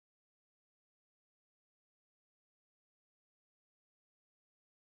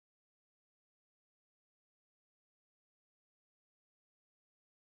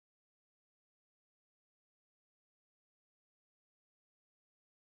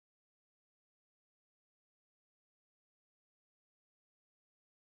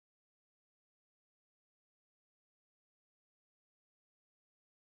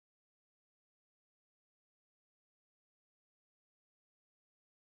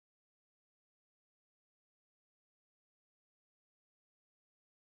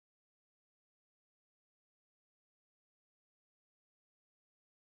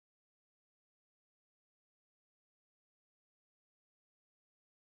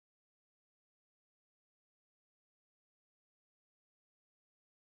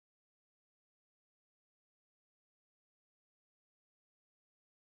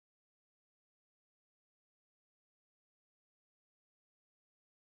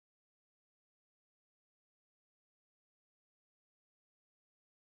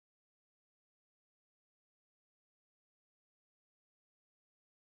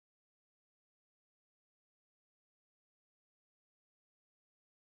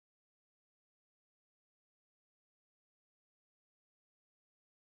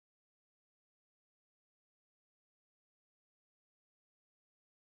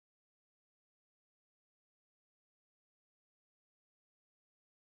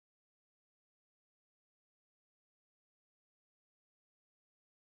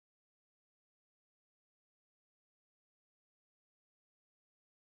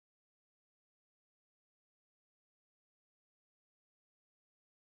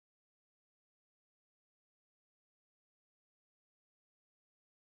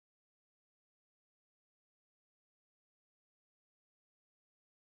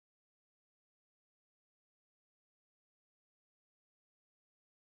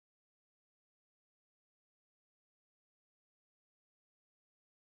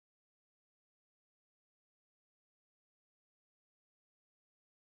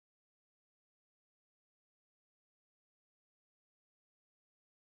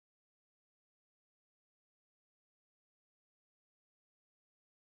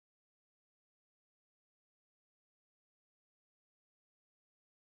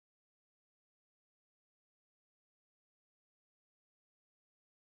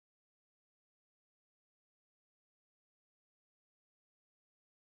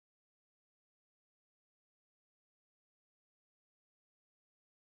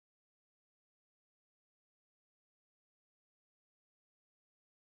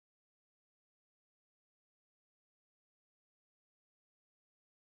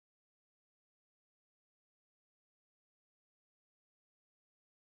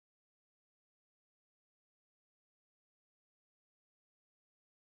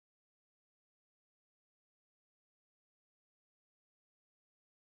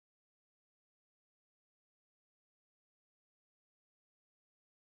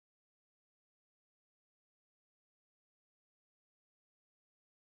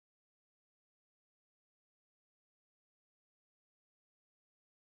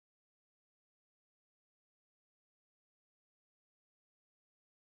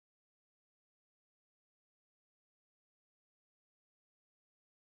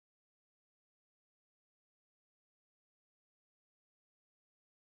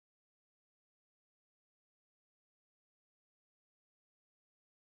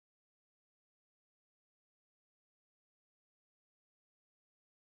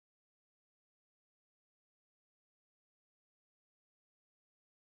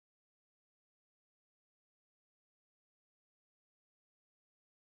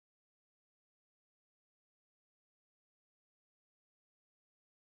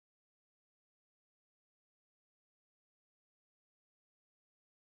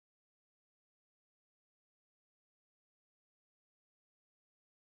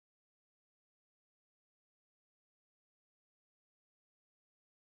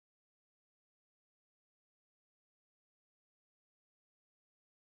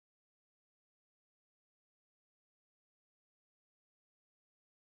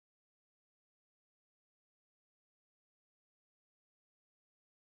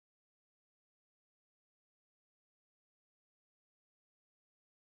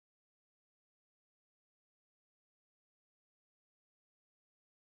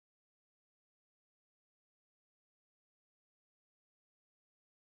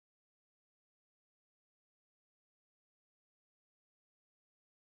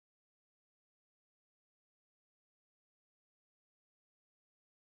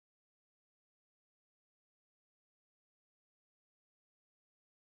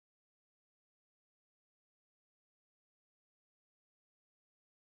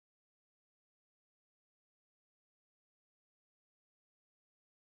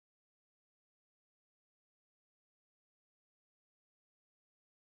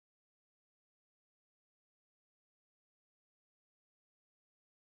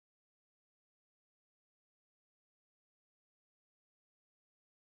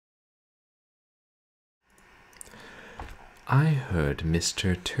I heard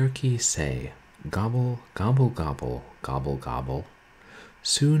Mr. Turkey say, "Gobble, gobble, gobble, gobble, gobble.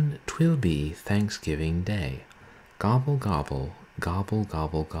 Soon 'twill be Thanksgiving Day. Gobble, gobble, gobble,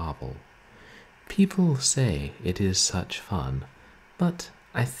 gobble, gobble. People say it is such fun, but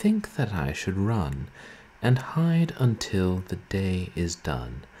I think that I should run and hide until the day is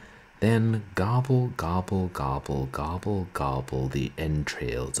done. Then gobble, gobble, gobble, gobble, gobble the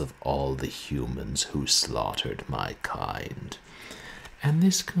entrails of all the humans who slaughtered my kind." And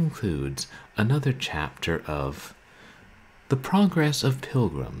this concludes another chapter of The Progress of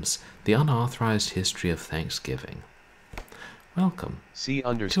Pilgrims, the Unauthorized History of Thanksgiving. Welcome to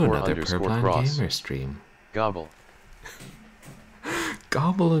another Purblind cross Gamer stream. Gobble.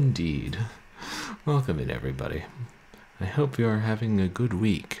 Gobble indeed. Welcome in, everybody. I hope you are having a good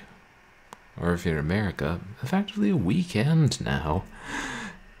week. Or if you're in America, effectively a weekend now.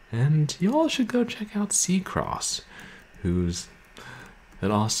 And you all should go check out Seacross, who's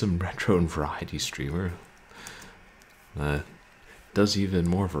an awesome retro and variety streamer. Does even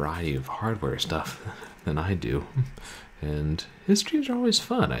more variety of hardware stuff than I do. And his streams are always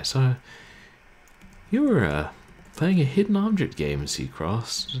fun. I saw you were playing a hidden object game,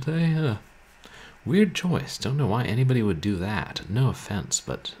 Seacross, today. Weird choice. Don't know why anybody would do that. No offense,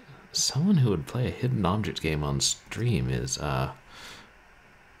 but someone who would play a hidden object game on stream is, oh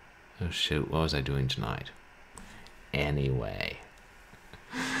shoot, what was I doing tonight? Anyway.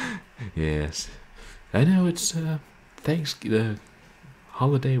 Yes. I know it's,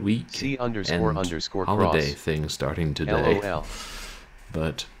 holiday week. C___ holiday cross. thing starting today. LOL.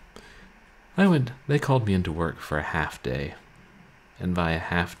 But they called me into work for a half day. And by a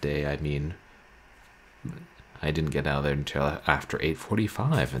half day, I mean I didn't get out of there until after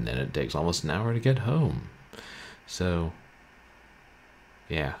 8:45, and then it takes almost an hour to get home. So,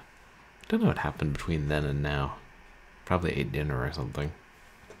 yeah. Don't know what happened between then and now. Probably ate dinner or something.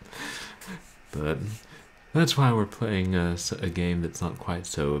 But that's why we're playing a game that's not quite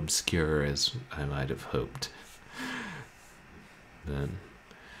so obscure as I might have hoped. But,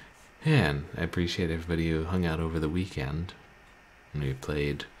 and I appreciate everybody who hung out over the weekend. And we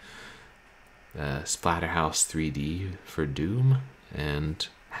played Splatterhouse 3D for Doom and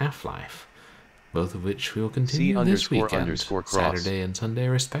Half-Life, both of which we'll continue this weekend, Saturday and Sunday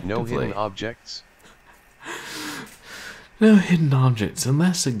respectively. No hidden objects? No hidden objects,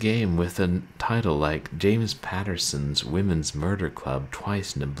 unless a game with a title like James Patterson's Women's Murder Club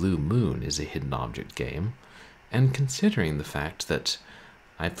Twice in a Blue Moon is a hidden object game. And considering the fact that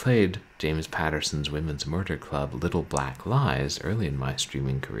I played James Patterson's Women's Murder Club Little Black Lies early in my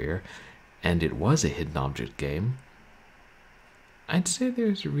streaming career, and it was a hidden object game, I'd say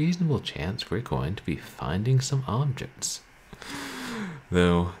there's a reasonable chance we're going to be finding some objects.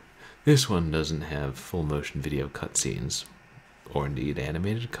 Though, this one doesn't have full motion video cutscenes, or indeed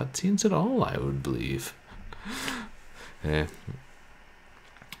animated cutscenes at all, I would believe. I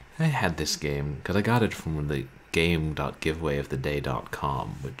had this game because I got it from the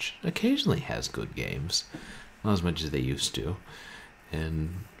game.giveawayoftheday.com, which occasionally has good games, not as much as they used to,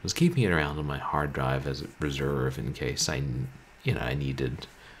 and was keeping it around on my hard drive as a reserve in case I needed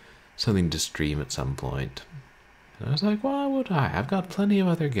something to stream at some point. And I was like, why would I? I've got plenty of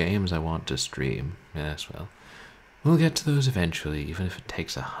other games I want to stream. Yes, well, we'll get to those eventually, even if it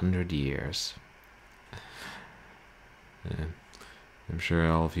takes 100 years. I'm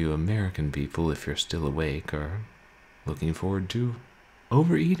sure all of you American people, if you're still awake, are looking forward to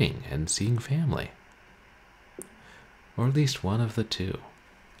overeating and seeing family. Or at least one of the two.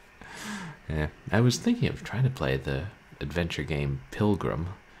 I was thinking of trying to play the adventure game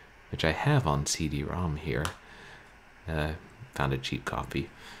Pilgrim, which I have on CD-ROM here. Found a cheap copy.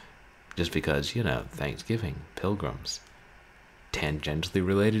 Just because, Thanksgiving, pilgrims. Tangentially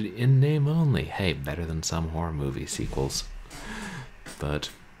related in name only. Hey, better than some horror movie sequels. But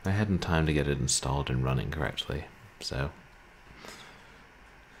I hadn't time to get it installed and running correctly, so.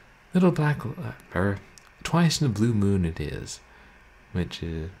 Little Black, Twice in a Blue Moon it is, which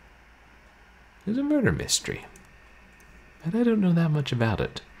is a murder mystery. And I don't know that much about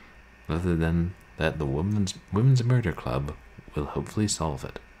it, other than that the Women's Murder Club will hopefully solve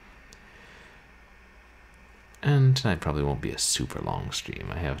it. And tonight probably won't be a super long stream.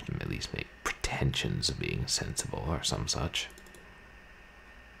 I have to at least make pretensions of being sensible or some such.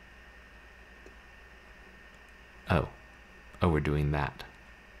 Oh, we're doing that.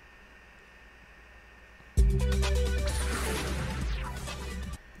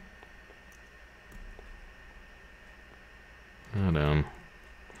 Hold on.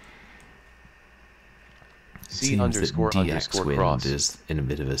 C___ cross. Is in a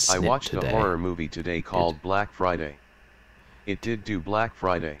bit of a snit I watched today. a horror movie today called Black Friday. It did do Black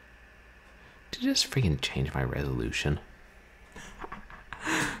Friday. Did you just freaking change my resolution?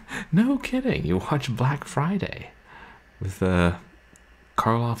 No kidding, you watch Black Friday with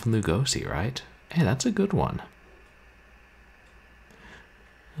Karloff and Lugosi, right? Hey, that's a good one.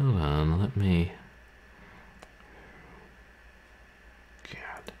 Hold on, let me...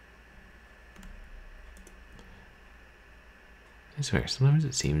 God. I swear, sometimes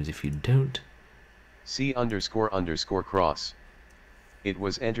it seems if you don't... C___cross. It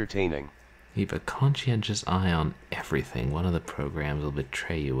was entertaining. Keep a conscientious eye on everything. One of the programs will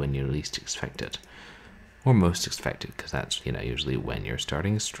betray you when you least expect it. Or most expect it, because that's, usually when you're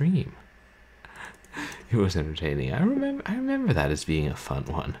starting a stream. It was entertaining. I remember that as being a fun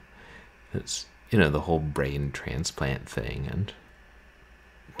one. It's, the whole brain transplant thing, and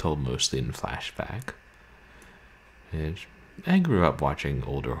told mostly in flashback. I grew up watching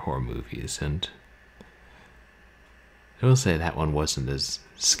older horror movies, and I will say that one wasn't as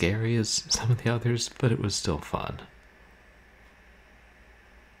scary as some of the others, but it was still fun.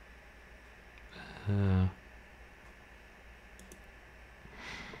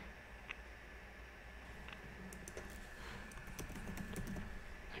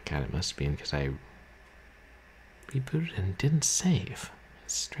 God, it must have been because I rebooted and didn't save.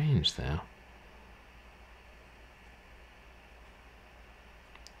 It's strange, though.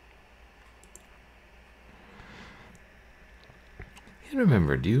 You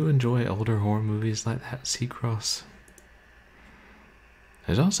remember, do you enjoy older horror movies like that, Seacross?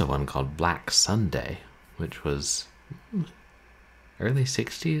 There's also one called Black Sunday, which was early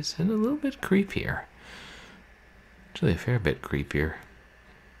 60s and a little bit creepier. Actually, a fair bit creepier.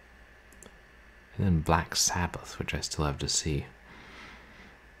 And then Black Sabbath, which I still have to see.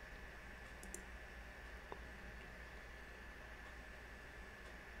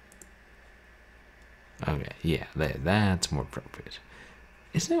 Okay, yeah, that's more appropriate.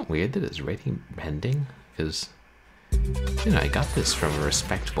 Isn't it weird that it's rating pending? Because, I got this from a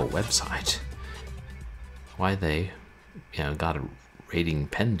respectable website. Why they, got a rating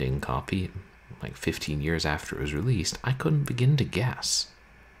pending copy like 15 years after it was released, I couldn't begin to guess.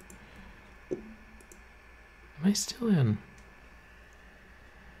 Am I still in?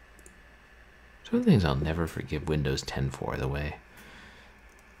 It's one of the things I'll never forgive Windows 10 for, the way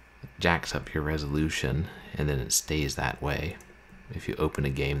it jacks up your resolution and then it stays that way if you open a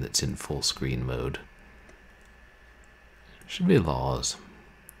game that's in full screen mode. Should be laws.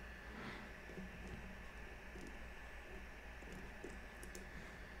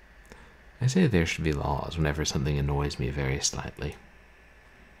 I say there should be laws whenever something annoys me very slightly. There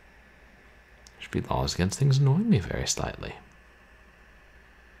should be laws against things annoying me very slightly.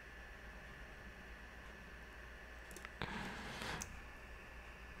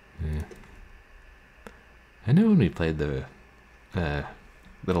 Yeah. I know when we played the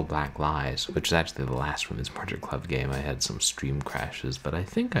Little Black Lies, which is actually the last Women's Murder Club game, I had some stream crashes, but I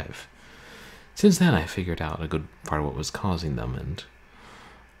think since then I figured out a good part of what was causing them, and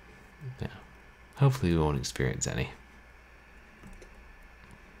yeah, hopefully we won't experience any.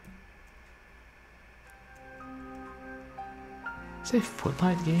 Say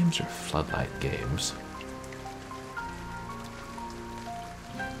Footlight Games or Floodlight Games?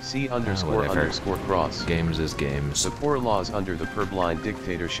 C__cross. Games is games. The poor laws under the purblind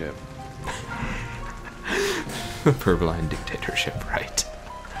dictatorship. The purblind dictatorship, right.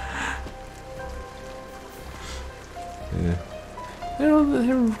 Yeah.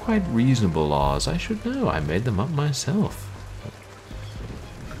 They're quite reasonable laws. I should know. I made them up myself.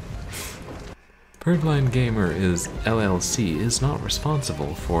 Purblind Gamer is LLC is not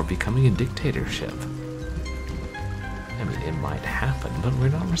responsible for becoming a dictatorship. I mean, it might happen, but we're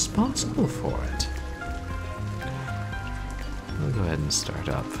not responsible for it. I'll go ahead and start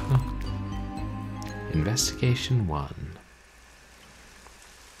up. Investigation 1.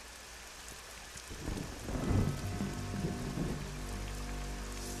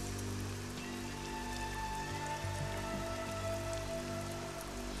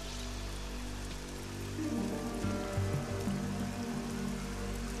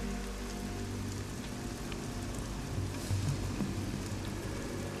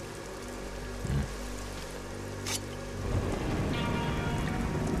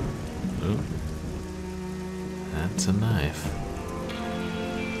 That's a knife.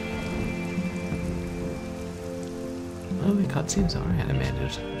 Oh, the cutscenes are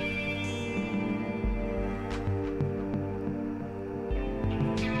animated.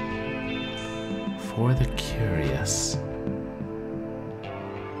 For the curious.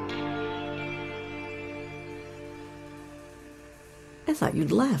 I thought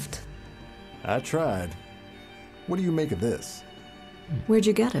you'd left. I tried. What do you make of this? Where'd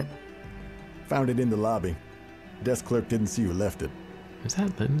you get it? Found it in the lobby. Desk clerk didn't see who left it. Is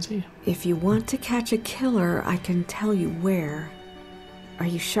that Lindsay? If you want to catch a killer, I can tell you where. Are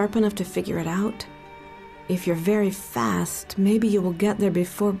you sharp enough to figure it out? If you're very fast, maybe you will get there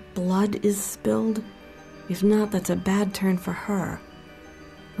before blood is spilled. If not, that's a bad turn for her.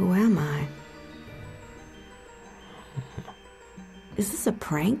 Who am I? Is this a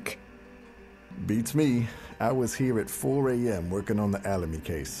prank? Beats me. I was here at 4 a.m. working on the Alamy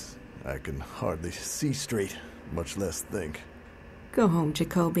case. I can hardly see straight, much less think. Go home,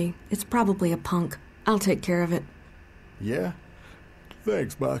 Jacoby. It's probably a punk. I'll take care of it. Yeah?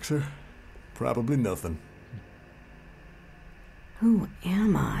 Thanks, Boxer. Probably nothing. Who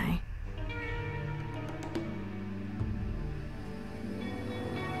am I?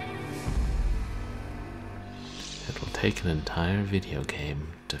 It'll take an entire video game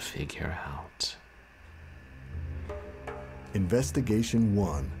to figure out. Investigation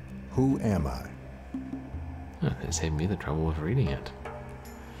 1. Who am I? Oh, they saved me the trouble of reading it.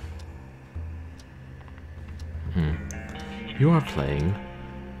 You are playing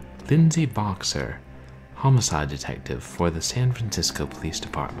Lindsay Boxer, homicide detective for the San Francisco Police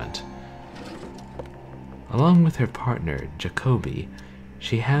Department. Along with her partner, Jacoby,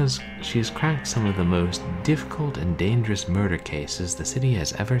 she has cracked some of the most difficult and dangerous murder cases the city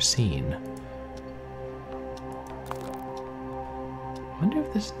has ever seen. I wonder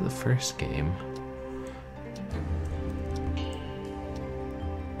if this is the first game.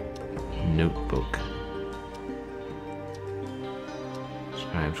 Notebook.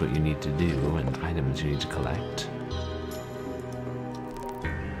 Describes what you need to do and items you need to collect.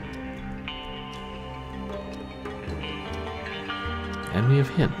 And we have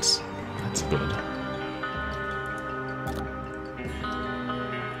hints. That's good.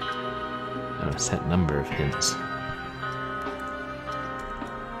 Oh, a set number of hints.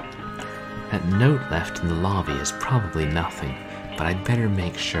 That note left in the lobby is probably nothing, but I'd better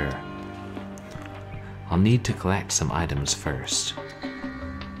make sure. I'll need to collect some items first.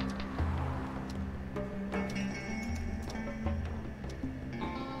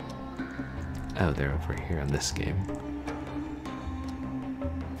 Oh, they're over here in this game.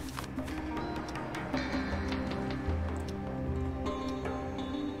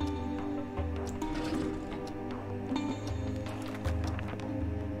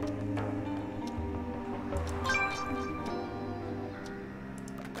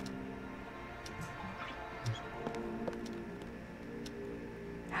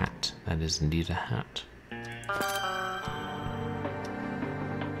 Hat. That is indeed a hat.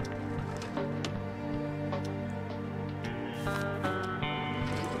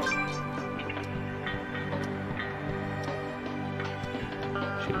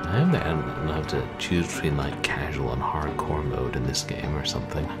 I don't have to choose between like casual and hardcore mode in this game or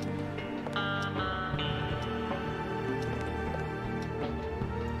something.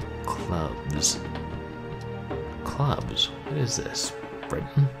 Clubs. Clubs? What is this?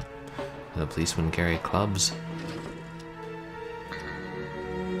 Britain? The policemen carry clubs?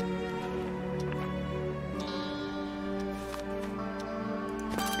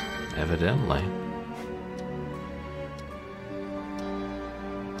 Evidently.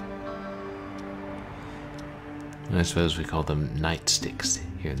 I suppose we call them nightsticks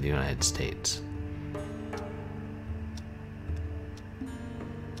here in the United States.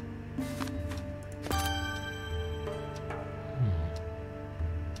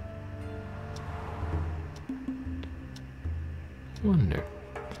 Wonder. It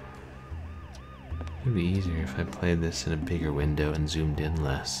would be easier if I played this in a bigger window and zoomed in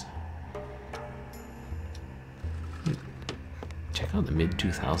less. Check out the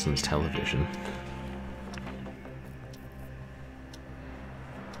mid-2000s television.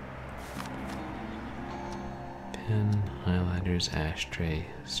 Pen, highlighters, ashtray,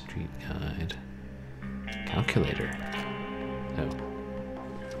 street guide, calculator. Oh.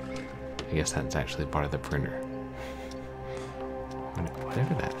 I guess that's actually part of the printer.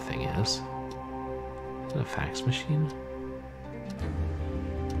 Whatever that thing is. Is it a fax machine?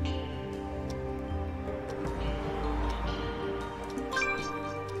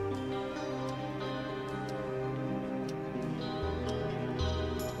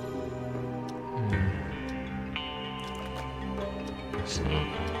 So, yeah.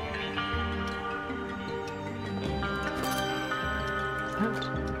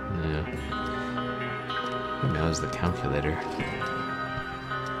 Maybe that was the calculator.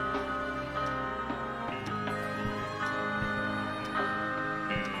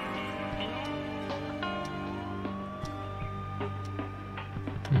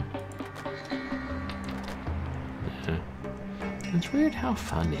 It's weird how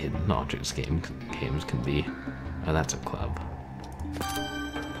fun hidden objects games can be. Oh, that's a club.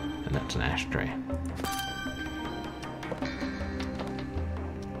 And that's an ashtray.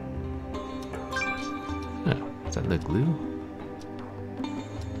 Oh, is that the glue?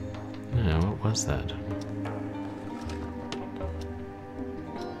 No, what was that?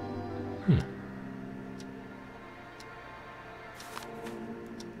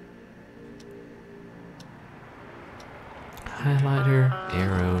 Highlighter,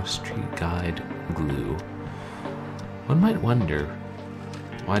 arrow, street guide, glue. One might wonder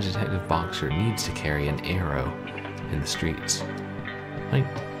why Detective Boxer needs to carry an arrow in the streets. Like,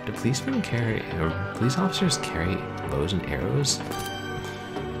 do policemen carry, or police officers carry bows and arrows?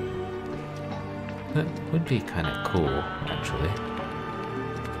 That would be kind of cool, actually.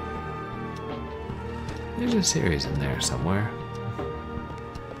 There's a series in there somewhere.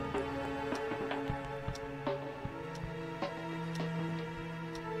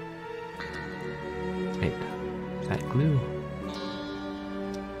 Wait, is that glue?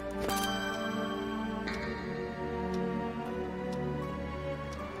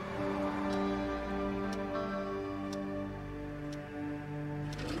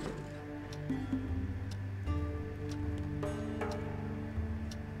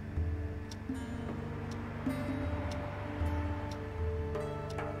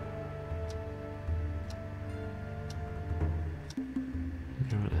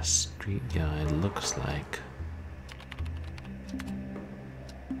 What a street guide looks like.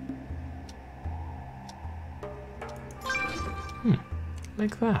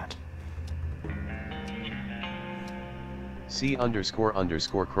 Like that.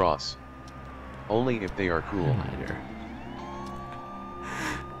 C__cross. Only if they are cool. Highlighter.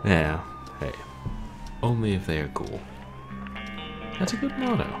 Yeah, hey. Only if they are cool. That's a good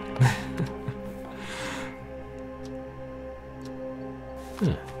motto.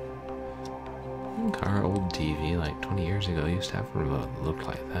 Huh. I think our old TV, like 20 years ago, used to have a remote that looked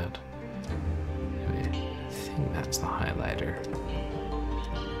like that. Anyway, I think that's the highlighter.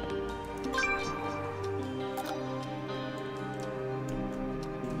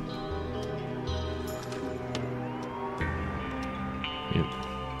 Yep.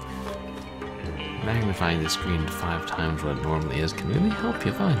 Magnifying the screen to 5 times what it normally is can really help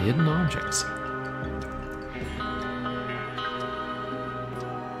you find hidden objects.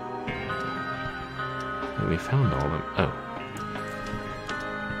 We found all of them. Oh.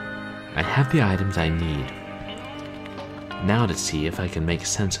 I have the items I need. Now to see if I can make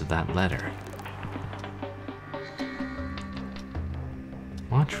sense of that letter.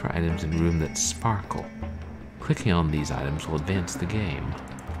 Watch for items in room that sparkle. Clicking on these items will advance the game.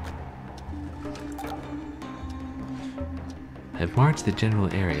 I've marked the general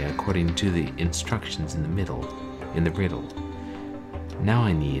area according to the instructions in the riddle. Now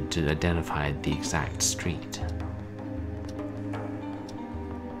I need to identify the exact street.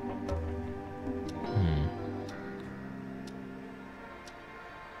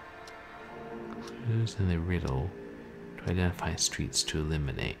 Clues in the riddle to identify streets to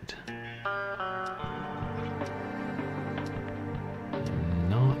eliminate.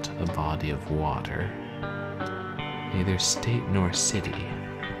 Not a body of water. Neither state nor city.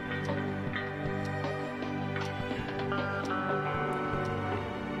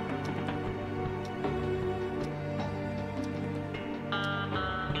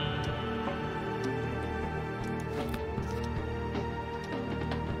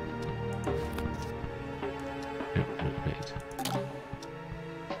 Wait.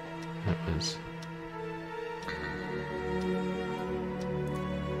 That was...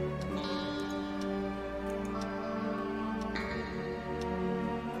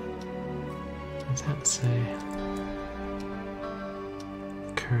 What does that say?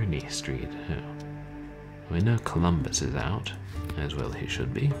 Kearney Street. Oh. We know Columbus is out, as well he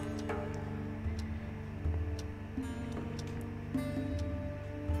should be.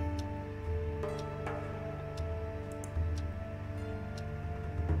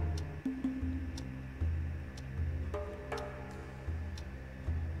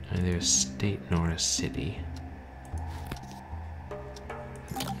 Neither a state nor a city.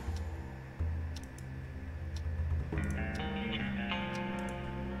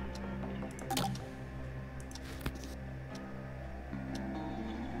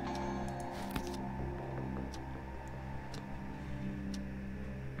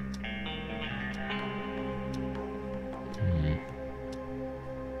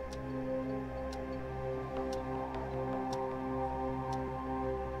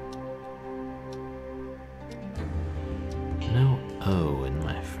 No O in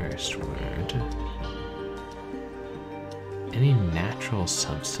my first word. Any natural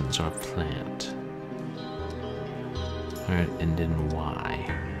substance or plant. Or end in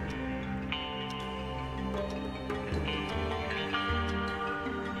Y.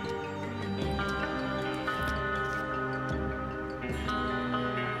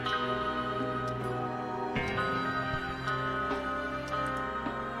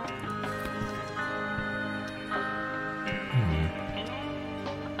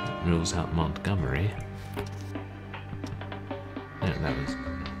 Rules out Montgomery. No, that was...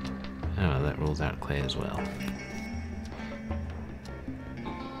 Oh, that rules out Clay as well.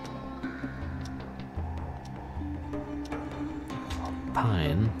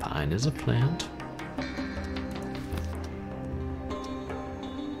 Pine. Pine is a plant.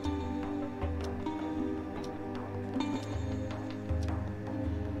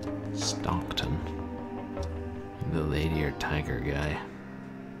 Stockton. The lady or tiger guy.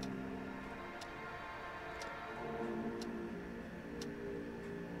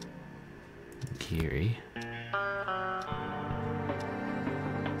 Geary.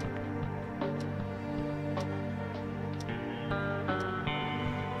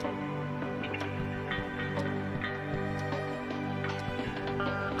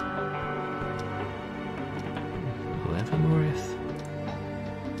 Leavenworth?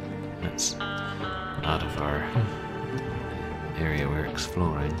 That's out of our area we're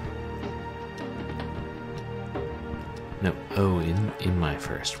exploring. No, oh, in my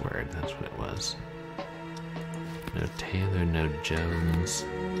first word, that's what it was. No Taylor, no Jones,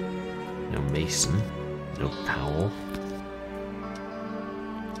 no Mason, no Powell.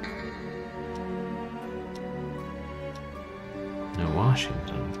 No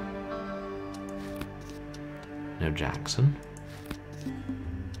Washington. No Jackson.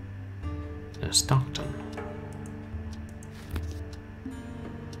 No Stockton.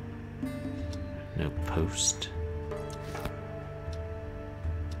 No Post.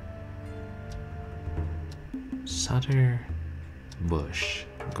 Sutter, Bush,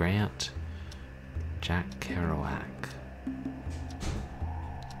 Grant, Jack Kerouac.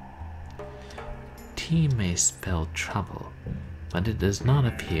 T may spell trouble, but it does not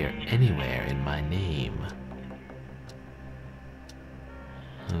appear anywhere in my name.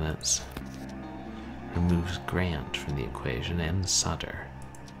 And that removes Grant from the equation and Sutter.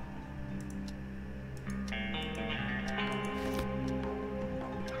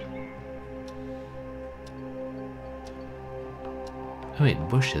 Oh wait,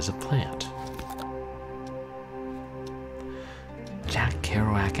 Bush is a plant. Jack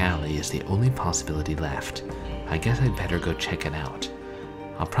Kerouac Alley is the only possibility left. I guess I'd better go check it out.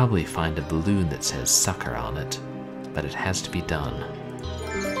 I'll probably find a balloon that says sucker on it, but it has to be done.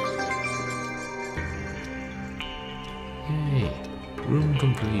 Yay, room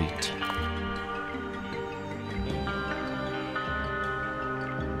complete.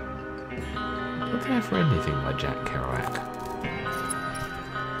 I don't think I've read anything by Jack Kerouac.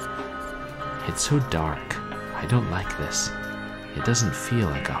 It's so dark. I don't like this. It doesn't feel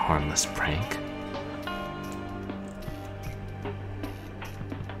like a harmless prank.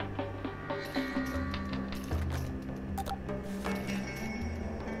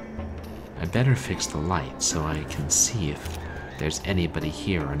 I better fix the light so I can see if there's anybody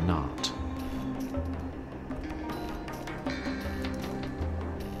here or not.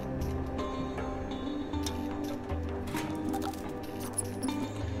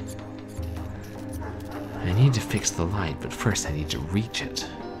 I need to fix the light, but first I need to reach it.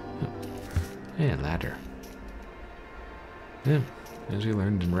 Hey, ladder. Yeah, as we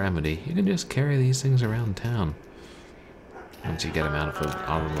learned in Remedy, you can just carry these things around town once you get them out of an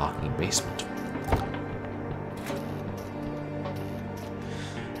auto-locking basement.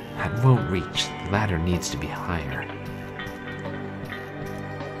 That won't reach. The ladder needs to be higher.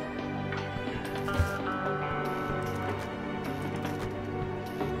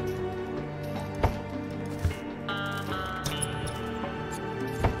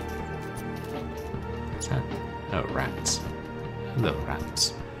 What's that? Oh, rats. Hello,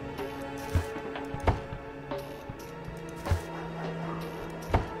 rats.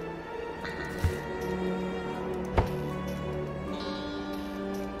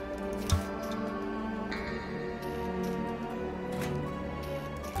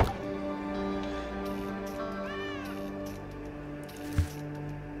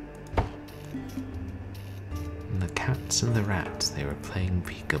 Cats and the rats, they were playing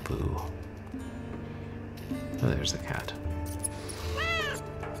peekaboo. Oh, there's the cat.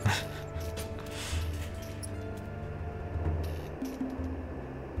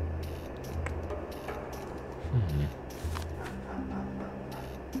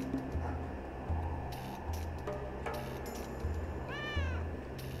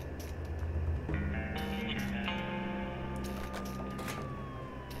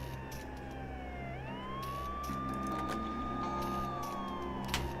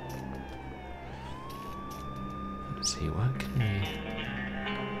 see, what can we...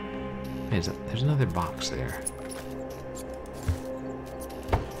 There's another box there.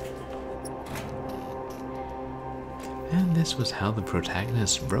 And this was how the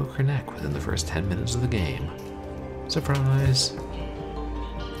protagonist broke her neck within the first 10 minutes of the game. Surprise!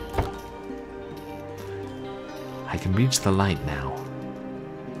 I can reach the light now.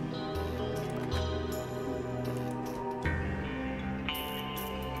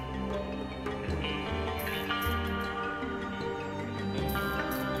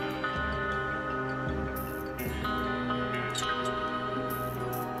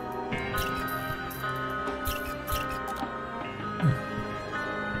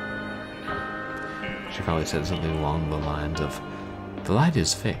 She probably said something along the lines of, "The light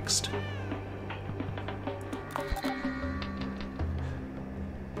is fixed."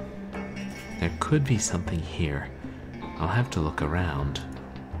 There could be something here. I'll have to look around.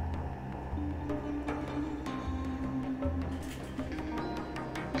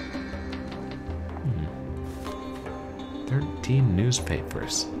 13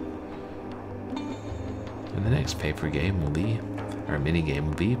 newspapers. And the next paper game will be, or mini game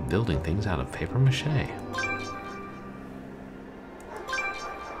will be, building things out of paper mache.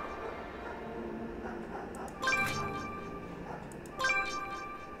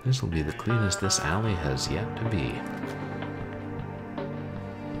 This will be the cleanest this alley has yet to be.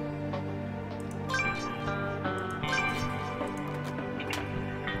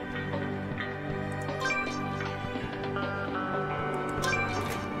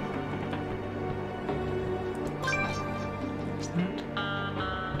 Is that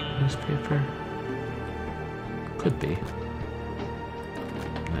newspaper? Could be.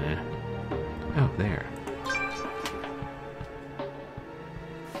 Nah. Oh, there.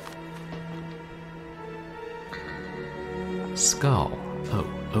 Skull.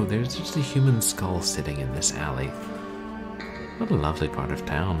 Oh, there's just a human skull sitting in this alley. What a lovely part of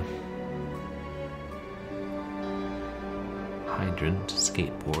town. Hydrant,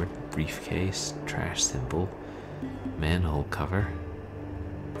 skateboard, briefcase, trash symbol, manhole cover.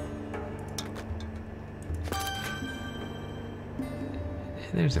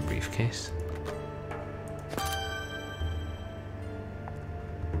 There's a briefcase.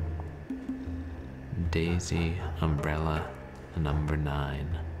 Daisy, umbrella, number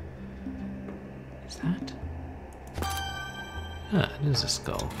 9. Is that? Ah, it is a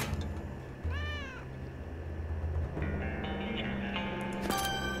skull.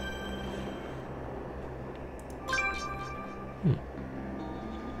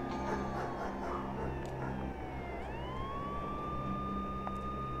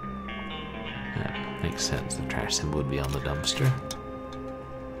 That makes sense. The trash symbol would be on the dumpster.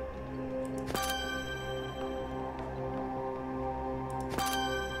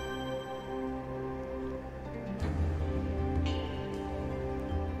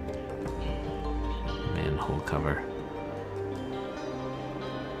 Manhole cover.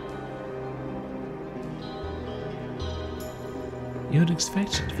 You would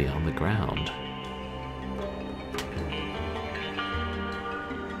expect it to be on the ground.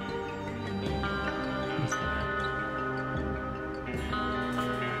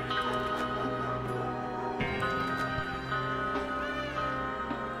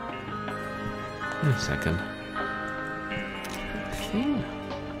 Wait a second. Thing.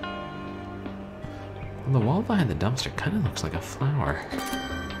 Well, the wall behind the dumpster kind of looks like a flower.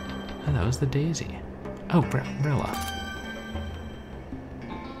 Oh, that was the daisy. Oh, umbrella.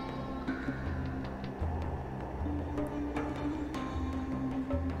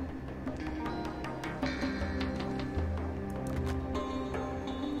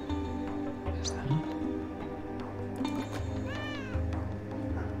 Is that?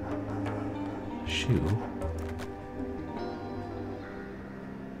 Shoe.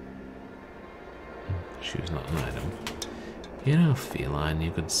 Shoe's not an item. You know, feline,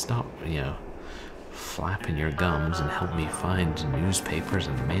 you could stop, flapping your gums and help me find newspapers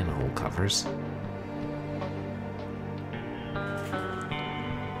and manhole covers.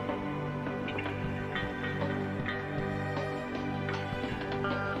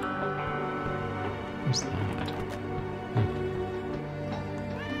 What's that?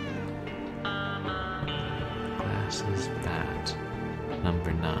 Glasses, bat,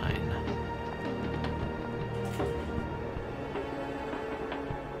 number 9.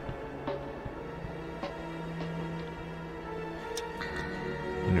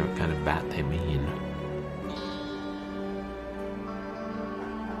 I wonder what kind of bat they mean.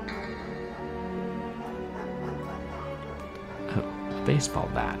 Oh, a baseball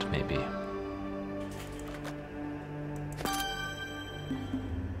bat, maybe.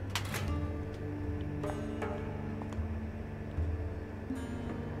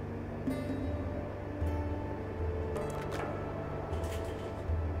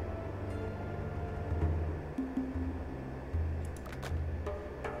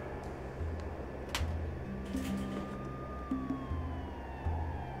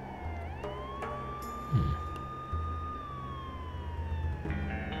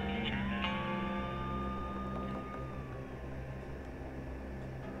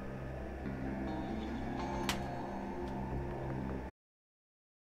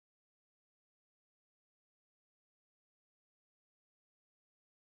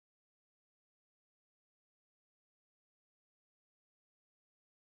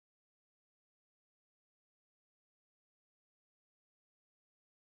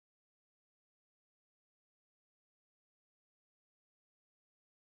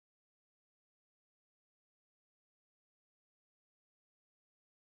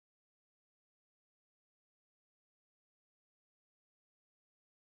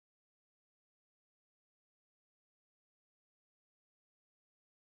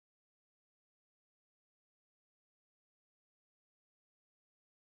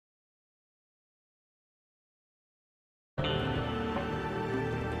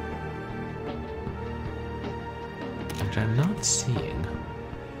 Which I'm not seeing.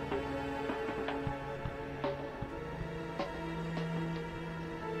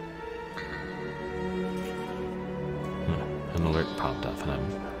 An alert popped up, and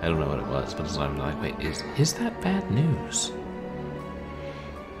I don't know what it was, but I'm like, wait, is that bad news?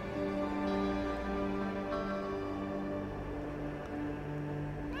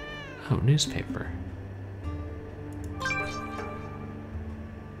 Oh, newspaper.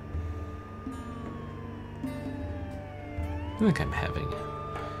 I think I'm having.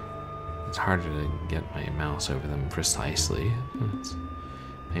 It's harder to get my mouse over them precisely.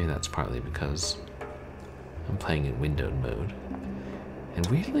 Maybe that's partly because I'm playing in windowed mode. And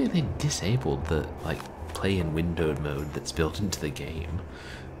weirdly, they disabled the play in windowed mode that's built into the game.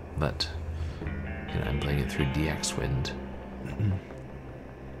 But I'm playing it through DxWind.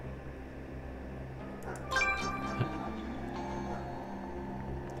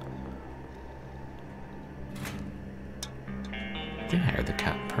 I think I heard the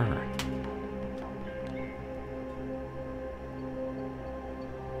cat purr.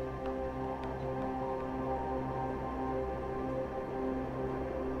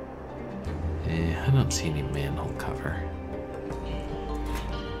 I don't see any manhole cover.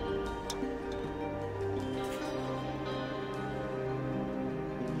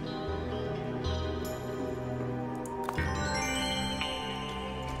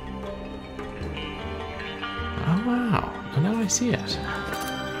 Oh wow, and now I see it.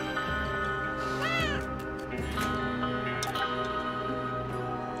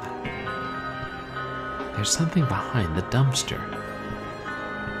 There's something behind the dumpster.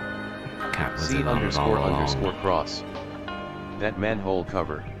 Cat was in on it all along. __cross. That manhole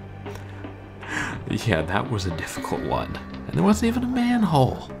cover. Yeah, that was a difficult one. And there wasn't even a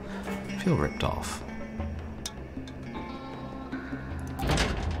manhole. I feel ripped off.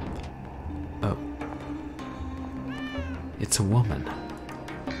 Oh. It's a woman.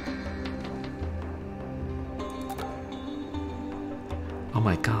 Oh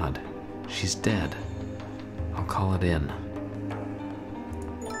my god. She's dead. I'll call it in.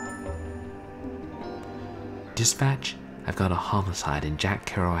 Dispatch, I've got a homicide in Jack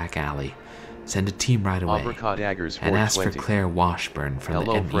Kerouac Alley. Send a team right away. And ask for Claire Washburn from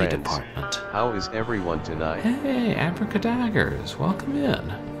the ME department. How is everyone tonight? Hey, Abracadaggers, welcome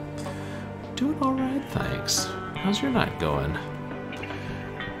in. Doing alright, thanks. How's your night going?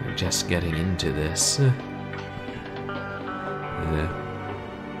 We're just getting into this.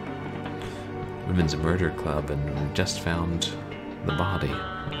 Women's Murder Club, and we just found the body.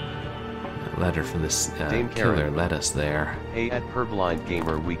 A letter from this killer led us there. Hey, at Purblind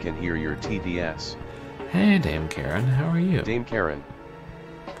Gamer, we can hear your TDS. Hey, Dame Karen, how are you? Dame Karen.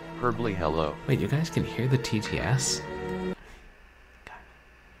 Purbly, hello. Wait, you guys can hear the TTS?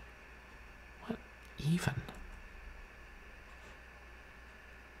 What even?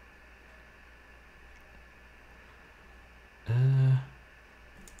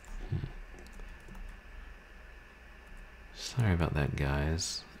 Sorry about that,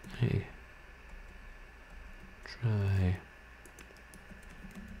 guys. Hey. Try.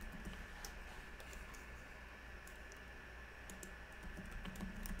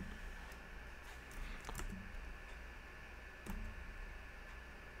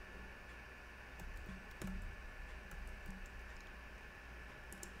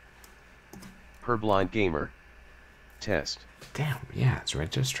 Purblind Gamer. Test. Damn, yeah, it's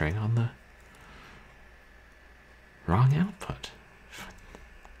registering on the wrong output.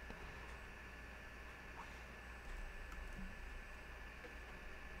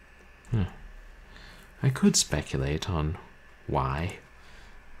 I could speculate on why,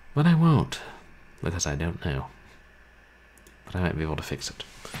 but I won't, because I don't know. But I might be able to fix it.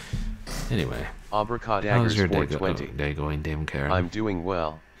 Anyway, how's your day going, Dame Karen? I'm doing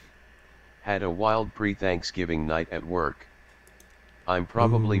well. Had a wild pre-Thanksgiving night at work. I'm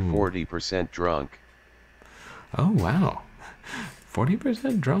probably 40% drunk. Oh, wow.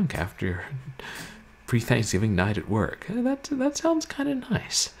 40% drunk after your pre-Thanksgiving night at work. That sounds kind of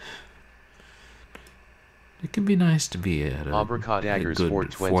nice. It can be nice to be at a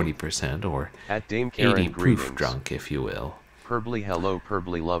good 40% or at Dame Karen 80 proof greetings. Drunk, if you will. Purbly hello,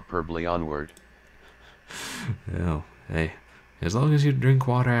 purbly love, purbly onward. Well, hey, as long as you drink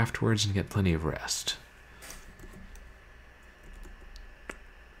water afterwards and get plenty of rest.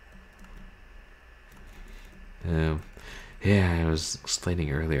 Yeah, I was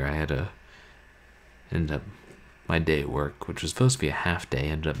explaining earlier, I had ended up, my day at work, which was supposed to be a half day,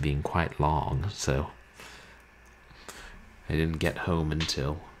 ended up being quite long, so I didn't get home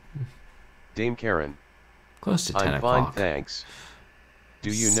until Dame Karen, close to 10 I'm o'clock. fine, thanks.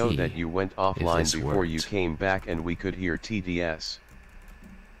 Do you know that you went offline before you came back and we could hear TDS?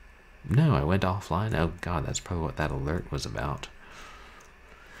 No, I went offline. Oh god, that's probably what that alert was about.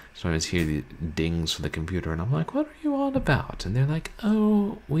 So I was hear the dings from the computer and I'm like, what are you on about? And they're like,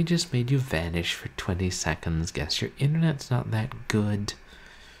 oh, we just made you vanish for 20 seconds. Guess your internet's not that good.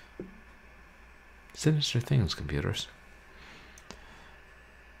 Sinister things, computers.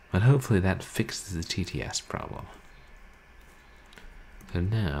 But hopefully that fixes the TTS problem. So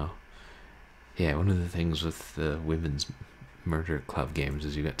now, yeah, one of the things with the women's murder club games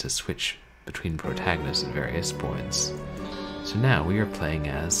is you get to switch between protagonists at various points. So now we are playing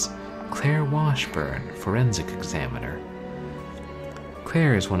as Claire Washburn, forensic examiner.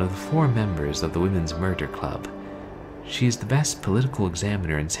 Claire is one of the 4 members of the Women's Murder Club. She is the best political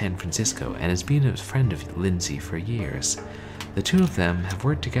examiner in San Francisco and has been a friend of Lindsay for years. The two of them have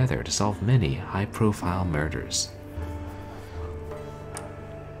worked together to solve many high-profile murders.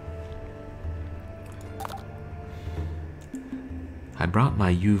 I brought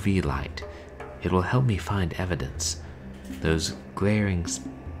my UV light. It will help me find evidence. Those glaring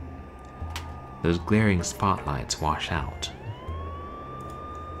spotlights wash out.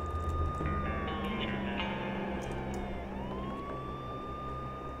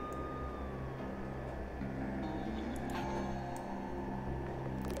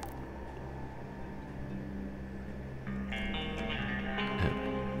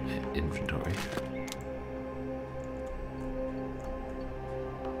 Inventory.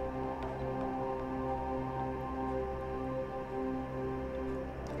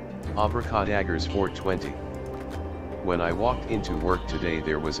 Abracadaggers 420. When I walked into work today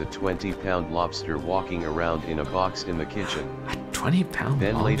there was a 20-pound lobster walking around in a box in the kitchen. A 20-pound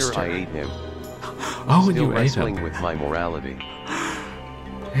Then lobster? later I ate him. Oh, Still you ate wrestling him. with my morality.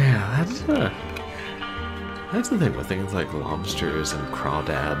 Yeah, that's the thing with things like lobsters and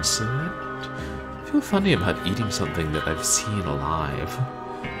crawdads. I feel funny about eating something that I've seen alive.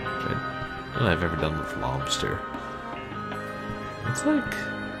 But what I've ever done with lobster. It's like,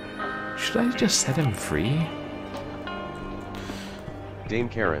 should I just set him free? Dame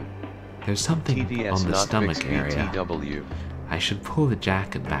Karen. There's something TDS on the not stomach fixed area. BTW. I should pull the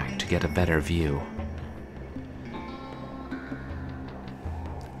jacket back to get a better view.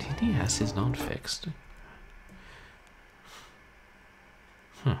 TDS is not fixed.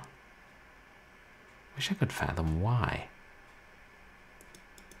 Huh. Wish I could fathom why.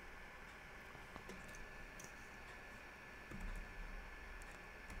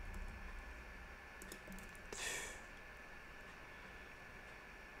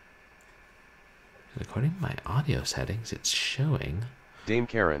 According to my audio settings, it's showing. Dame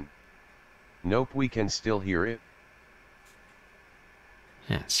Karen. Nope, we can still hear it.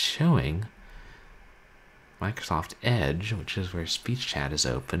 Yeah, it's showing Microsoft Edge, which is where speech chat is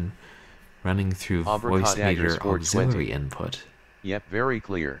open, running through voice meter auxiliary input. Yep, very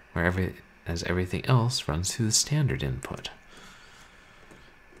clear. As everything else runs through the standard input.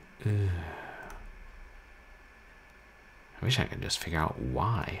 I wish I could just figure out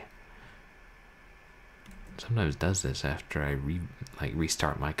why. Sometimes does this after I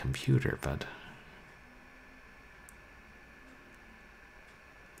restart my computer, but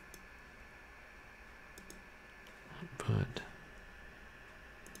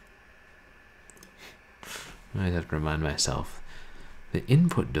I have to remind myself the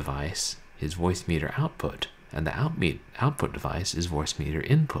input device is voice meter output, and the output device is voice meter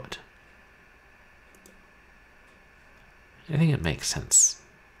input. I think it makes sense.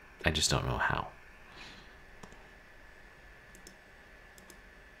 I just don't know how.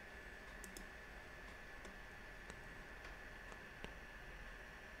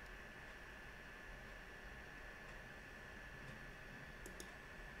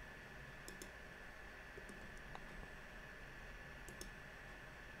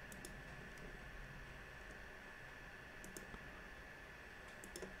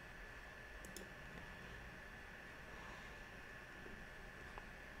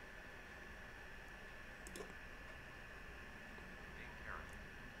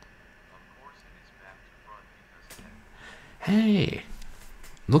 Hey!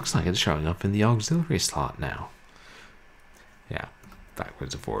 Looks like it's showing up in the auxiliary slot now. Yeah,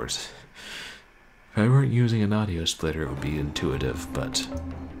 backwards and forwards. If I weren't using an audio splitter, it would be intuitive, but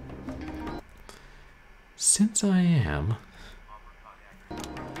since I am...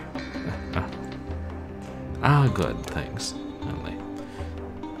 good, thanks. Only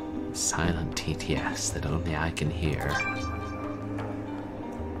silent TTS that only I can hear.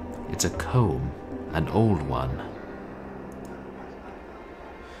 It's a comb, an old one.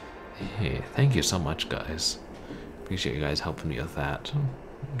 Hey, thank you so much, guys. Appreciate you guys helping me with that.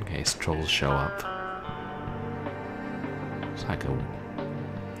 In case trolls show up. So I could...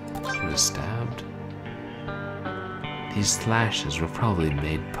 She was stabbed. These slashes were probably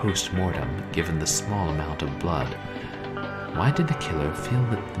made post-mortem, given the small amount of blood. Why did the killer feel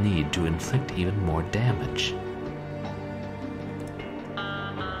the need to inflict even more damage?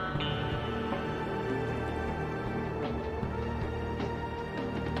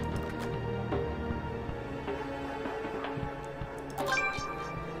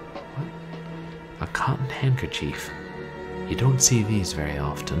 A cotton handkerchief. You don't see these very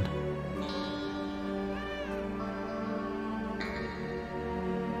often.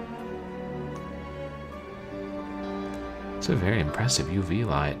 It's a very impressive UV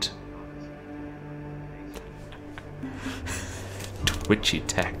light. Twitchy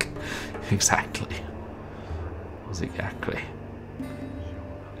tech. Exactly. Exactly.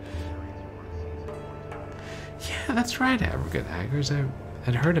 Yeah, that's right, Abrogate Haggers.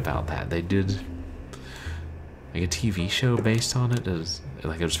 I'd heard about that. They did like a TV show based on it. It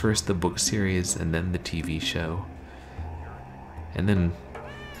was first the book series and then the TV show. And then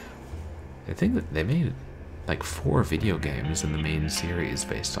I think that they made like 4 video games in the main series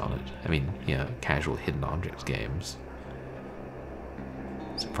based on it. I mean, yeah, casual hidden objects games.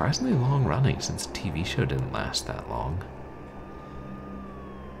 Surprisingly long running since the TV show didn't last that long.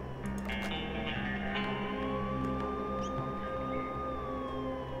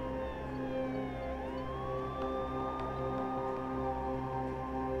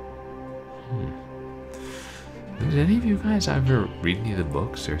 Did any of you guys ever read any of the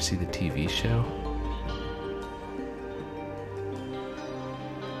books or see the TV show?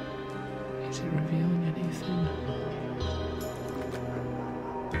 Is it revealing anything?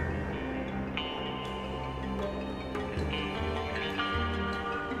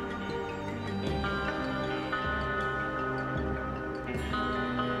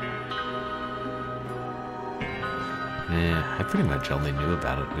 Yeah, I pretty much only knew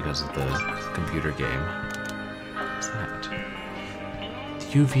about it because of the computer game. What's that? The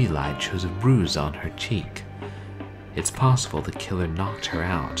UV light shows a bruise on her cheek. It's possible the killer knocked her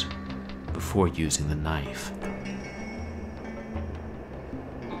out before using the knife.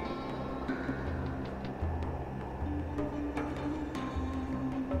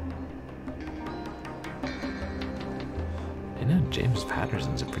 I know James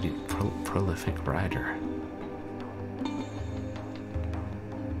Patterson's a pretty prolific writer.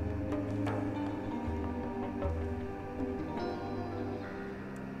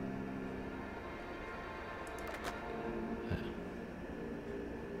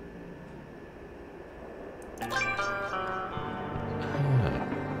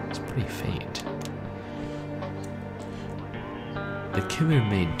 Pretty faint. The killer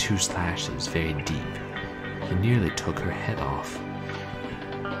made 2 slashes very deep. He nearly took her head off.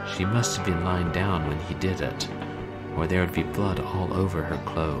 She must have been lying down when he did it, or there would be blood all over her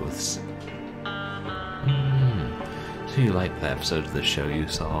clothes. So you like the episode of the show you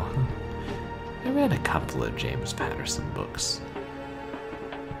saw? I read a couple of James Patterson books.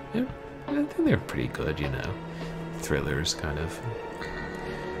 I think they're pretty good, you know. Thrillers, kind of.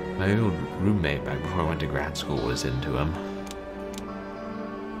 My old roommate back before I went to grad school was into him.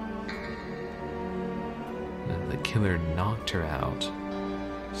 The killer knocked her out,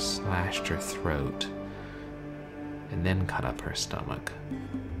 slashed her throat, and then cut up her stomach.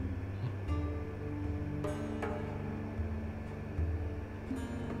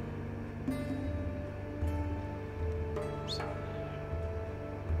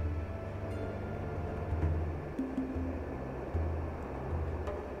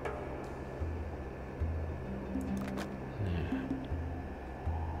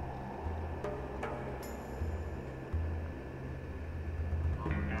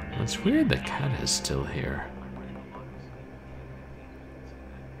 It's weird the cat is still here.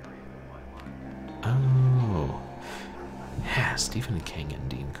 Oh. Yeah, Stephen King and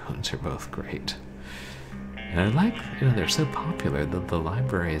Dean Koontz are both great. And I like, they're so popular that the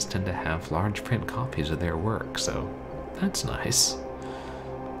libraries tend to have large print copies of their work, so that's nice.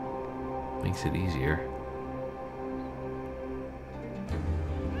 Makes it easier.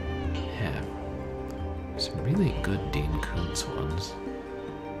 Some really good Dean Koontz ones.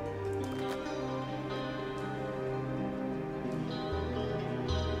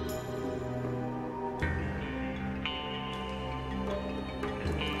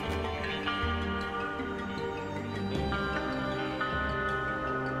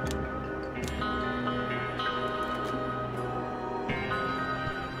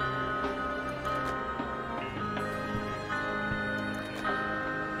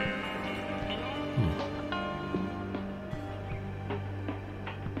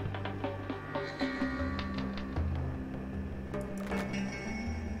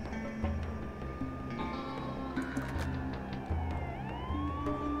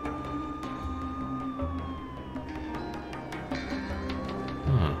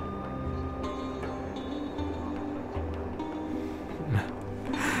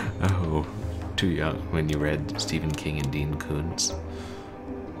 Oh, too young when you read Stephen King and Dean Koontz.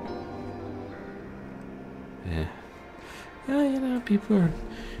 Yeah, you know, people are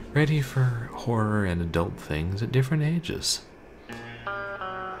ready for horror and adult things at different ages.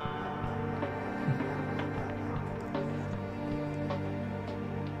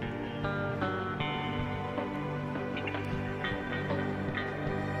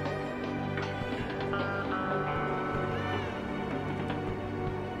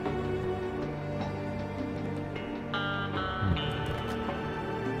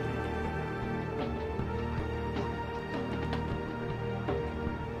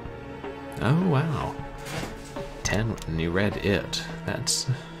 Oh wow, 10 and you read it. That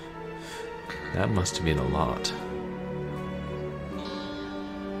must have been a lot.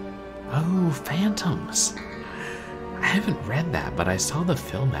 Oh, Phantoms. I haven't read that, but I saw the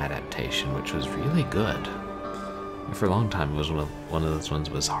film adaptation, which was really good. For a long time, it was one of those ones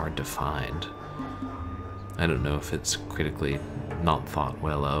that was hard to find. I don't know if it's critically not thought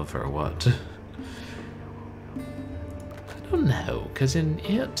well of or what. I don't know, because in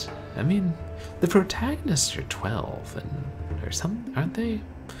it, I mean, the protagonists are 12, or some, aren't they?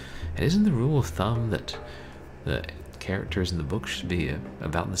 And isn't the rule of thumb that the characters in the book should be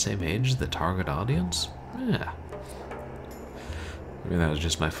about the same age as the target audience? Yeah. I mean, that was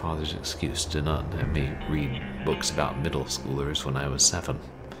just my father's excuse to not have me read books about middle schoolers when I was 7.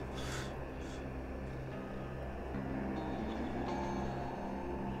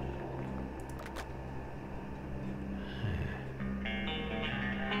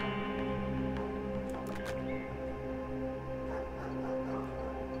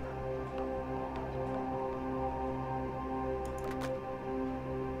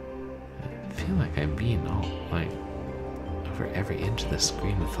 I feel like I'm being all, like, over every inch of the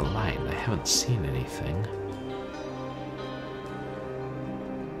screen with the light, and I haven't seen anything.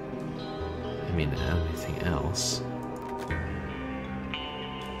 I mean, anything else.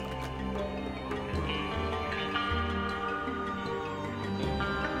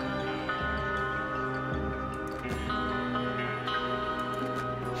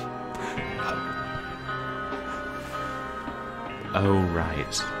 Oh,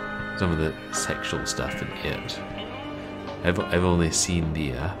 right. Some of the sexual stuff in it. I've only seen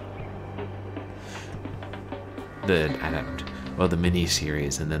the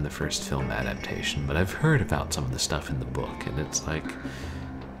mini-series and then the first film adaptation, but I've heard about some of the stuff in the book, and it's like,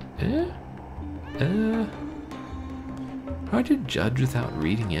 hard to judge without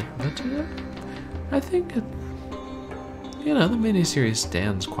reading it, but I think it, you know, the mini-series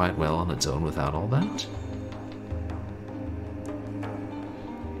stands quite well on its own without all that.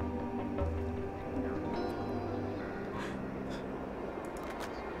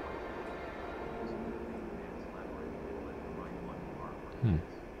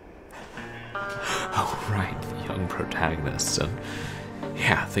 Oh, right, the young protagonists, and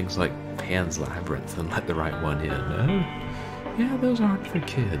yeah, things like Pan's Labyrinth and Let the Right One In. Yeah, those aren't for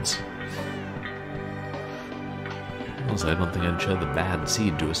kids. Also, I don't think I'd show the bad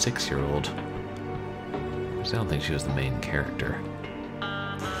seed to a 6-year-old. Because I don't think she was the main character.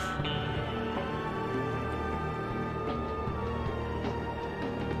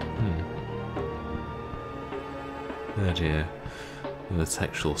 But yeah, the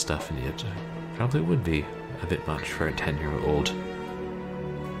sexual stuff in it probably would be a bit much for a 10-year-old.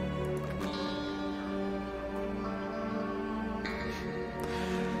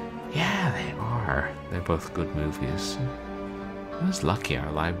 Yeah, they are. They're both good movies. I was lucky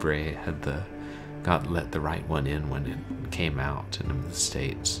our library had got Let the Right One In when it came out in the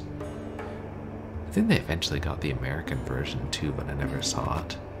States. I think they eventually got the American version too, but I never saw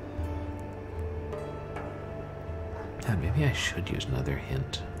it. Yeah, maybe I should use another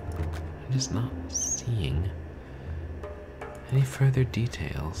hint. I'm just not seeing any further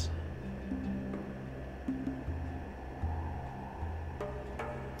details.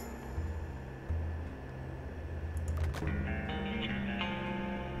 I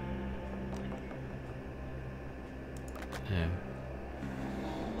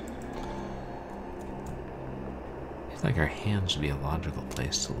feel like our hands would be a logical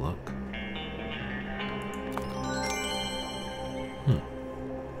place to look.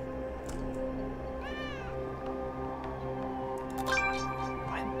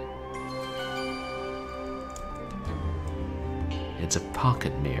 It's a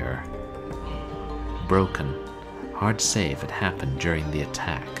pocket mirror. Broken. Hard to say if it happened during the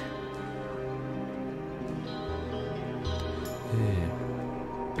attack.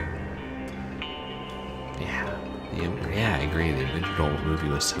 Yeah, I agree. The original movie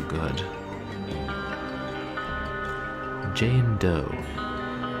was so good. Jane Doe,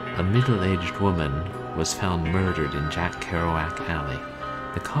 a middle-aged woman, was found murdered in Jack Kerouac Alley.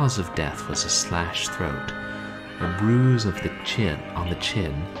 The cause of death was a slashed throat. A bruise of the chin on the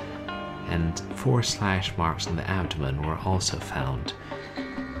chin and 4 slash marks on the abdomen were also found.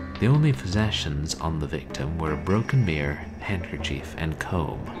 The only possessions on the victim were a broken mirror, handkerchief, and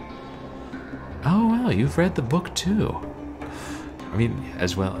comb. Oh wow, you've read the book too. I mean,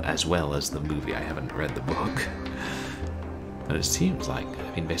 as well as the movie. I haven't read the book. But it seems like,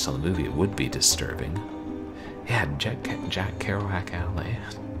 I mean, based on the movie, it would be disturbing. Yeah, Jack Kerouac Alley.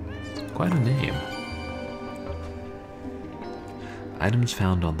 Quite a name. Items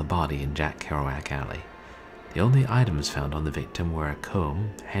found on the body in Jack Kerouac Alley. The only items found on the victim were a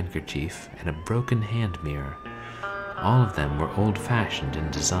comb, handkerchief, and a broken hand mirror. All of them were old-fashioned in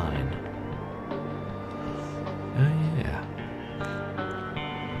design. Oh yeah.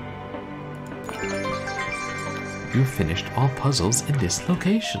 You finished all puzzles in this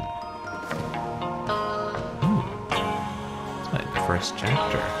location. Oh, it's my first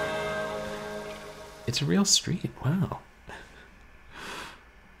chapter. It's a real street, wow.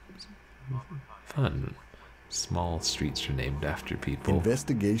 Fun. Small streets are named after people.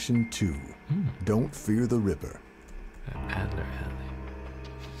 Investigation 2. Don't fear the Ripper. Adler Alley.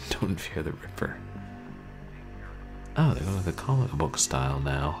 Don't fear the Ripper. Oh, they're going with the comic book style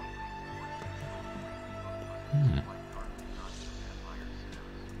now.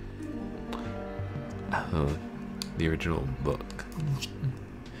 Oh, the original book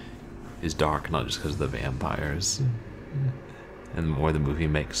is dark, not just because of the vampires. And the more the movie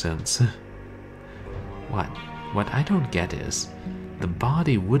makes sense. What I don't get is, the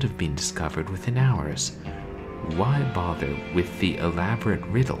body would have been discovered within hours. Why bother with the elaborate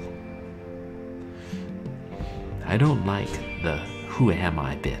riddle? I don't like the who am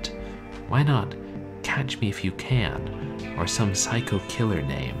I bit. Why not catch me if you can, or some psycho killer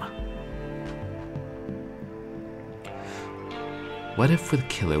name? What if the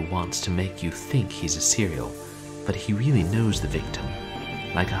killer wants to make you think he's a serial, but he really knows the victim,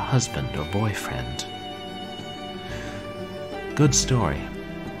 like a husband or boyfriend? Good story,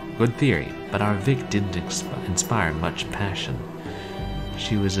 good theory, but our Vic didn't inspire much passion.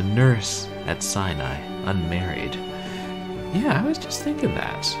 She was a nurse at Sinai, unmarried. Yeah, I was just thinking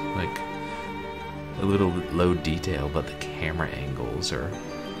that. Like, a little low detail, but the camera angles or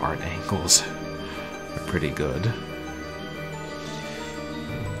art angles are pretty good.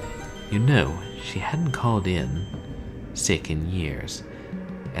 You know, she hadn't called in sick in years,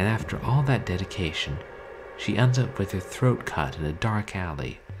 and after all that dedication, she ends up with her throat cut in a dark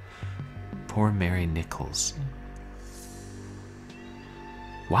alley. Poor Mary Nichols.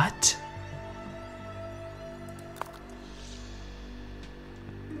 What?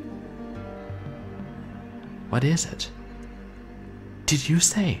 What is it? Did you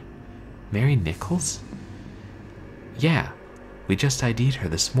say Mary Nichols? Yeah, we just ID'd her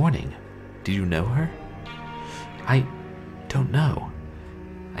this morning. Did you know her? I don't know.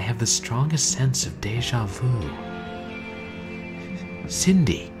 I have the strongest sense of déjà vu.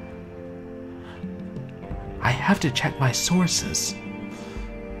 Cindy. I have to check my sources.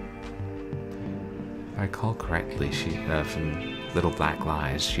 If I recall correctly, she from Little Black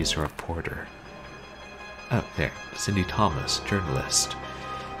Lies, she's a reporter. Oh, there. Cindy Thomas, journalist.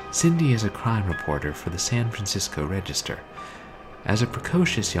 Cindy is a crime reporter for the San Francisco Register. As a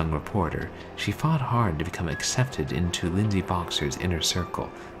precocious young reporter, she fought hard to become accepted into Lindsay Boxer's inner circle,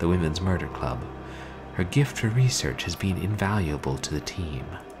 the Women's Murder Club. Her gift for research has been invaluable to the team.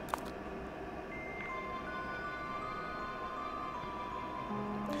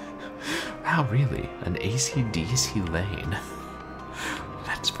 Wow, really? An AC/DC lane?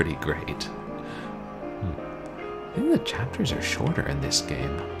 That's pretty great. I think the chapters are shorter in this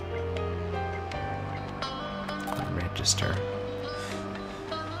game. Register.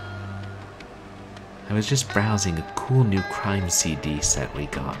 I was just browsing a cool new crime CD set we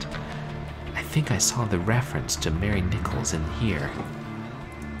got. I think I saw the reference to Mary Nichols in here.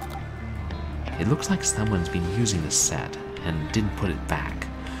 It looks like someone's been using the set and didn't put it back.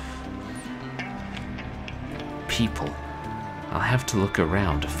 People. I'll have to look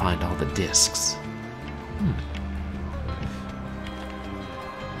around to find all the discs.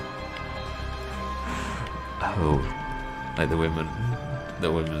 Oh, like the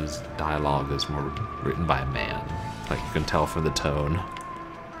women's dialogue is more written by a man. Like you can tell from the tone.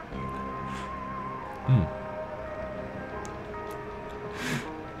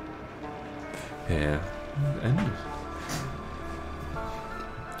 Yeah, and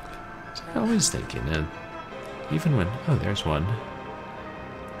I was thinking, even when there's one.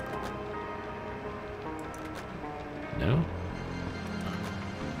 No.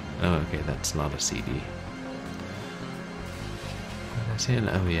 Oh, okay, that's not a CD. What was I saying?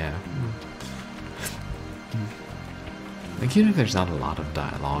 Oh, yeah. Like, you know, there's not a lot of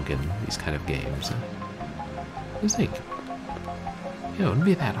dialogue in these kind of games. I was thinking, it wouldn't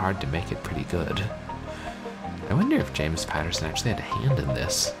be that hard to make it pretty good. I wonder if James Patterson actually had a hand in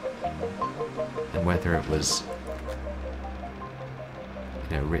this, and whether it was,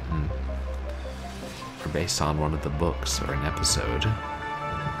 you know, written or based on one of the books or an episode.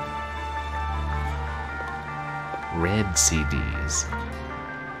 Red CDs.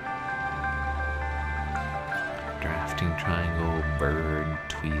 Drafting triangle, bird,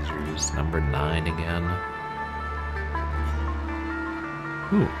 tweezers, number 9 again.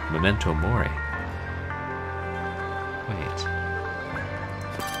 Ooh, memento mori. Wait.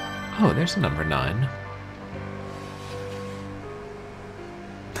 Oh, there's a number 9.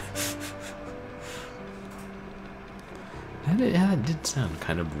 That did sound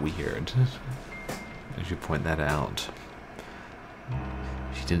kind of weird, as you point that out.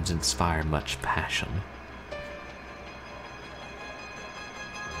 She didn't inspire much passion.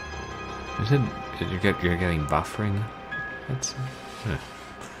 You're getting buffering? That's...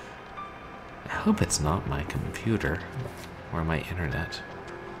 I hope it's not my computer or my internet.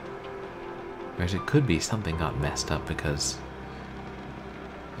 Whereas it could be something got messed up because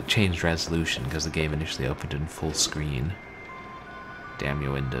it changed resolution because the game initially opened in full screen. Damn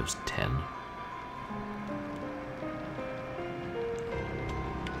you, Windows 10.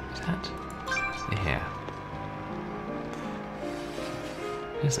 Is that? Yeah.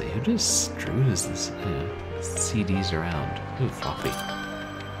 Seriously, who just strews this CDs around? Ooh, floppy.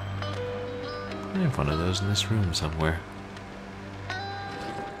 I have one of those in this room somewhere.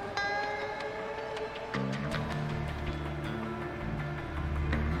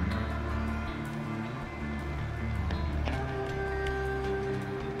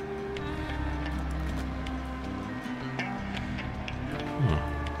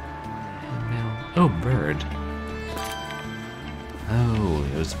 Oh, bird. Oh,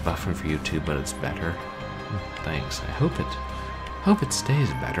 it was buffering for you too, but it's better. Thanks. I hope it stays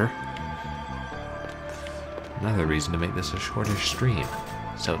better. Another reason to make this a shorter stream,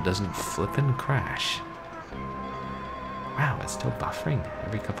 so it doesn't flip and crash. Wow, it's still buffering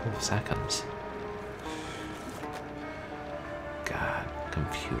every couple of seconds. God,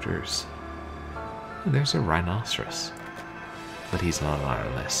 computers. Oh, there's a rhinoceros, but he's not on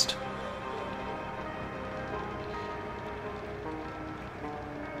our list.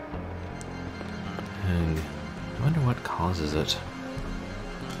 I wonder what causes it.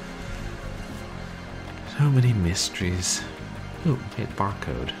 So many mysteries. Ooh, hit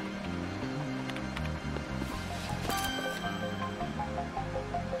barcode.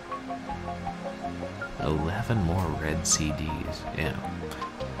 $11 more red CDs. Yeah.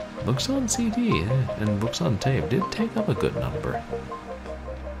 Books on CD and books on tape did take up a good number.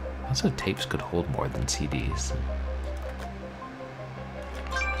 Also, tapes could hold more than CDs.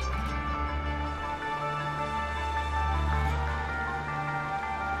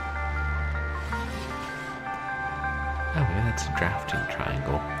 Oh, maybe that's a drafting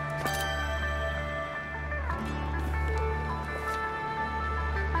triangle.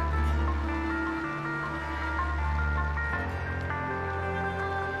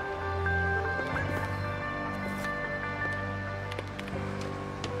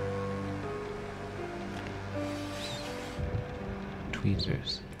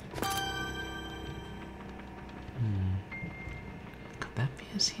 Tweezers. Could that be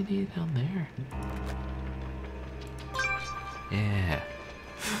a CD down there? Yeah.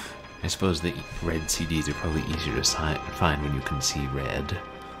 I suppose the red CDs are probably easier to find when you can see red.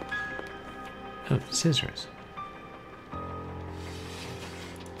 Oh, scissors.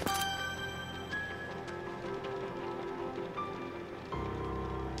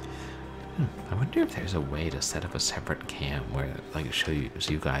 I wonder if there's a way to set up a separate cam where, like, show you,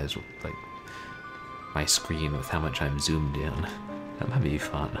 so you guys, like, my screen with how much I'm zoomed in. That might be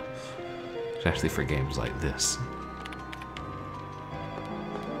fun. Especially for games like this.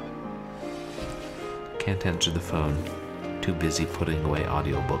 Can't answer the phone. Too busy putting away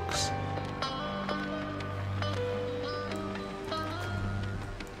audiobooks.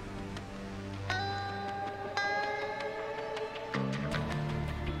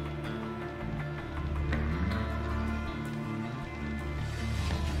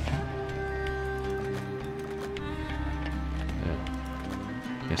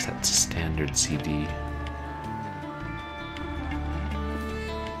 I guess that's a standard CD.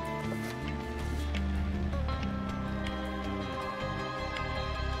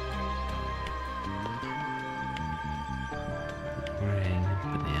 Ring,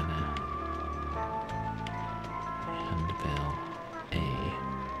 banana, handbell, A.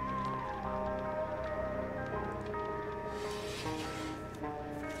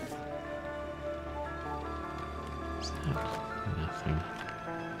 What's that? Nothing.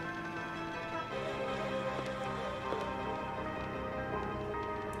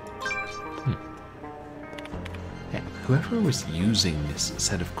 Whoever was using this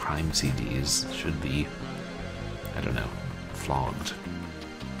set of crime CDs should be, I don't know, flogged.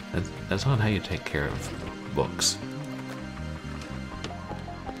 That's not how you take care of books.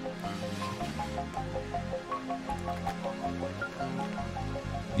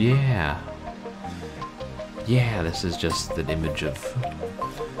 Yeah. Yeah, this is just an image of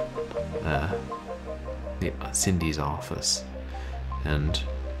Cindy's office. And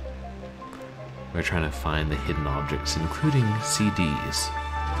we're trying to find the hidden objects, including CDs.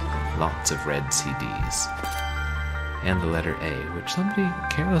 Lots of red CDs. And the letter A, which somebody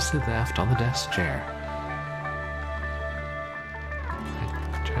carelessly left on the desk chair.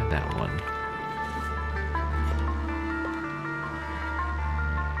 I tried that one.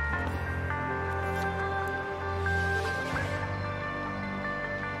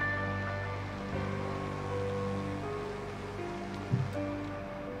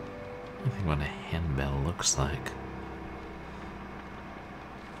 Nothing what a handbell looks like.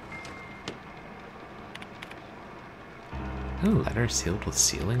 A letter sealed with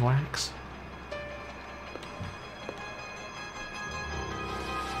sealing wax?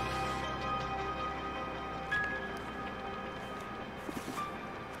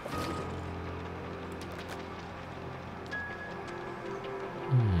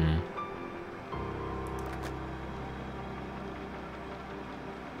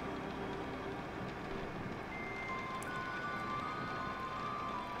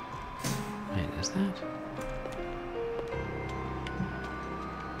 Wait, is that?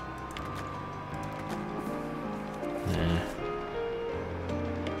 Nah.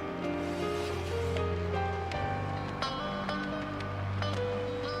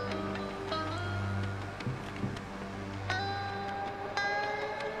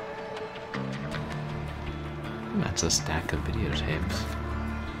 That's a stack of videotapes.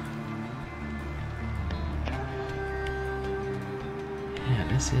 Yeah,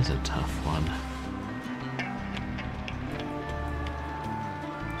 this is a tough one.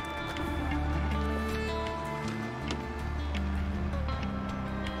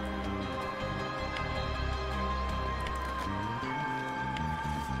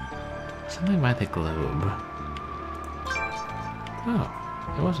 Something by the globe.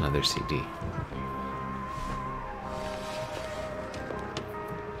 Oh, it was another CD.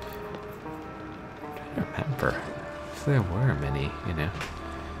 I don't remember if there were many,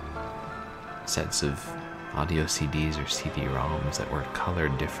 sets of audio CDs or CD-ROMs that were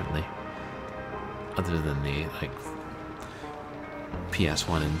colored differently, other than the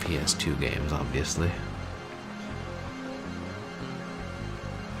PS1 and PS2 games, obviously.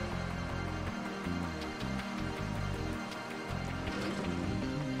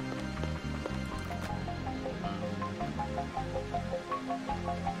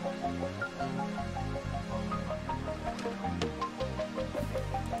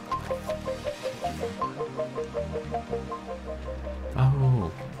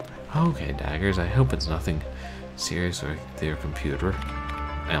 Oh, okay, Daggers. I hope it's nothing serious with your computer.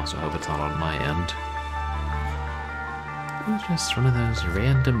 I also hope it's not on my end. It's just one of those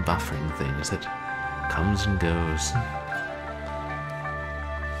random buffering things that comes and goes.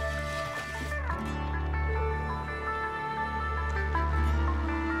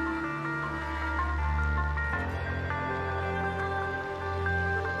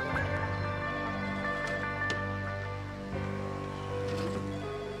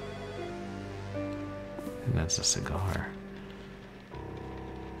 And that's a cigar.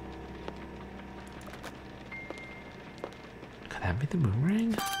 Could that be the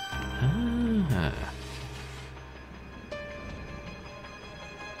boomerang? Ah.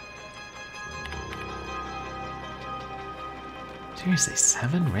 Seriously,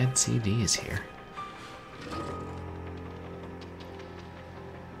 7 red CDs here.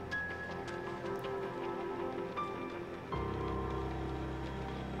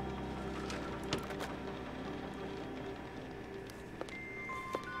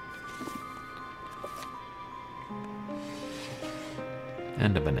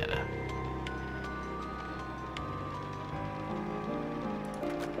 And a banana.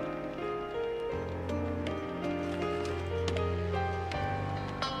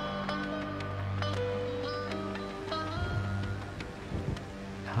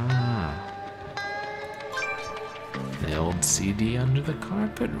 The old CD under the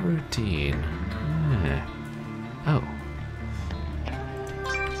carpet routine. Oh.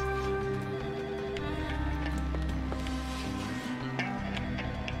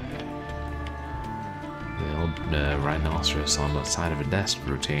 The old rhinoceros on the side of a desk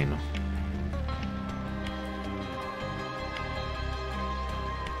routine.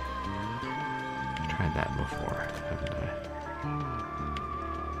 Tried that before, haven't I?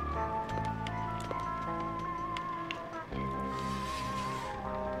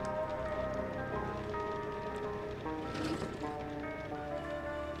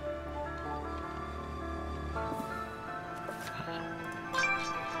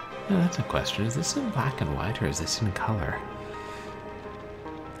 No, that's a question. Is this in black and white or is this in color?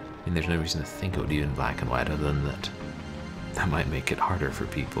 I mean, there's no reason to think it would be in black and white other than that that might make it harder for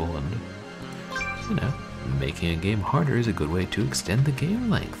people, and, you know, making a game harder is a good way to extend the game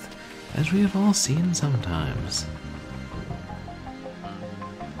length, as we have all seen sometimes.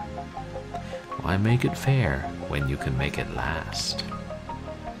 Why make it fair when you can make it last?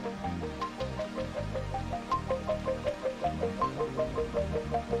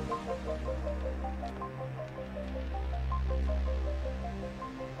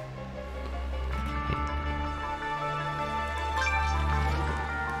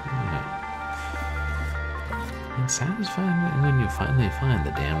 It's satisfying when you finally find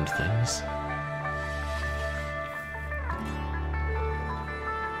the damned things.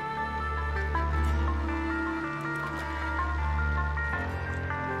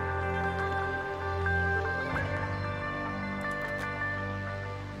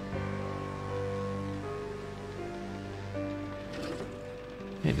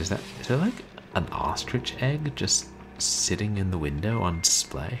 Wait, is there like an ostrich egg just sitting in the window on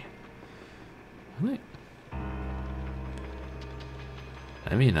display? Wait.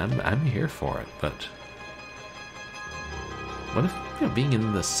 I mean, I'm here for it, but what if, you know, being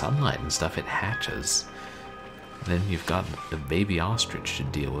in the sunlight and stuff, it hatches? Then you've got the baby ostrich to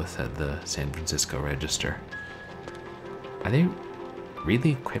deal with at the San Francisco Register. Are they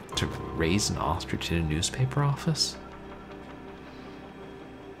really equipped to raise an ostrich in a newspaper office?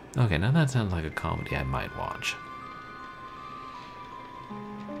 Okay, now that sounds like a comedy I might watch.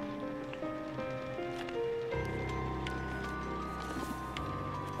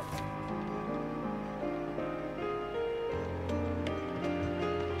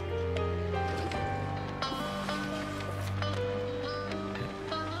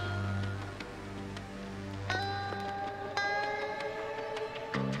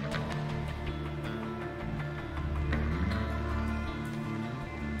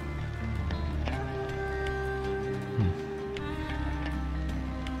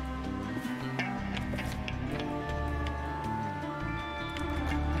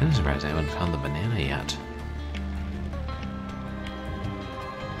 I'm surprised I haven't found the banana yet.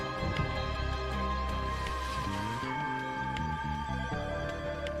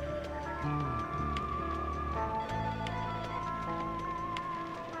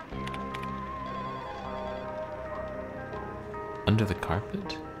 Under the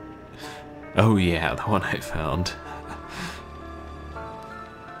carpet? Oh yeah, the one I found.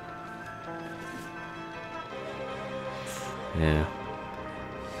 Yeah.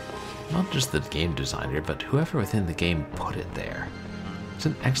 Not just the game designer, but whoever within the game put it there. It's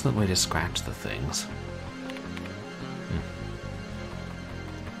an excellent way to scratch the things.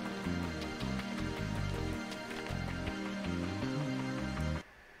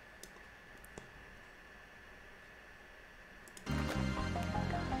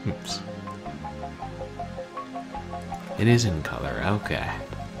 Oops. It is in color, okay.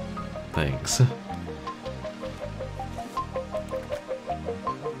 Thanks.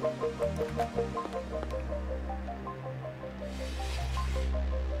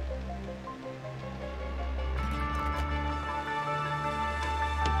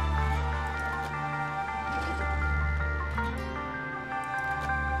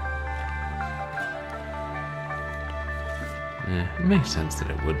 Yeah, it makes sense that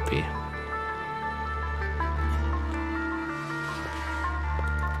it would be.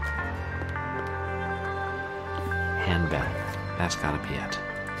 That's gotta be it.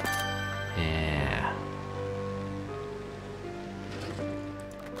 Yeah.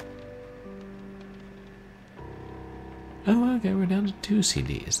 Oh, okay, we're down to 2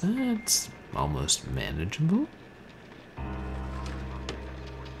 CDs. That's almost manageable.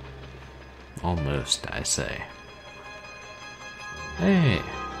 Almost, I say. Hey!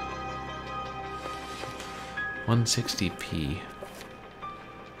 160p.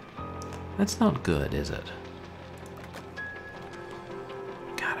 That's not good, is it?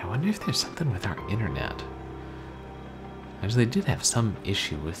 God, I wonder if there's something with our internet. Actually, I did have some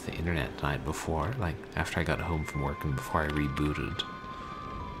issue with the internet tonight before, like after I got home from work and before I rebooted.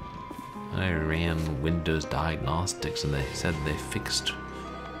 I ran Windows Diagnostics and they said they fixed...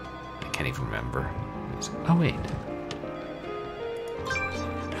 I can't even remember. Oh wait.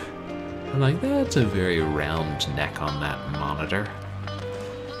 I'm like, that's a very round neck on that monitor.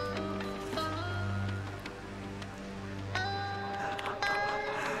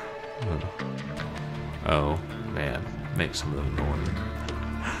 Oh, man. Make some of them annoying.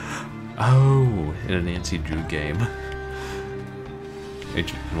 Oh, in a Nancy Drew game. In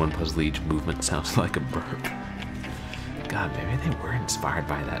one puzzle, each movement sounds like a burp. God, maybe they were inspired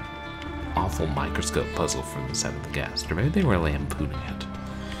by that awful microscope puzzle from The Seventh Guest, or maybe they were lampooning it.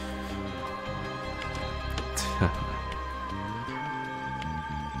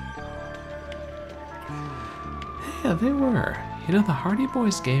 Yeah, they were. You know, the Hardy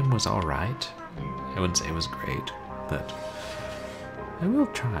Boys game was alright. I wouldn't say it was great, but I will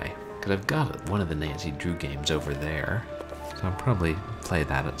try, because I've got one of the Nancy Drew games over there, so I'll probably play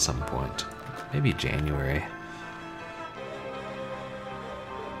that at some point. Maybe January.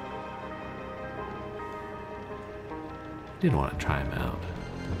 Did want to try them out.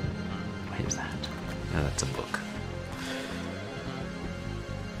 What is that? Oh, that's a book.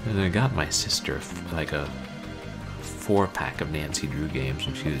 And I got my sister like a 4-pack of Nancy Drew games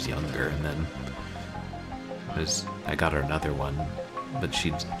when she was younger, and then I got her another one, but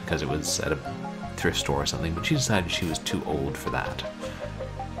because it was at a thrift store or something, but she decided she was too old for that.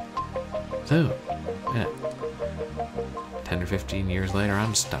 So, yeah. 10 or 15 years later,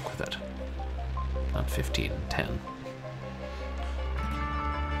 I'm stuck with it. Not 15, 10.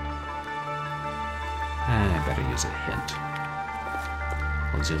 I better use a hint.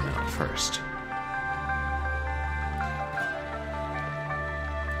 I'll zoom out first.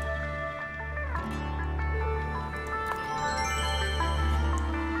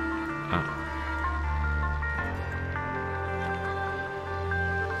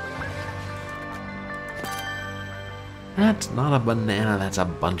 That's not a banana, that's a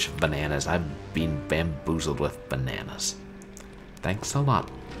bunch of bananas. I've been bamboozled with bananas. Thanks a lot,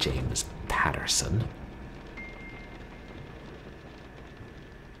 James Patterson.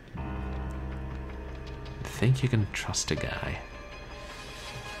 Think you can trust a guy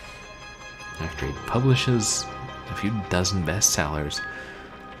after he publishes a few dozen bestsellers,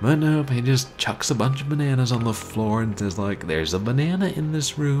 but nope, he just chucks a bunch of bananas on the floor and says like, there's a banana in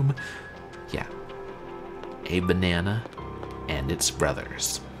this room. Yeah, a banana and its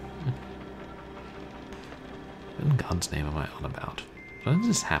brothers. What in God's name am I on about? What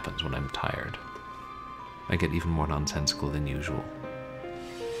this happens when I'm tired? I get even more nonsensical than usual.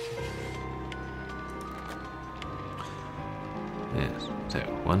 Yes, so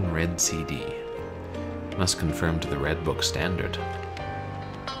 1 red CD. Must conform to the Red Book standard.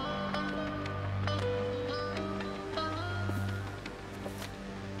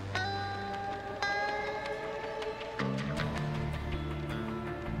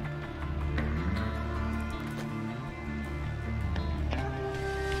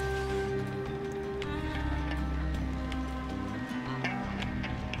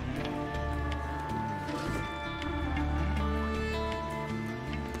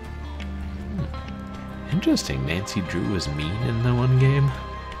 Interesting, Nancy Drew was mean in the one game.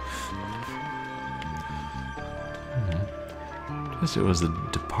 Guess it was a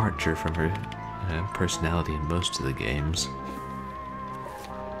departure from her personality in most of the games.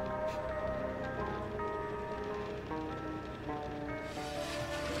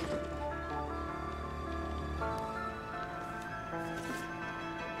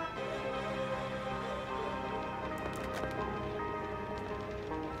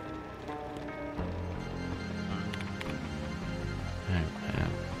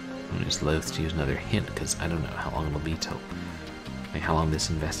 I'm just loath to use another hint because I don't know how long it'll be till, like how long this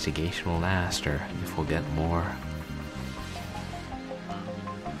investigation will last, or if we'll get more.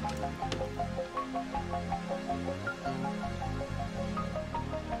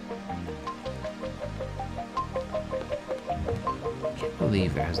 I can't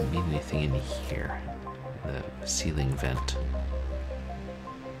believe there hasn't been anything in here. The ceiling vent.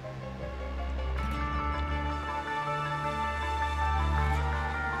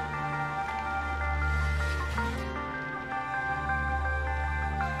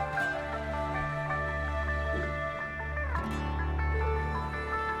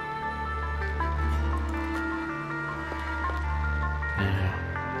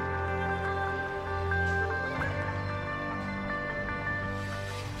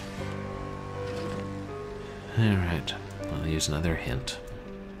 Alright, I'll use another hint.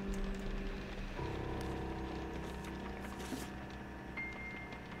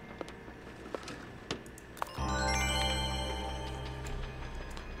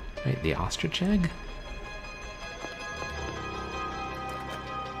 Wait, the ostrich egg?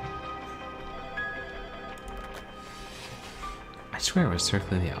 I swear it was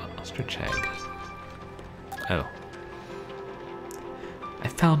circling the ostrich egg. Oh. I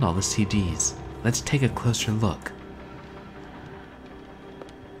found all the CDs. Let's take a closer look.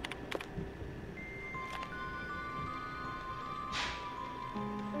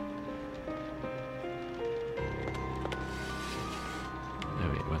 Oh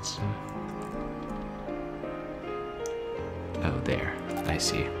wait, what's... Oh, there. I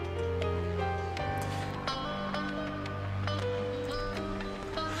see.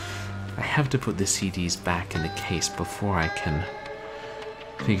 I have to put the CDs back in the case before I can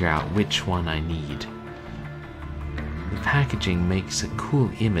figure out which one I need. The packaging makes a cool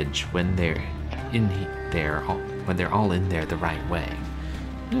image when they're all in there the right way.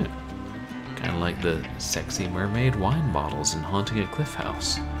 Kind of like the sexy mermaid wine bottles in Haunting a Cliff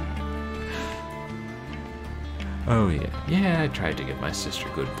House. Oh yeah, I tried to get my sister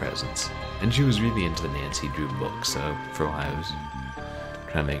good presents, and she was really into the Nancy Drew book, so for a while I was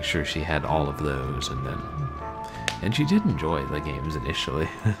trying to make sure she had all of those, and she did enjoy the games initially.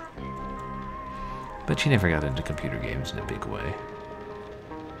 But she never got into computer games in a big way.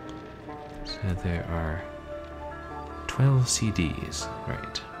 So there are 12 CDs,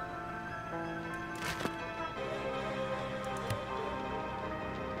 right.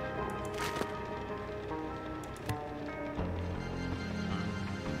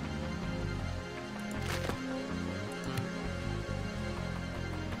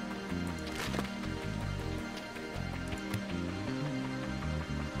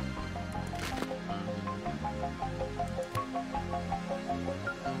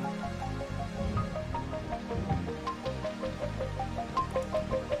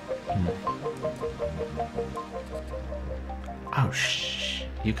 Oh,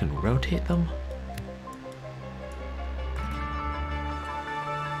 you can rotate them?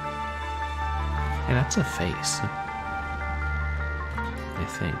 Hey, that's a face. I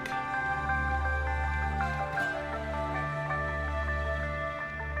think.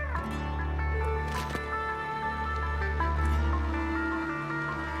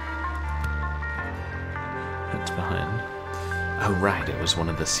 That's behind. Oh, right, it was one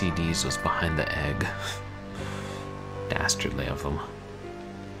of the CDs was behind the egg. Dastardly of them.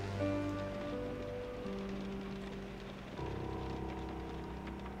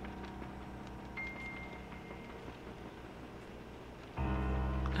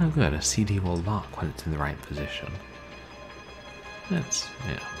 Oh good, a CD will lock when it's in the right position. That's,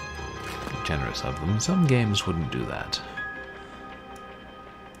 yeah, generous of them. Some games wouldn't do that.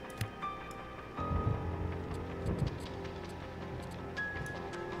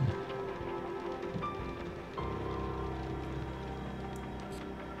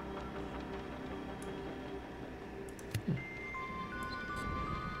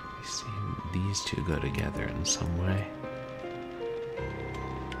 These two go together in some way.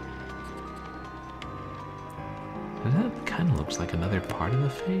 And that kind of looks like another part of the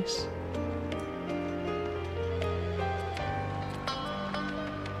face.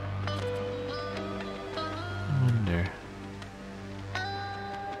 I wonder.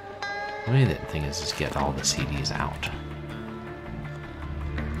 The main thing is just get all the CDs out.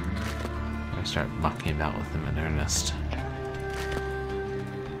 I start mucking about with them in earnest.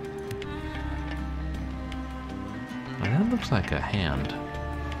 That looks like a hand.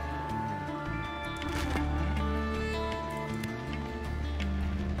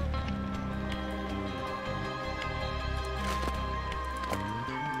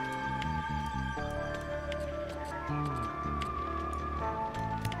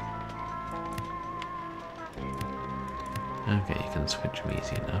 Okay, you can switch them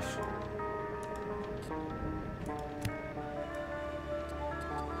easy enough.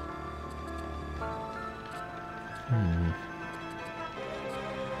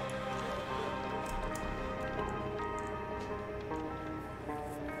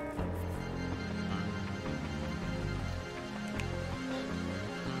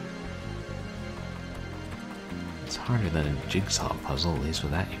 It's harder than a jigsaw puzzle, at least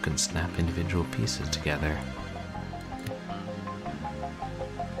with that you can snap individual pieces together.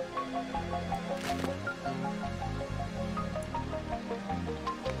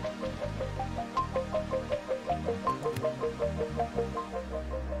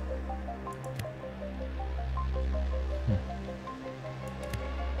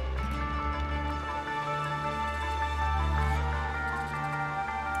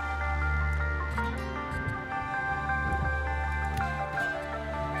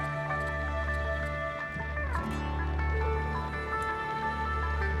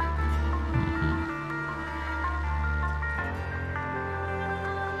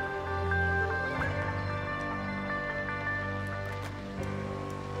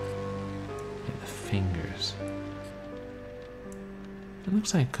 fingers. It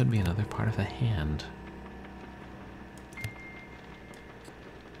looks like it could be another part of the hand.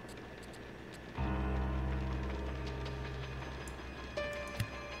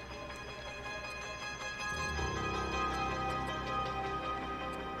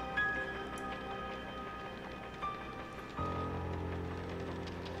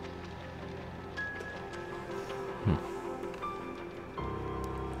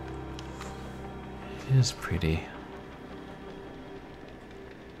 It is pretty.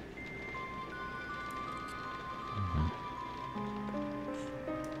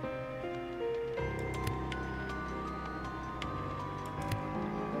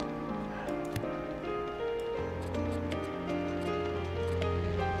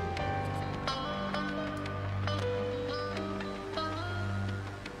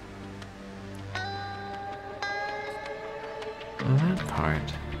 Well, that part.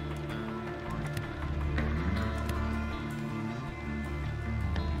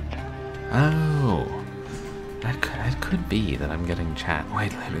 Oh, that could be that I'm getting chat way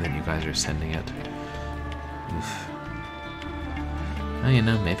later than you guys are sending it. Oof. Oh, you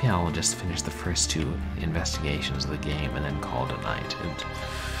know, maybe I'll just finish the first 2 investigations of the game and then call it a night.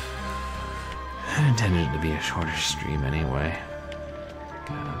 I intended it to be a shorter stream anyway.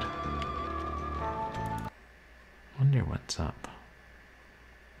 God. Wonder what's up.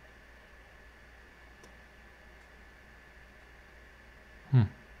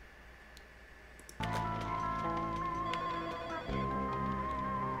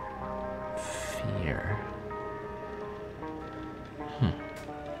 Fear.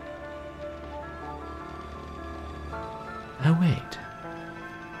 Oh, wait.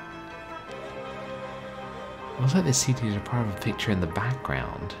 Looks like the CTs are part of a picture in the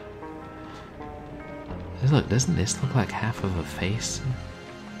background. Look, doesn't this look like half of a face?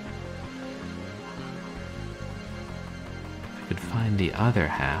 If I could find the other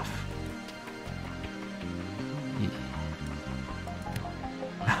half.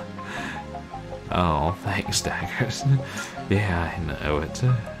 Oh, thanks, Daggers. Yeah, I know it.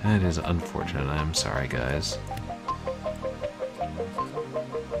 It is unfortunate. I'm sorry, guys.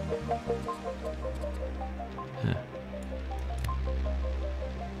 Huh.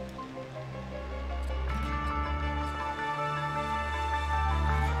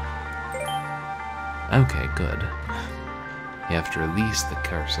 Okay, good. You have to release the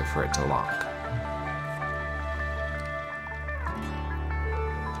cursor for it to lock.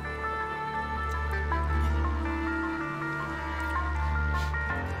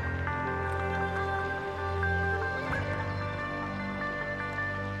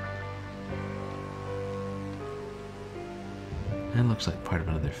 That looks like part of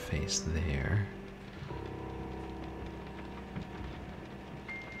another face there.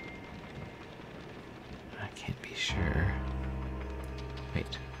 I can't be sure.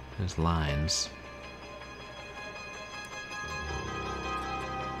 Wait, there's lines.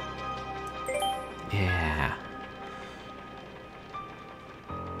 Yeah.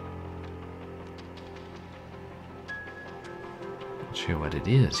 Not sure what it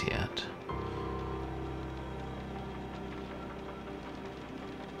is yet.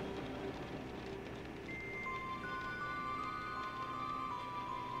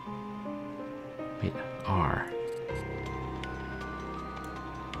 Wait, R.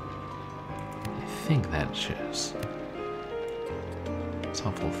 I think that shows. It's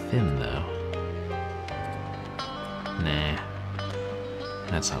awful thin, though. Nah.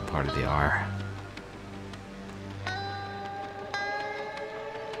 That's not part of the R.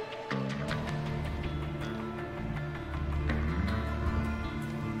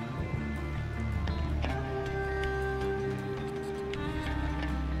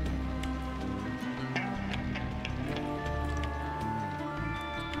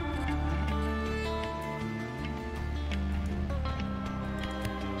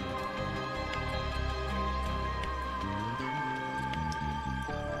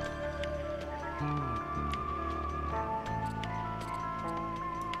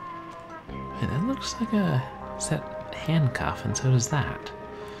 Hey, that looks like a set handcuff, and so does that.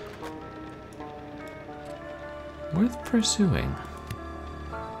 Worth pursuing.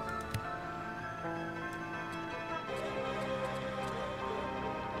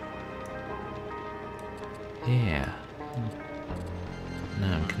 Yeah. No,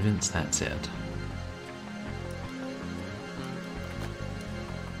 I'm convinced that's it.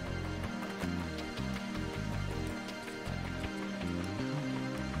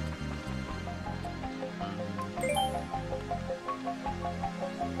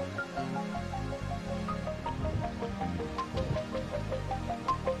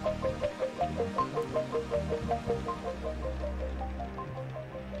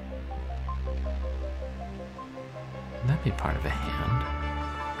 be part of a hand.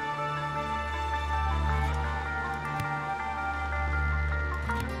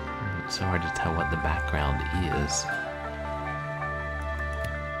 It's so hard to tell what the background is.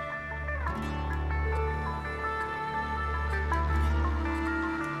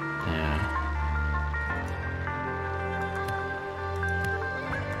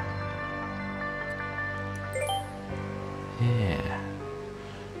 Yeah.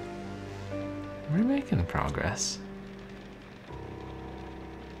 We're making progress.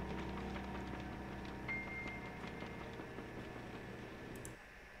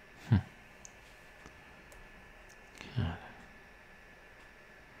 God.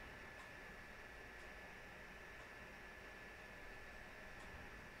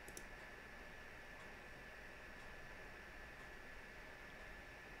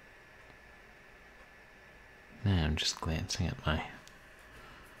 Now I'm just glancing at my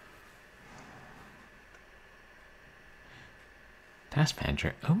task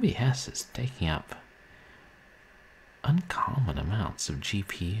manager. OBS is taking up uncommon amounts of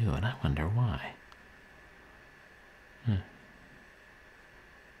GPU, and I wonder why. It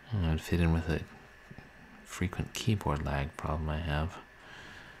would fit in with a frequent keyboard lag problem I have.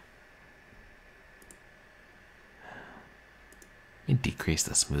 Let me decrease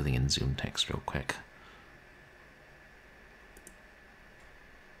the smoothing and zoom text real quick.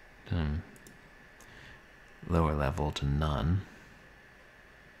 Lower level to none.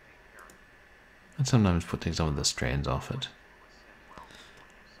 And sometimes putting some of the strains off it.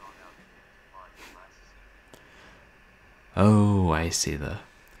 Oh, I see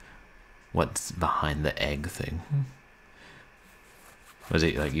what's behind the egg thing. Was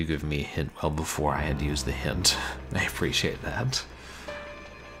it like you gave me a hint well before I had used the hint? I appreciate that.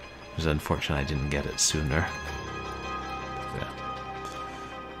 It was unfortunate I didn't get it sooner. Yeah.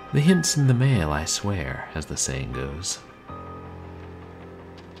 The hint's in the mail, I swear, as the saying goes.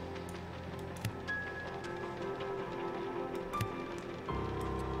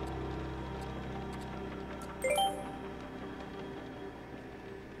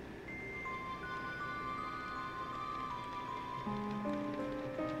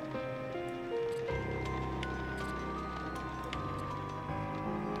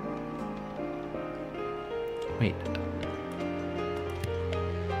 Wait.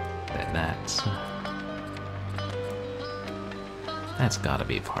 That's gotta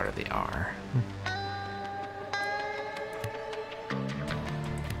be part of the R.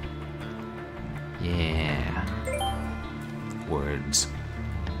 Yeah. Words.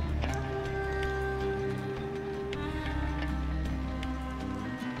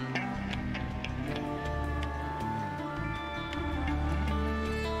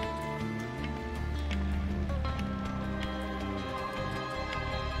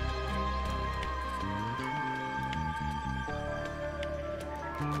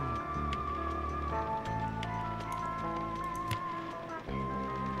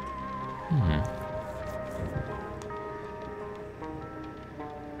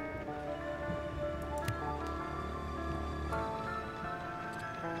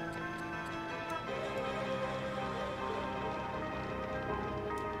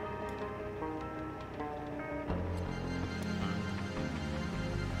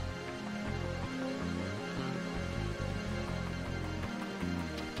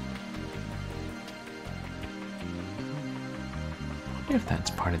 I wonder if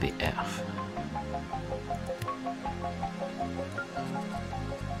that's part of the F.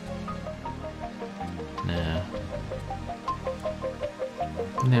 No.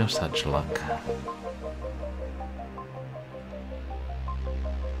 No such luck.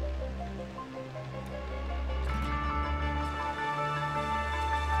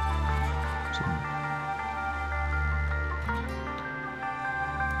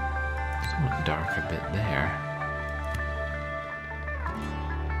 Somewhat darker bit there.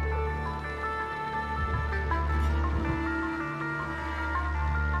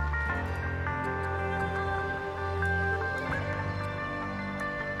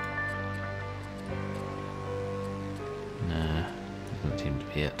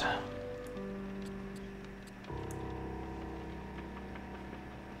 It.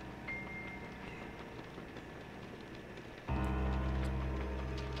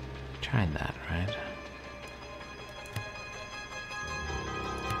 Tried that, right?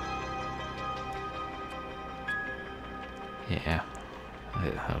 Yeah,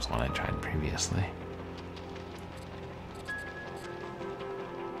 that was one I tried previously.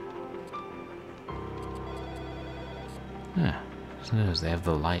 Huh. Just notice they have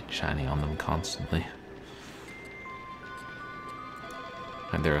the light shining on them constantly.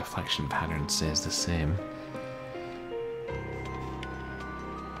 And their reflection pattern stays the same.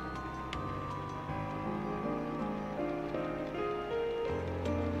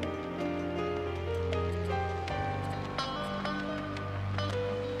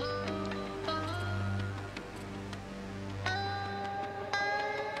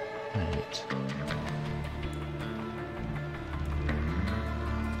 Right.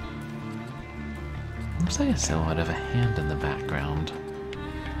 Looks like a silhouette of a hand in the background.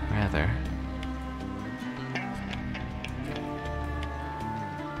 Rather.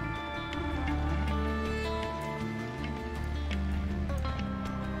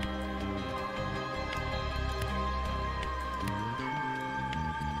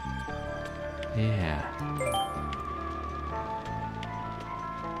 Yeah.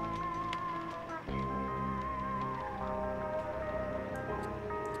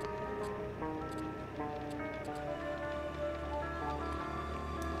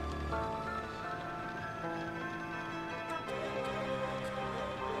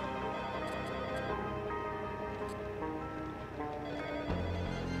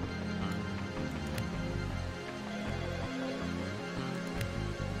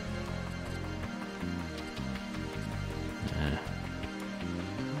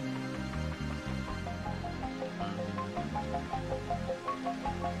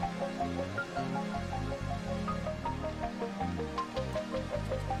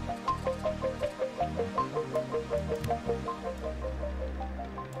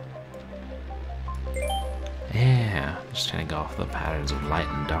 Yeah, just trying to go off the patterns of light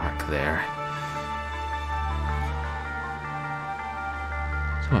and dark there.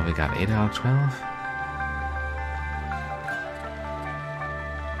 So what, we got 8 out of 12?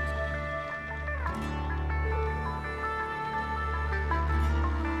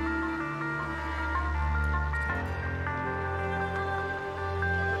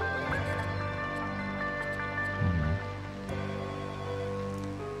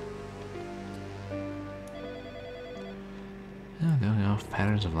 Oh, going off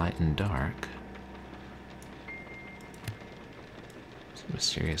patterns of light and dark. Some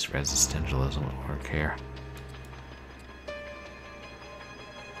mysterious resistentialism at work here.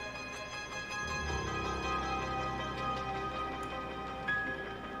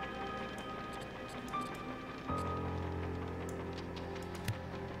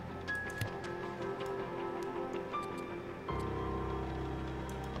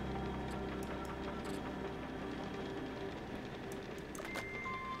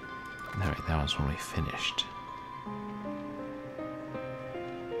 Alright, that was when we finished.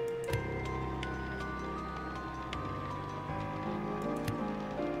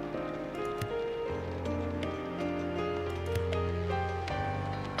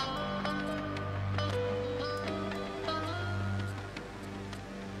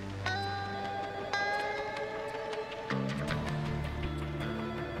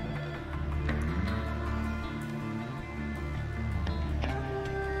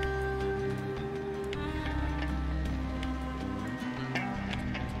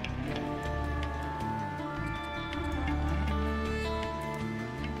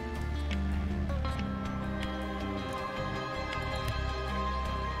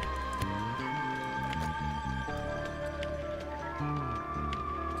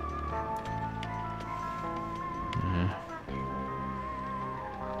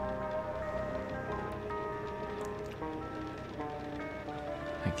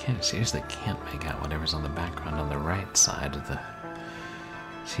 Seriously can't make out whatever's on the background on the right side of the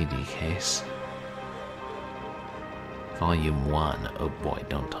CD case. Volume 1. Oh boy,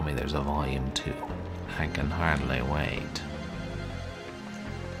 don't tell me there's a Volume 2. I can hardly wait.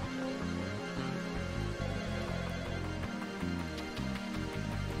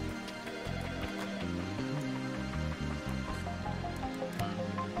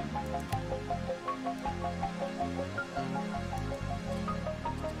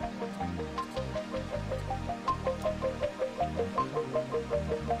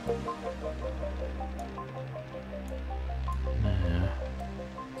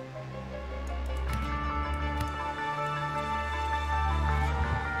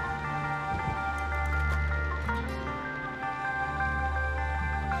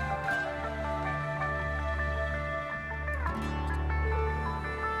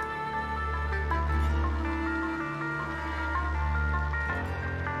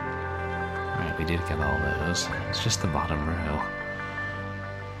 We did get all those. It's just the bottom row.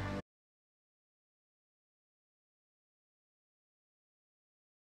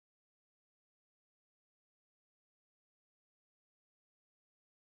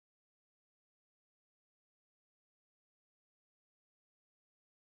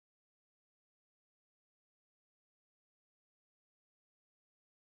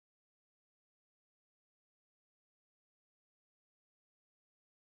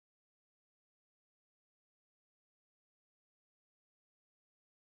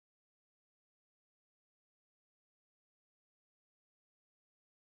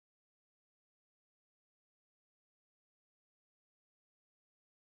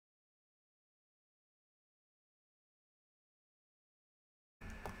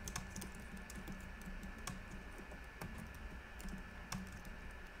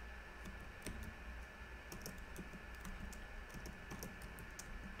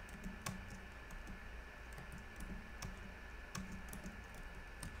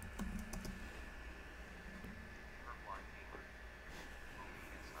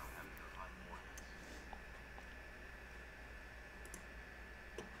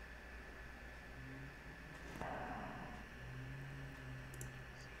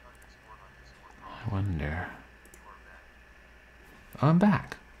 Oh, I'm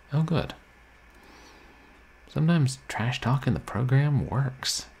back. Oh, good. Sometimes trash talk in the program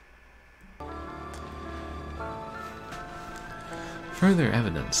works. Further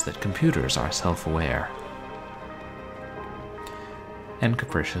evidence that computers are self-aware. And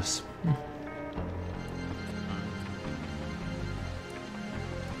capricious.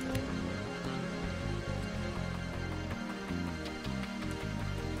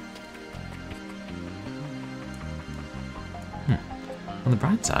 On the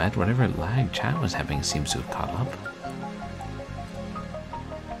bright side, whatever lag chat was having seems to have caught up.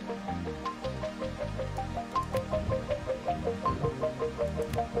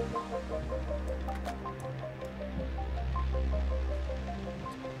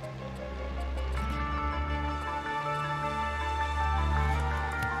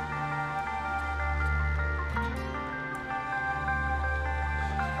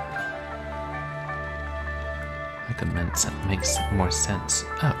 Makes more sense.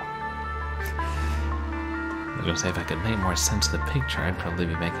 Oh. I was gonna say, if I could make more sense of the picture, I'd probably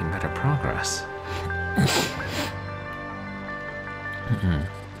be making better progress.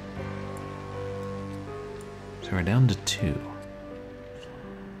 So we're down to 2.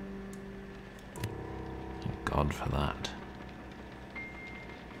 Thank God for that.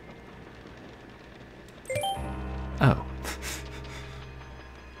 Oh.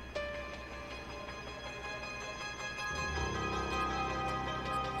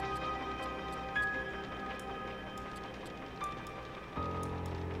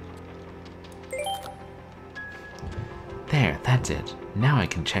 There, that's it. Now I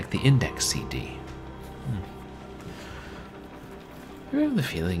can check the index CD. You have the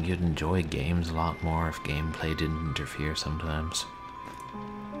feeling you'd enjoy games a lot more if gameplay didn't interfere sometimes.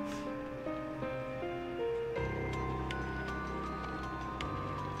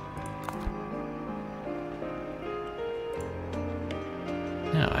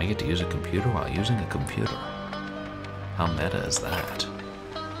 Now I get to use a computer while using a computer. How meta is that?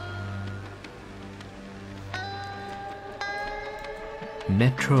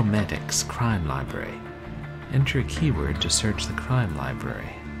 Metromedics Crime Library. Enter a keyword to search the crime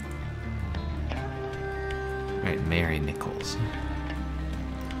library. Right, Mary Nichols.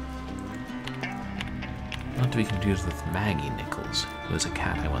 Not to be confused with Maggie Nichols, who was a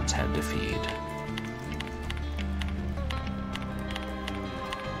cat I once had to feed.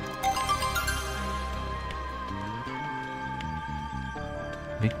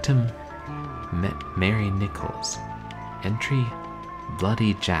 Victim Mary Nichols. Entry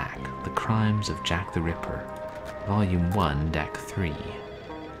Bloody Jack, The Crimes of Jack the Ripper, Volume 1, Deck 3.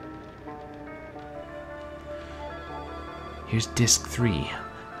 Here's Disc 3.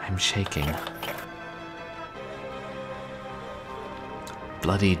 I'm shaking.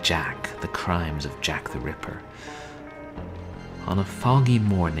 Bloody Jack, The Crimes of Jack the Ripper. On a foggy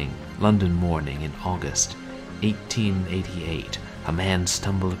morning, London morning in August 1888, a man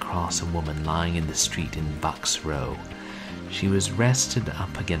stumbled across a woman lying in the street in Bucks Row. She was rested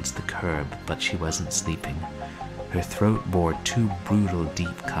up against the curb, but she wasn't sleeping. Her throat bore 2 brutal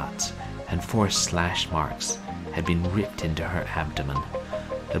deep cuts, and 4 slash marks had been ripped into her abdomen.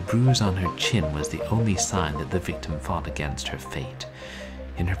 A bruise on her chin was the only sign that the victim fought against her fate.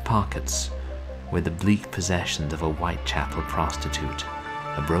 In her pockets were the bleak possessions of a Whitechapel prostitute,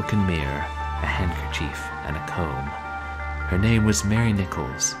 a broken mirror, a handkerchief, and a comb. Her name was Mary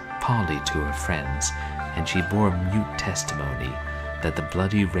Nichols, Polly to her friends, and she bore mute testimony that the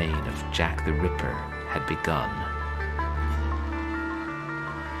bloody reign of Jack the Ripper had begun.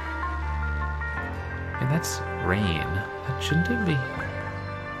 And that's rain. That shouldn't it be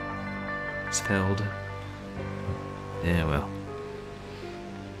spelled? Yeah, well.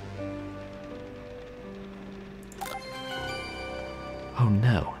 Oh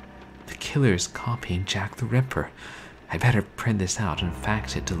no, the killer's copying Jack the Ripper. I better print this out and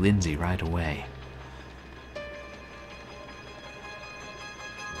fax it to Lindsay right away.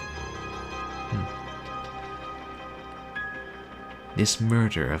 This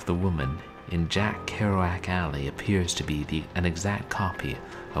murder of the woman in Jack Kerouac Alley appears to be an exact copy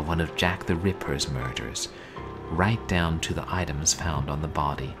of one of Jack the Ripper's murders, right down to the items found on the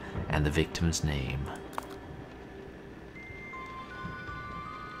body and the victim's name.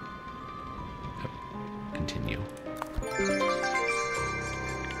 Continue.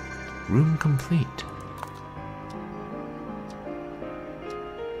 Room complete.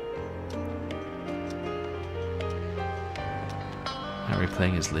 Are we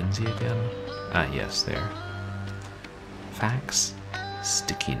playing as Lindsay again? Ah, yes, there. Fax,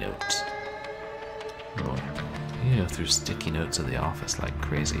 sticky notes. Oh, you go through sticky notes of the office like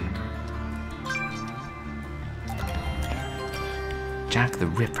crazy. Jack the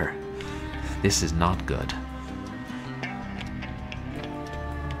Ripper. This is not good.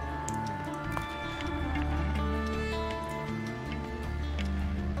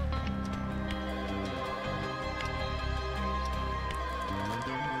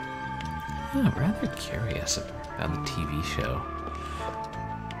 I'm rather curious about the TV show.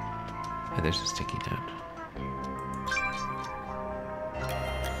 Oh, there's a sticky note.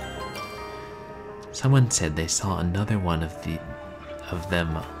 Someone said they saw another one of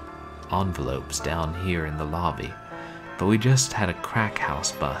them envelopes down here in the lobby, but we just had a crack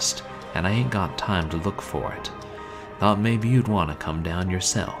house bust, and I ain't got time to look for it. Thought maybe you'd want to come down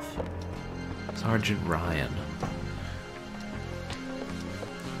yourself. Sergeant Ryan.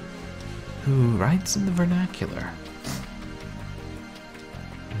 Who writes in the vernacular.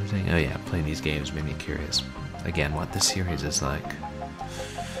 Oh yeah, playing these games made me curious. Again, what the series is like.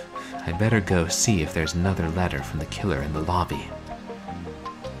 I'd better go see if there's another letter from the killer in the lobby.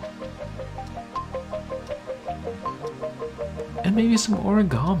 And maybe some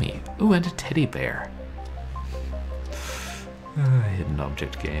origami. Ooh, and a teddy bear. Hidden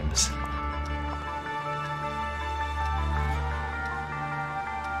object games.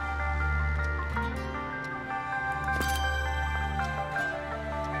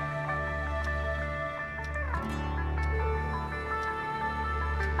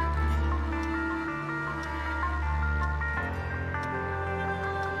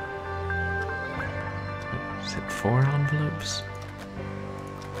 Is it 4 envelopes?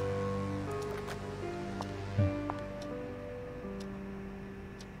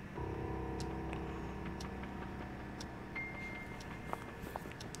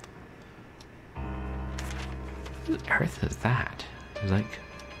 What on earth is that? There's like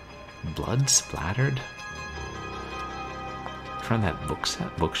blood splattered from that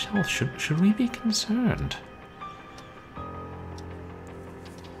bookshelf. Should we be concerned?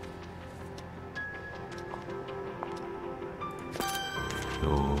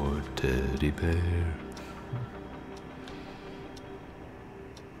 Your teddy bear.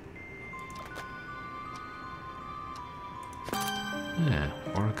 Yeah,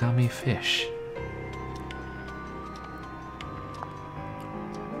 origami fish.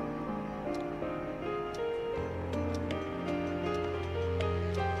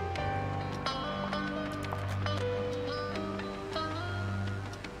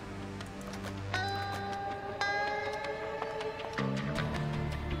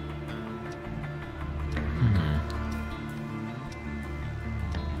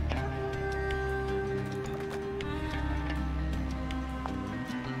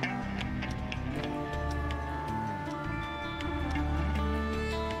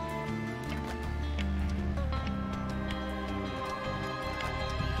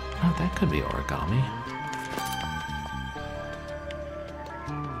 Oh, that could be origami.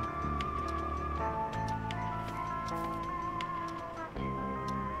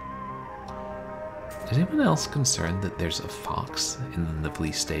 Is anyone else concerned that there's a fox in the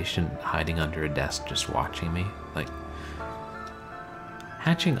police station hiding under a desk just watching me? Like,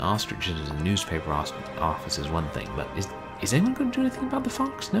 hatching ostriches in a newspaper office is one thing, but is anyone going to do anything about the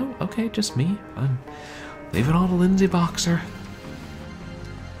fox? No? Okay, just me. Leave it all to Lindsay Boxer.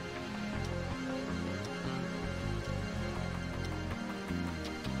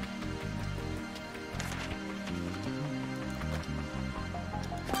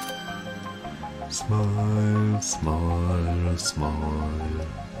 Smile, smile, smile.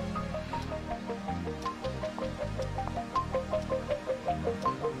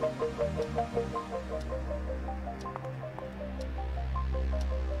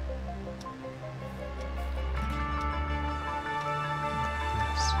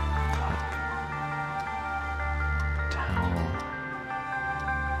 Yes, cup, towel.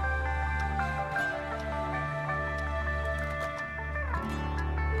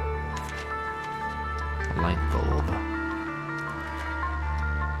 Light bulb.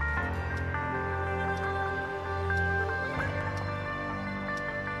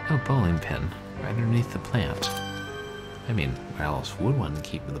 Oh, bowling pin. Right underneath the plant. I mean, where else would one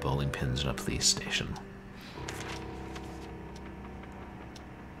keep the bowling pins in a police station?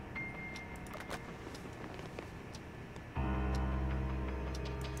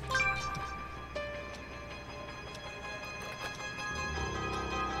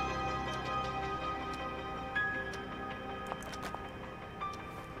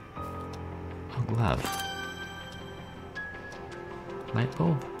 Glove. Light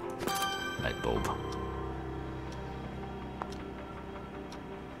bulb? Light bulb.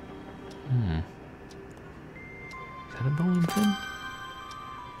 Is that a bowling pin?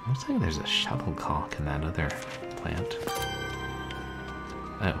 Looks like there's a shuttlecock in that other plant.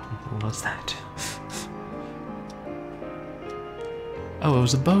 Oh, what was that? Oh, it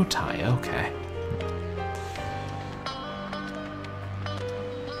was a bow tie, okay.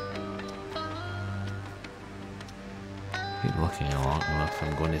 Keep looking along enough,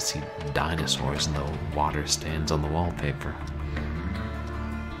 I'm going to see dinosaurs in the water stains on the wallpaper.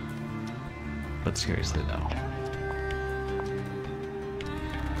 But seriously though.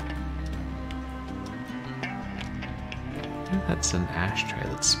 I think that's an ashtray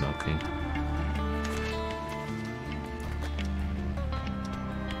that's smoking.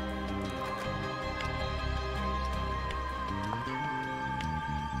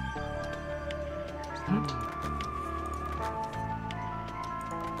 Is that?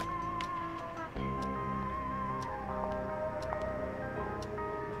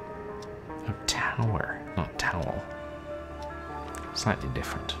 Oh, tower, not towel. Slightly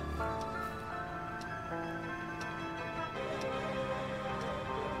different.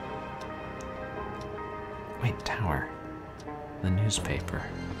 Wait, tower. The newspaper.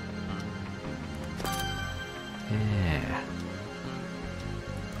 Yeah.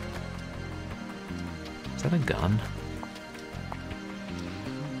 Is that a gun?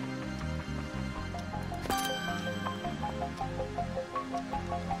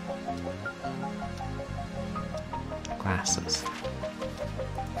 Glasses.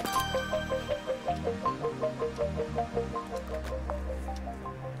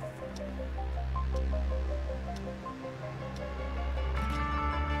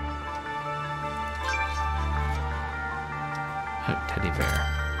 Oh, teddy bear.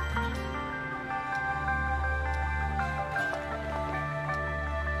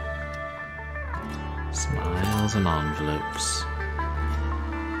 Smiles and envelopes.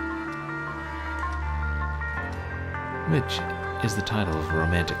 Which is the title of a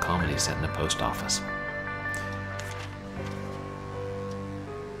romantic comedy set in a post office.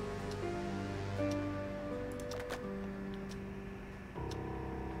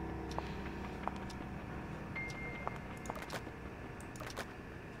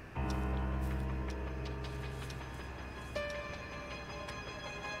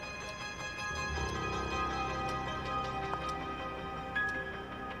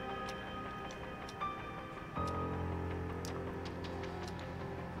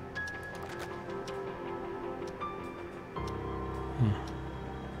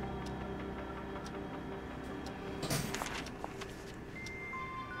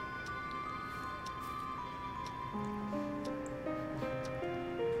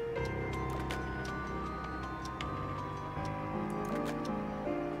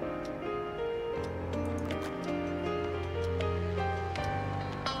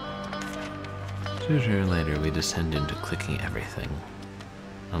 Sooner or later we descend into clicking everything,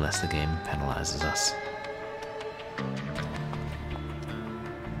 unless the game penalizes us.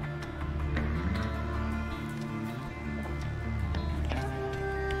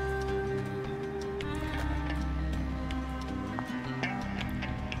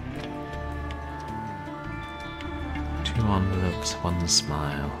 Two envelopes, one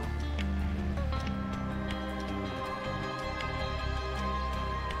smile.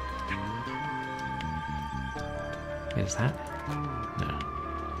 Is that? No.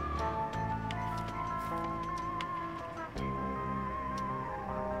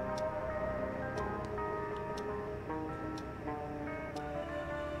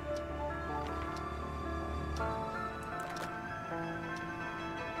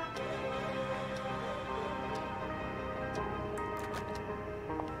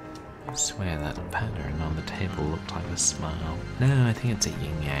 I swear that pattern on the table looked like a smile. No, I think it's a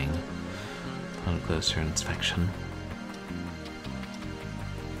yin-yang. On a closer inspection.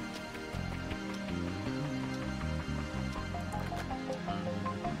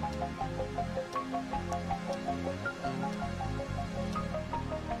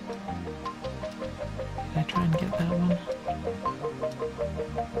 Did I try and get that one?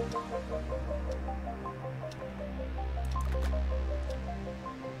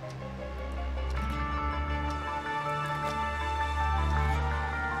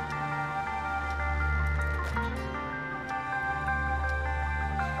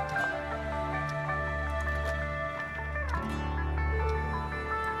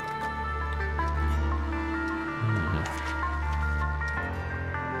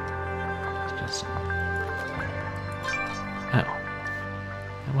 Oh,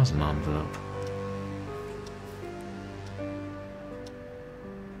 that was an envelope.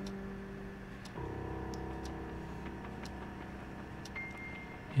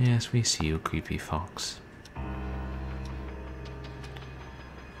 Yes, we see you, creepy fox.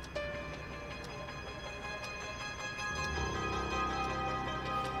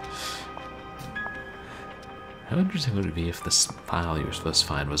 How interesting would it be if the smile you were supposed to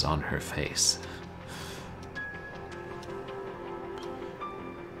find was on her face?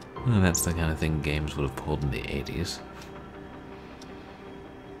 Well, that's the kind of thing games would have pulled in the 80s.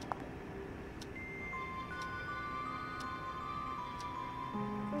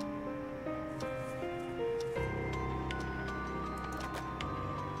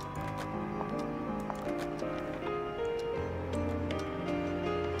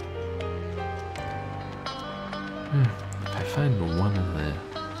 If I find one of the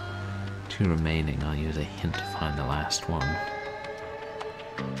two remaining, I'll use a hint to find the last one.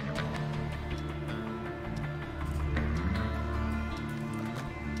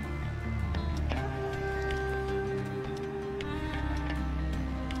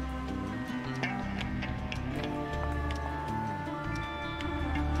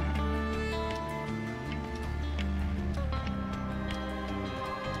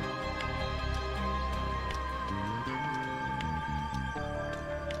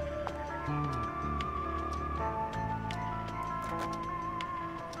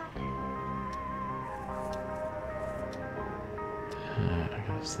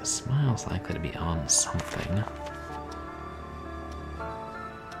 The smile's likely to be on something.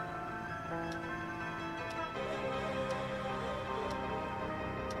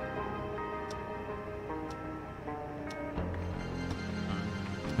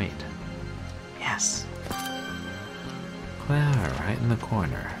 Wait. Yes. Clara, right in the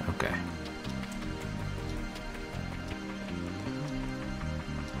corner. Okay.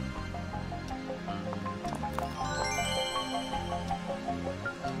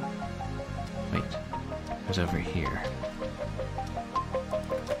 Over here.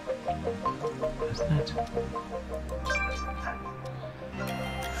 Isn't it?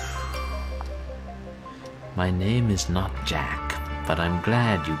 My name is not Jack, but I'm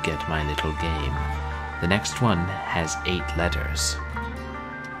glad you get my little game. The next one has 8 letters.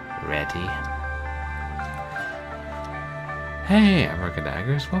 Ready? Hey,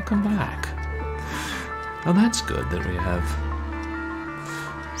 Abracadaggers, welcome back. Oh, that's good that we have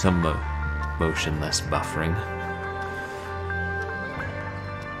some motionless buffering.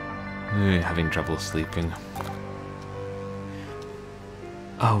 Having trouble sleeping.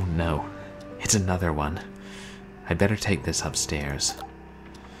 Oh no, it's another one. I'd better take this upstairs.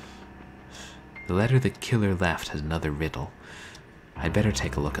 The letter the killer left has another riddle. I'd better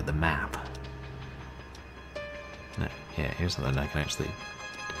take a look at the map. No, yeah, here's something I can actually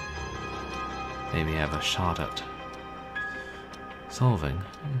maybe have a shot at solving.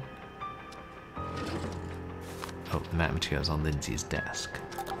 Oh, the map material is on Lindsay's desk.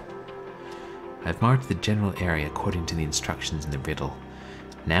 I've marked the general area according to the instructions in the riddle.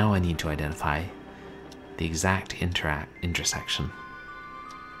 Now I need to identify the exact intersection.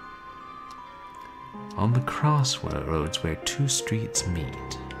 On the crossroads where 2 streets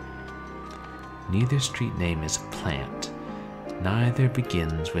meet. Neither street name is a plant. Neither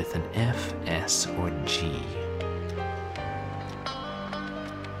begins with an F, S, or G.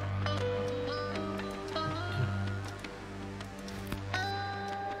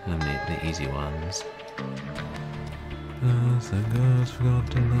 The easy ones. As the guards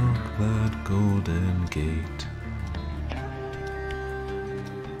forgot to lock that golden gate.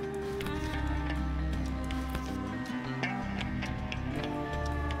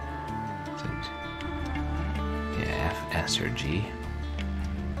 Yeah, F, S, or G.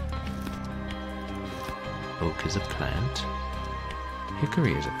 Oak is a plant.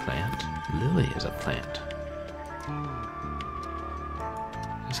 Hickory is a plant. Lily is a plant.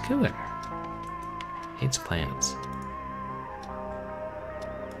 It's killer. Hates plants.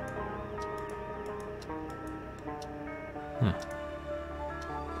 Huh.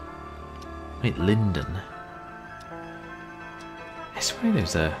 Wait, linden. I swear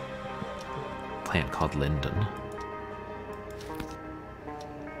there's a plant called linden.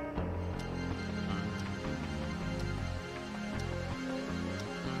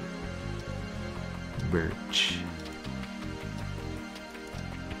 Birch.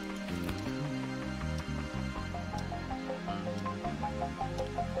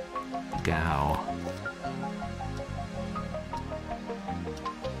 Gow.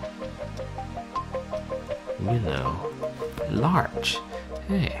 Willow. Larch.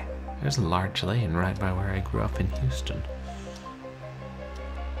 Hey, there's a larch lane right by where I grew up in Houston.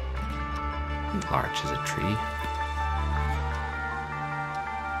 Larch is a tree.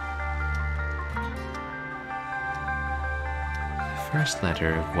 The first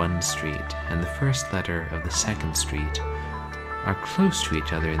letter of one street and the first letter of the second street are close to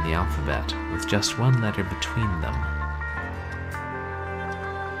each other in the alphabet, with just one letter between them.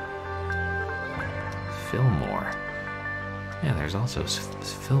 Fillmore. Yeah, there's also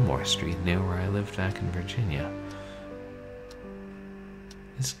Fillmore Street near where I lived back in Virginia.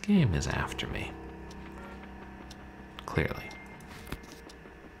 This game is after me. Clearly.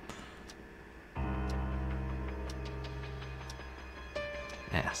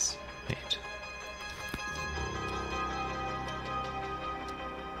 S. Wait.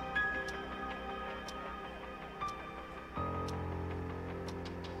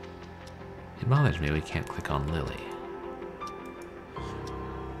 It bothers me we can't click on Lily.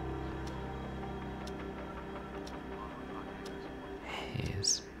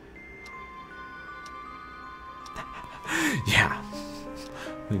 Haze. Yeah.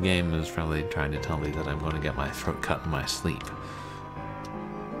 The game is probably trying to tell me that I'm going to get my throat cut in my sleep.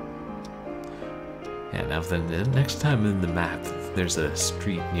 Yeah, now the next time in the map there's a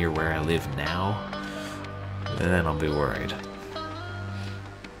street near where I live now, then I'll be worried.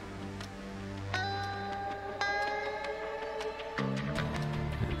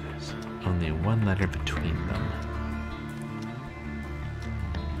 There's only one letter between them.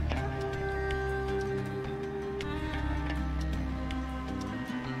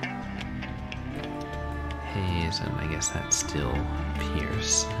 Haze, and I guess that's still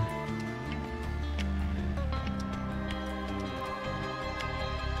Pierce.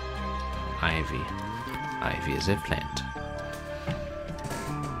 Ivy. Ivy is a plant.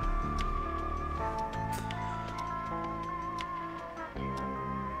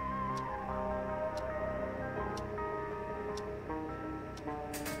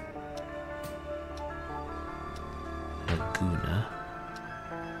 Laguna.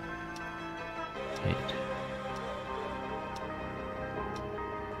 Wait.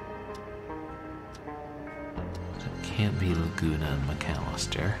 So it can't be Laguna and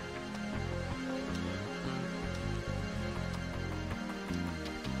McAllister.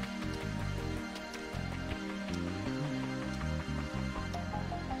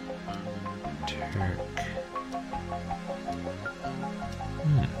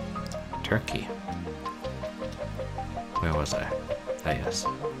 Turkey. Where was I? Ah, yes.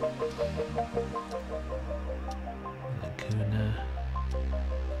 Laguna.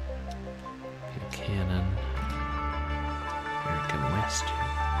 Buchanan. American Western.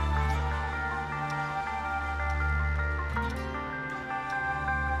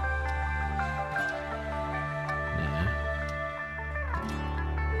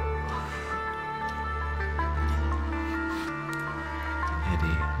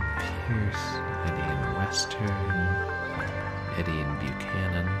 Eddie and Western, Eddie and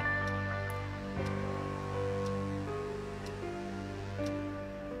Buchanan.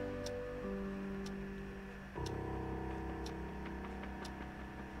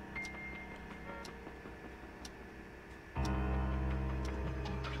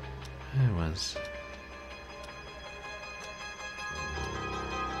 I was...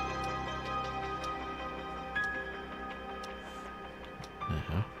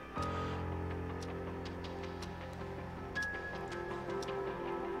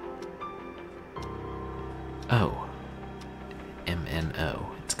 Oh, MNO.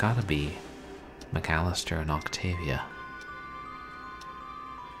 It's gotta be McAllister and Octavia.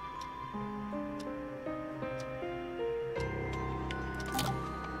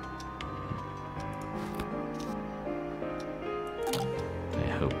 I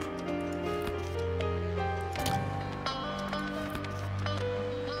hope.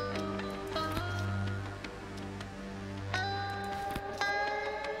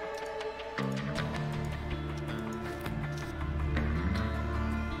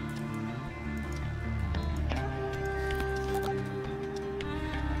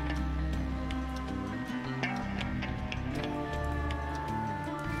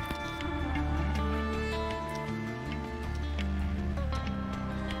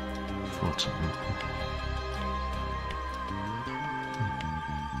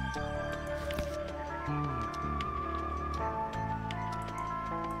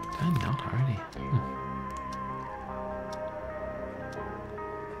 I'm not already.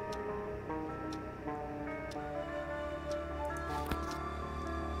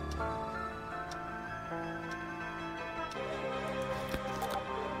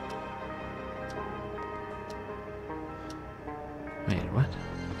 Wait, what?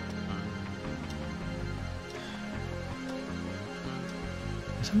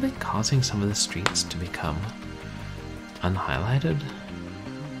 Is something causing some of the streets to become unhighlighted?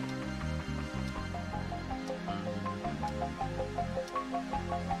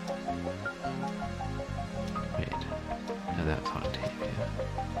 Wait, no, that's Octavia.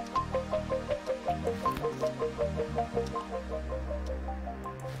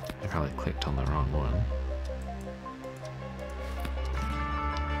 I probably clicked on the wrong one.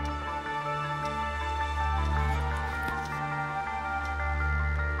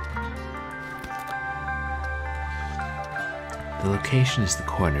 The location is the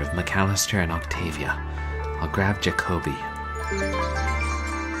corner of McAllister and Octavia. I'll grab Jacoby.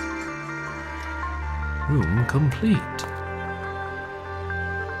 Room complete.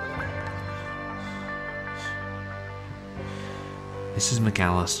 This is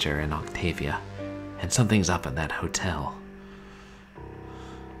McAllister and Octavia, and something's up at that hotel.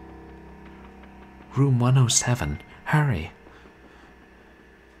 Room 107. Hurry.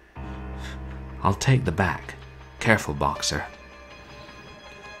 I'll take the back. Careful, Boxer.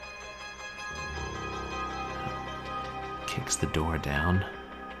 Kicks the door down.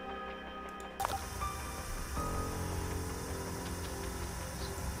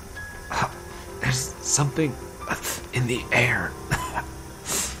 There's something in the air.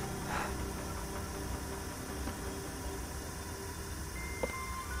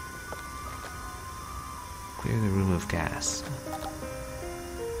 Clear the room of gas.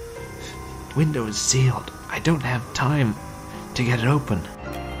 Window is sealed. I don't have time to get it open.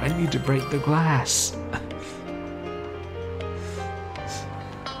 I need to break the glass.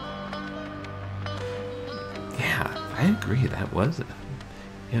 Yeah, I agree. That was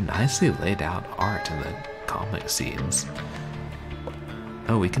nicely laid out art in the comic scenes.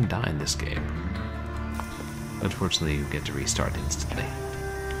 Oh, we can die in this game. Unfortunately, you get to restart instantly.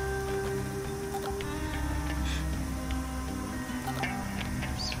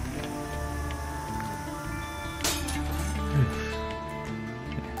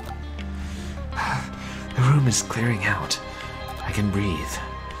 The room is clearing out. I can breathe.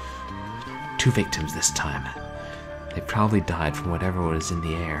 2 victims this time. They probably died from whatever was in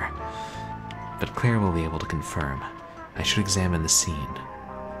the air. But Claire will be able to confirm. I should examine the scene.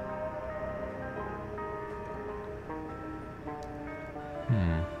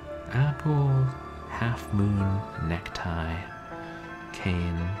 Apple, half moon, necktie,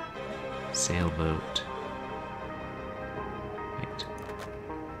 cane, sailboat. Wait.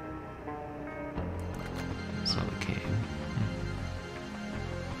 It's not a cane.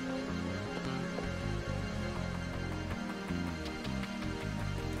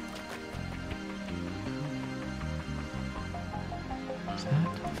 Is that?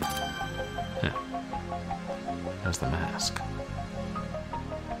 Yeah. That's the mask.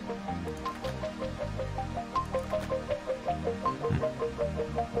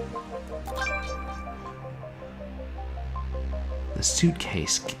 The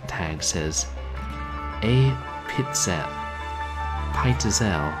suitcase tag says A. Pitzel,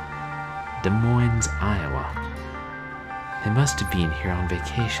 Des Moines, Iowa. They must have been here on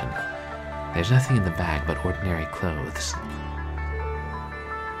vacation. There's nothing in the bag but ordinary clothes.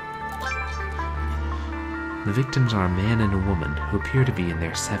 The victims are a man and a woman who appear to be in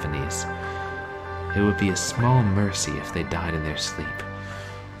their 70s. It would be a small mercy if they died in their sleep,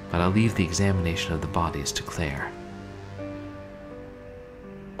 but I'll leave the examination of the bodies to Claire.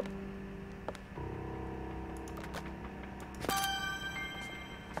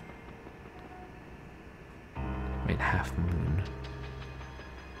 Wait, half moon.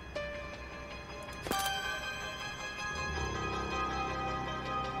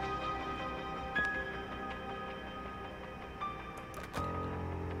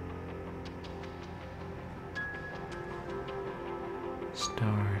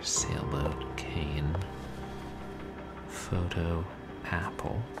 Star, sailboat, cane, photo,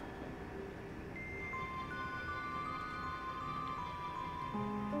 apple.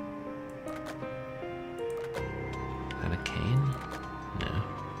 Is that a cane? No.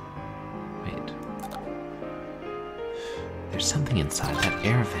 Wait. There's something inside that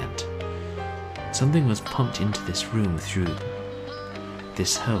air vent. Something was pumped into this room through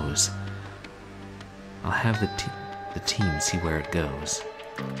this hose. I'll have the team see where it goes.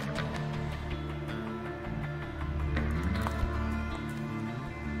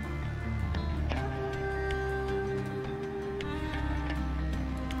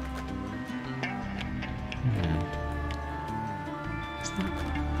 It's not.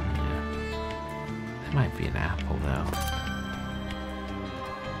 Yeah. That might be an apple, though.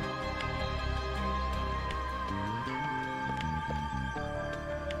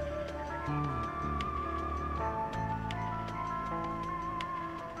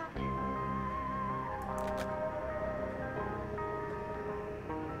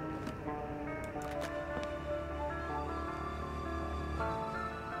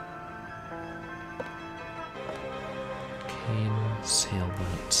 Cane,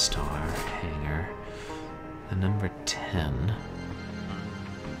 sailboat, star, hanger. The number 10.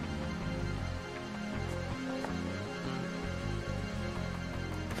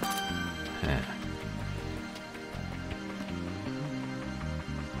 Yeah.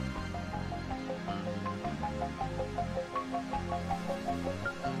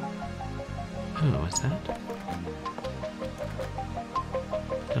 Oh, what's that?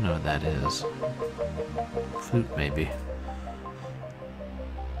 Don't know what that is. Flute, maybe.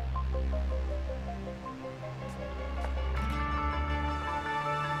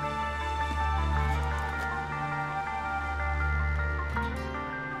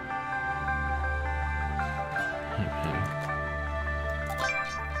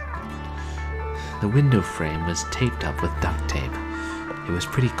 The window frame was taped up with duct tape. It was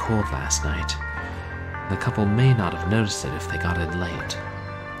pretty cold last night. The couple may not have noticed it if they got in late.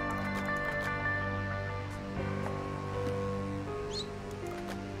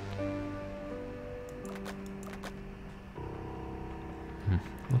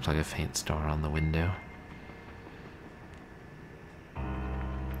 Looks like a faint star on the window.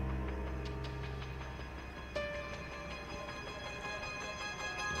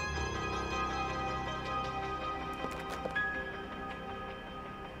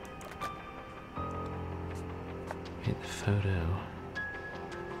 Get the photo.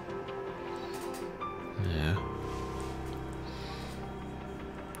 Yeah.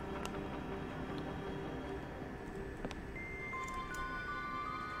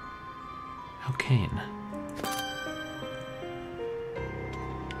 Cocaine.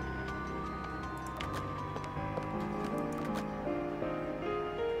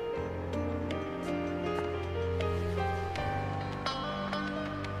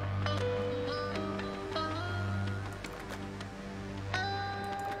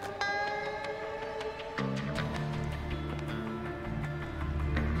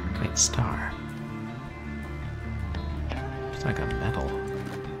 Great star. It's like a medal.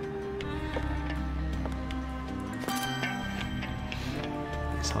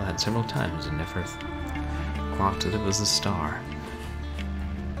 I saw that several times and never clocked that it was a star.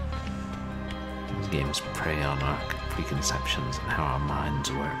 These games prey on our preconceptions and how our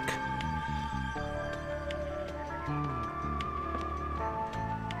minds work.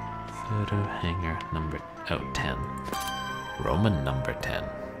 Photo hanger number 10. Roman number 10.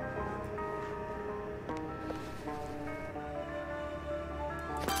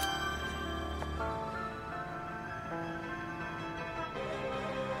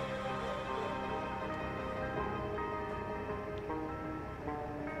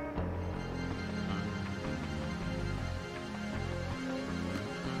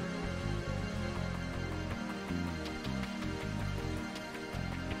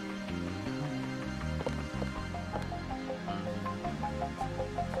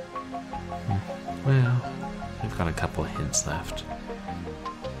 Well, we've got a couple of hints left,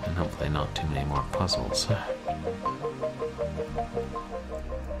 and hopefully not too many more puzzles.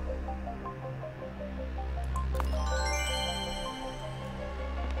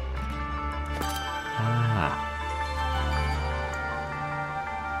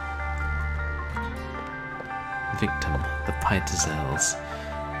 Victim, the Pattersons,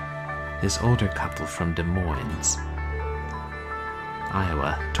 this older couple from Des Moines,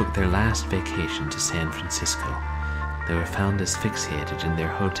 Iowa, took their last vacation to San Francisco. They were found asphyxiated in their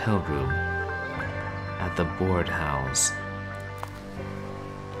hotel room at the board house.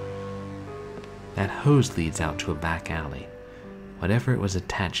 That hose leads out to a back alley. Whatever it was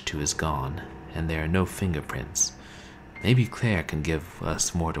attached to is gone, and there are no fingerprints. Maybe Claire can give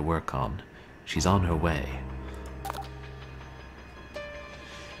us more to work on. She's on her way.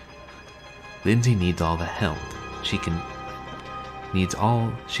 Lindsay needs all the help needs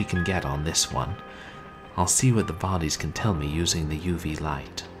all she can get on this one. I'll see what the bodies can tell me using the UV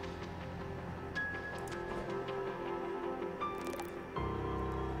light.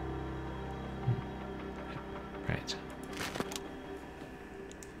 Right.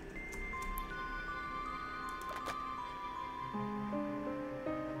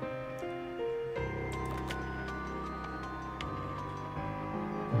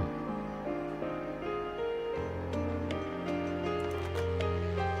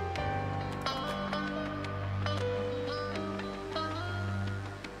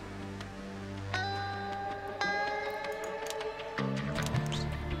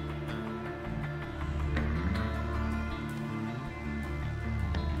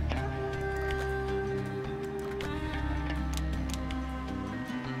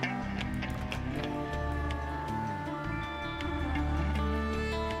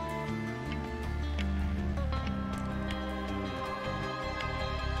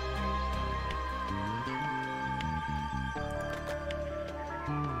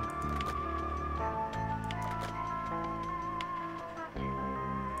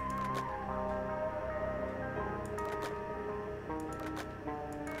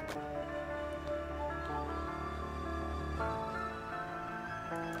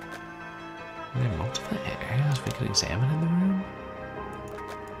 Are there multiple areas we could examine in the room?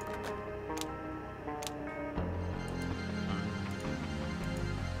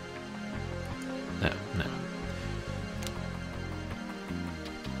 No, no.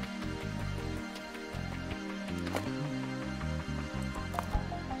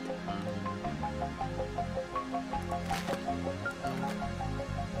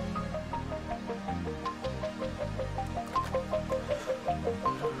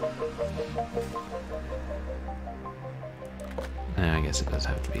 I guess it does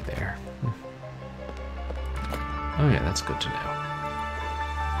have to be there. Oh yeah, that's good to know.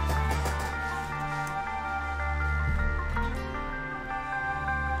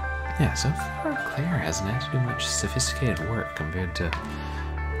 Yeah, so far Claire hasn't had to do much sophisticated work compared to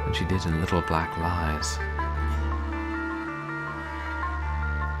what she did in Little Black Lies.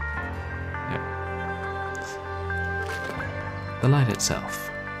 Yep. The light itself,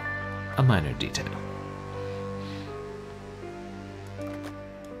 a minor detail.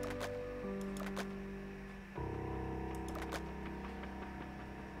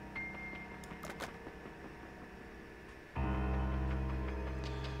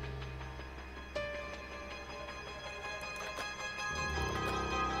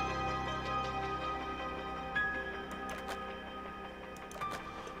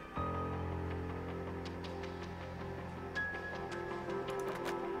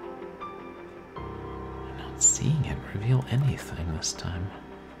 Seeing it reveal anything this time.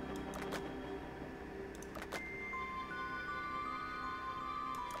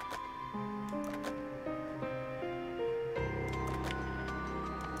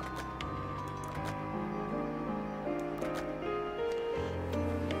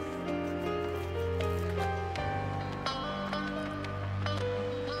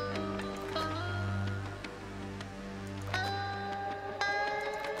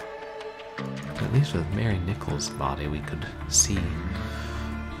 At least with Mary Nichols' body, we could see,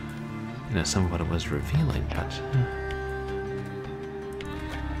 some of what it was revealing, but...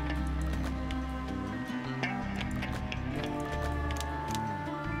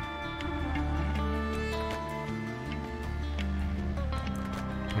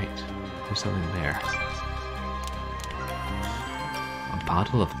 Wait, there's something there. A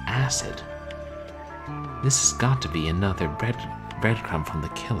bottle of acid. This has got to be another breadcrumb from the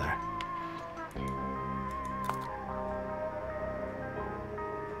killer.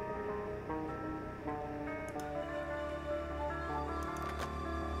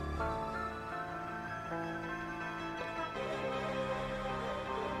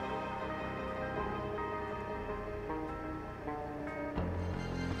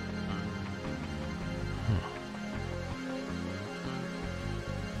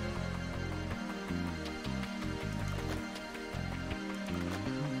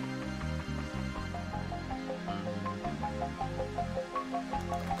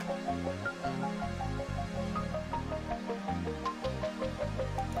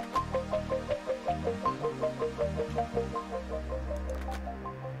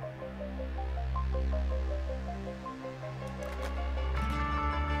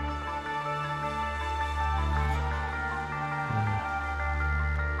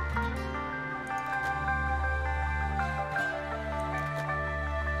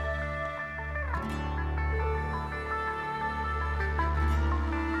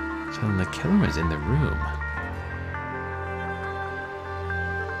 So the killer was in the room.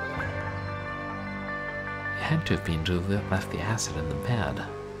 It had to have been to have left the acid in the bed.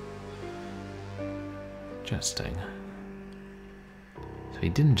 Interesting. So he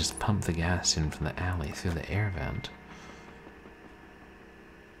didn't just pump the gas in from the alley through the air vent.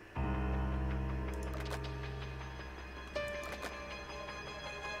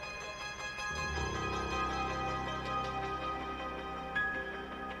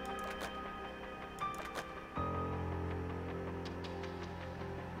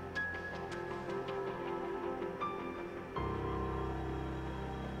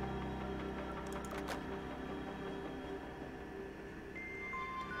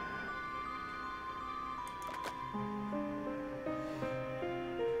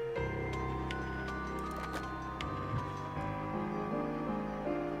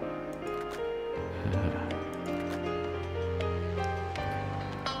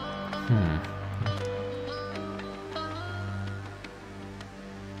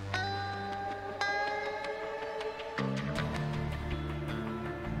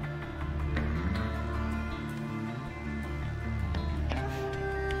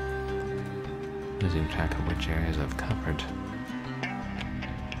 Losing track of which areas I've covered.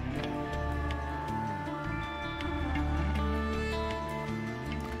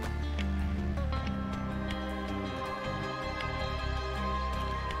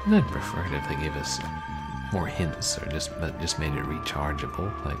 I'd prefer it if they gave us more hints, or just made it rechargeable.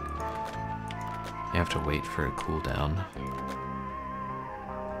 Like, you have to wait for a cooldown.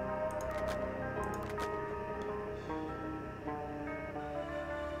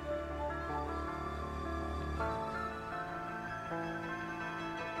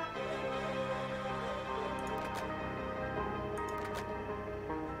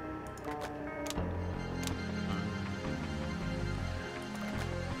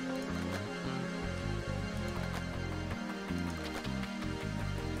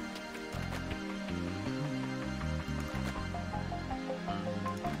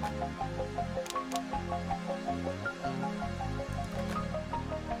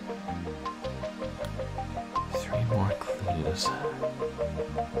 More clues. I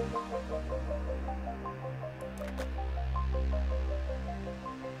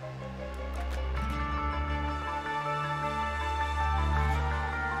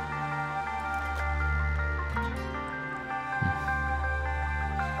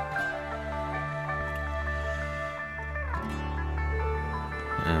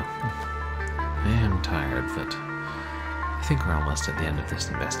am tired, but I think we're almost at the end of this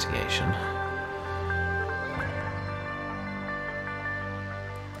investigation.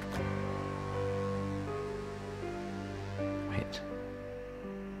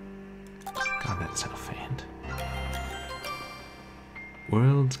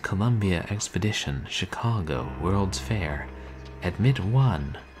 World's Columbia Expedition, Chicago, World's Fair. Admit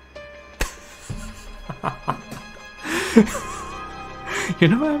 1. You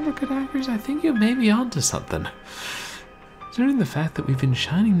know, Abracadabrus, I think you may be onto something. Considering the fact that we've been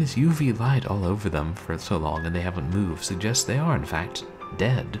shining this UV light all over them for so long and they haven't moved suggests they are, in fact,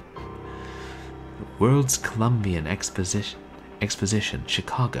 dead. World's Columbian Exposition,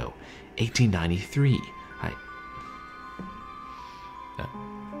 Chicago, 1893.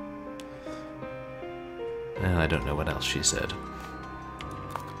 I don't know what else she said.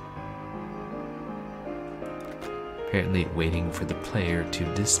 Apparently, waiting for the player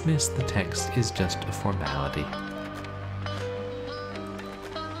to dismiss the text is just a formality.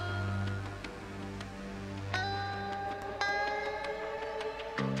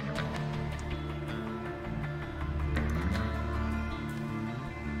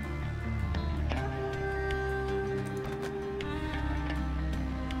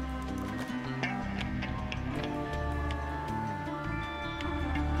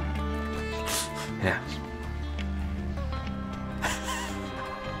 Yes.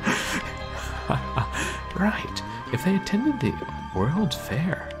 Right. If they attended the World's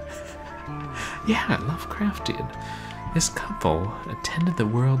Fair. Yeah, Lovecraftian. This couple attended the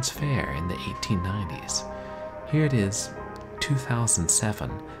World's Fair in the 1890s. Here it is,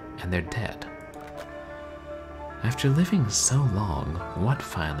 2007, and they're dead. After living so long, what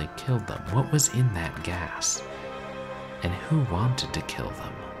finally killed them? What was in that gas? And who wanted to kill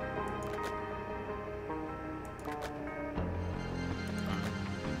them?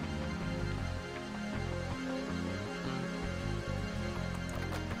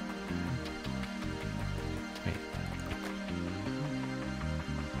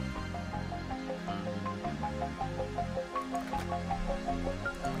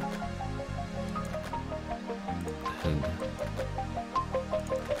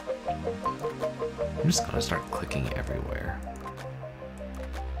 I'm just gonna start clicking everywhere.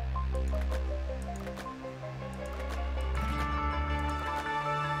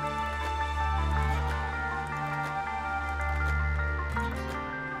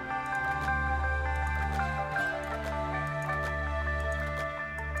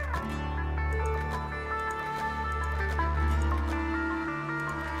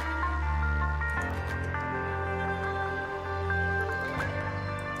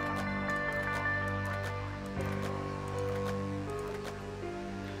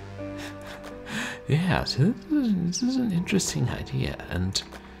 Yeah, so this is an interesting idea, and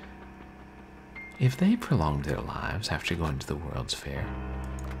if they prolonged their lives after going to the World's Fair,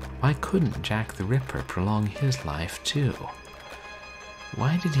 why couldn't Jack the Ripper prolong his life too?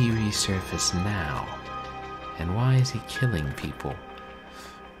 Why did he resurface now? And why is he killing people?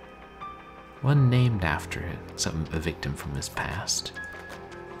 One named after a victim from his past.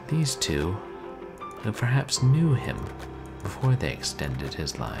 These two perhaps knew him before they extended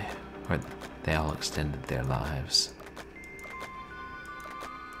his life, or they all extended their lives.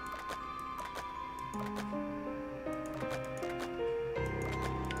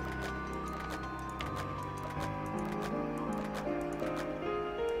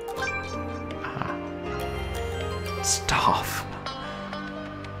 Stop!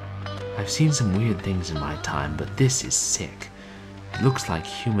 I've seen some weird things in my time, but this is sick. looks like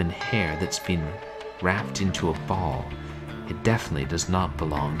human hair that's been wrapped into a ball. It definitely does not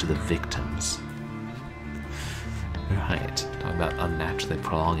belong to the victims. Right, talking about unnaturally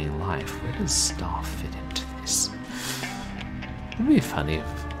prolonging life. Where does stuff fit into this? It'd be funny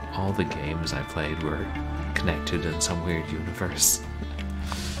if all the games I played were connected in some weird universe.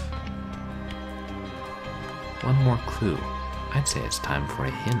 One more clue. I'd say it's time for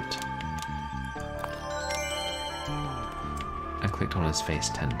a hint. I clicked on his face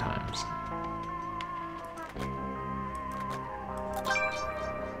 10 times.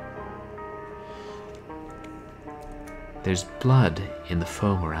 There's blood in the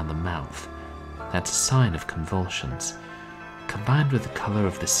foam around the mouth. That's a sign of convulsions. Combined with the color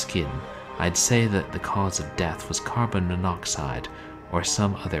of the skin, I'd say that the cause of death was carbon monoxide or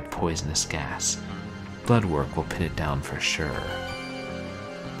some other poisonous gas. Blood work will pin it down for sure.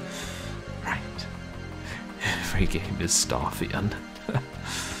 Right. Every game is Stoffian.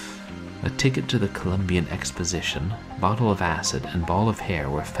 A ticket to the Colombian Exposition, bottle of acid, and ball of hair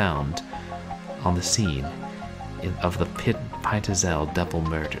were found on the scene of the Pitezel double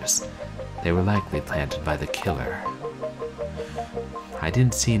murders. They were likely planted by the killer. I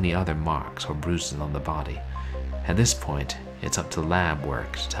didn't see any other marks or bruises on the body. At this point, it's up to lab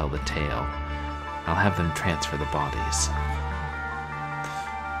work to tell the tale. I'll have them transfer the bodies.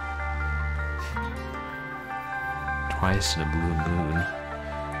 Twice in a blue moon.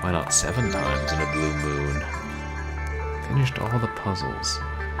 Why not 7 times in a blue moon? Finished all the puzzles.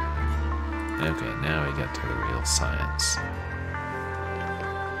 Okay, now we get to the real science.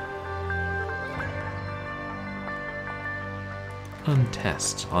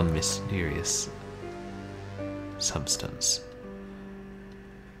 Test on mysterious substance.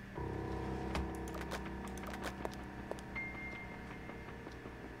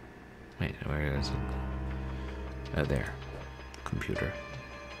 Wait, where is it? Oh, there. Computer.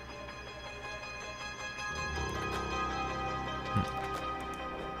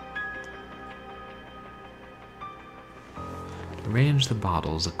 Arrange the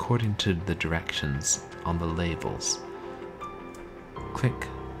bottles according to the directions on the labels. Click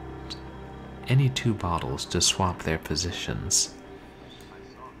any 2 bottles to swap their positions.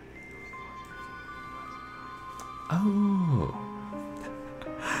 Oh.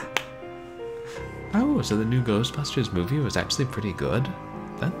 Oh, so the new Ghostbusters movie was actually pretty good?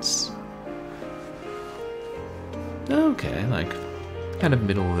 That's... okay, like, kind of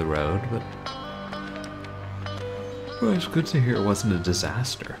middle of the road, but... well, it's good to hear it wasn't a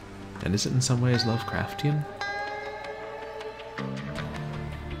disaster. And is it in some ways Lovecraftian?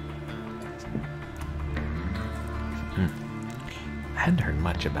 I hadn't heard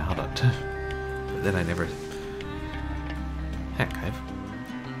much about it, but then I never... Heck,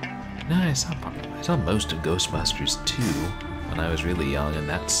 I saw most of Ghostbusters 2 when I was really young, and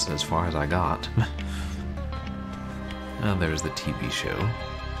that's as far as I got. Oh, there's the TV show.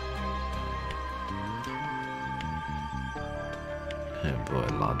 Oh boy,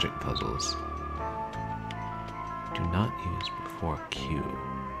 logic puzzles. Do not use before Q.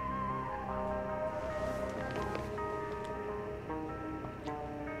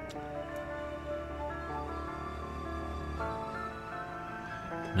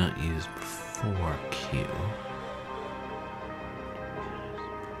 Not used before Q.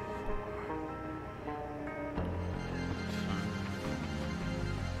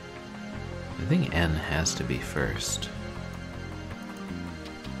 I think N has to be first.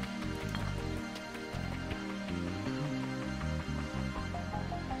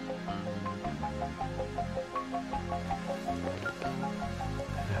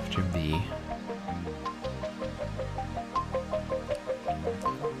 After B.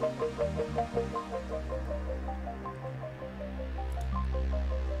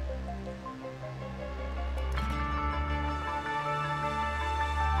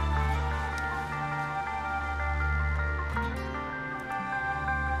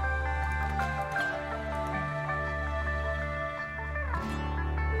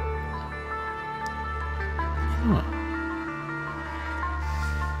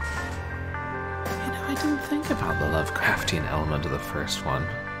 I didn't think about the Lovecraftian element of the first one.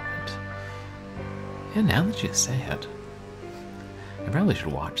 But, yeah, now that you say it, I probably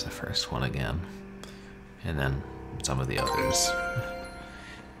should watch the first one again. And then some of the others.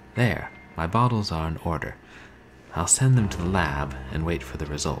 There, my bottles are in order. I'll send them to the lab and wait for the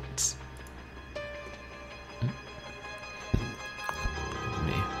results.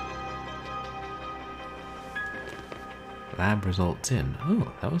 Me. Lab results in.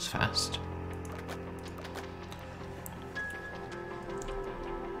 Oh, that was fast.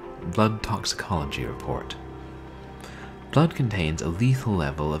 Blood toxicology report. Blood contains a lethal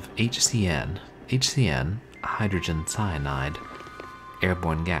level of HCN, hydrogen cyanide,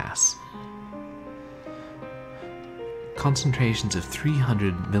 airborne gas. Concentrations of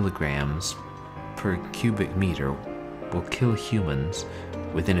 300 milligrams per cubic meter will kill humans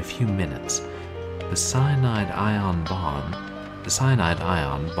within a few minutes. The cyanide ion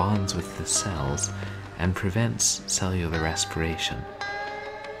bonds with the cells and prevents cellular respiration.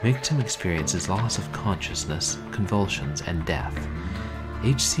 Victim experiences loss of consciousness, convulsions, and death.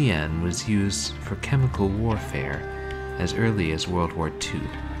 HCN was used for chemical warfare as early as World War II.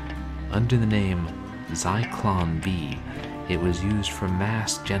 Under the name Zyklon B, it was used for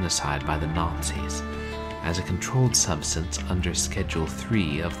mass genocide by the Nazis. As a controlled substance under Schedule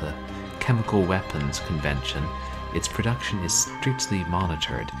 3 of the Chemical Weapons Convention, its production is strictly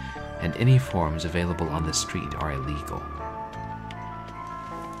monitored, and any forms available on the street are illegal.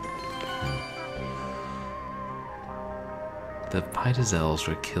 The Pitazels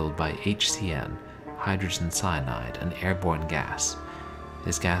were killed by HCN, hydrogen cyanide, an airborne gas.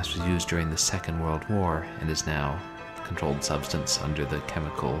 This gas was used during the Second World War and is now a controlled substance under the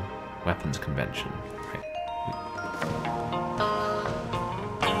Chemical Weapons Convention.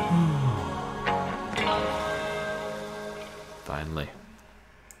 Finally.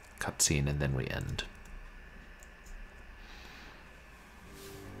 Cutscene and then we end.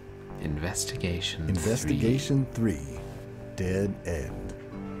 Investigation 3. Dead End.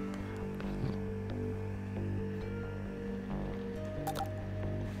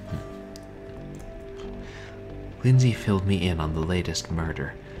 Lindsay filled me in on the latest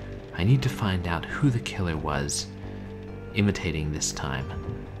murder. I need to find out who the killer was. Imitating this time.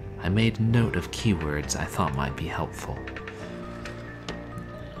 I made note of keywords I thought might be helpful.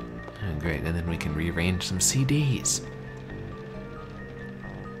 Oh, great, and then we can rearrange some CDs.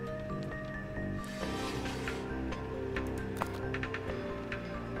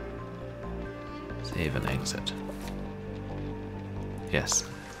 Save and exit. Yes,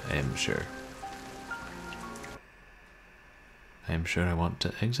 I am sure. I am sure I want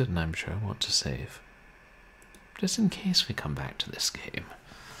to exit, and I'm sure I want to save. Just in case we come back to this game.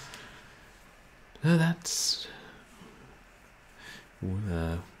 So that's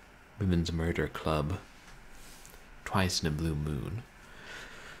Women's Murder Club. Twice in a Blue Moon.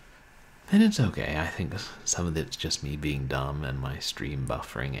 And it's okay. I think some of it's just me being dumb and my stream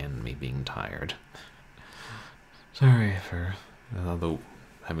buffering and me being tired. Sorry for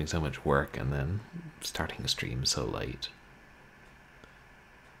having so much work and then starting a stream so late.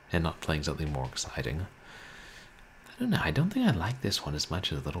 And not playing something more exciting. I don't know, I don't think I like this one as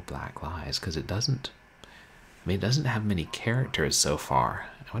much as Little Black Lies, because it doesn't have many characters so far.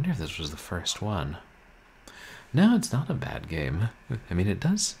 I wonder if this was the first one. No, it's not a bad game. I mean, it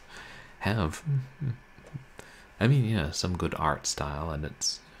does have, some good art style, and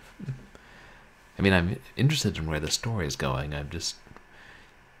it's, I'm interested in where the story is going. I'm just,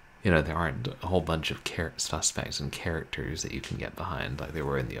 there aren't a whole bunch of suspects and characters that you can get behind like there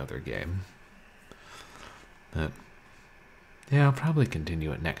were in the other game. But, yeah, I'll probably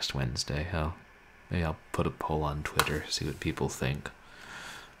continue it next Wednesday. Maybe I'll put a poll on Twitter, see what people think.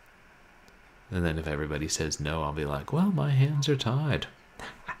 And then if everybody says no, I'll be like, well, my hands are tied.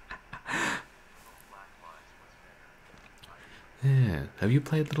 Yeah. Have you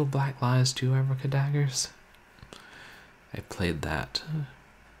played Little Black Lies 2, Africa Daggers? I played that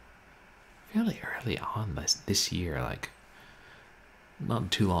fairly early on this year, like not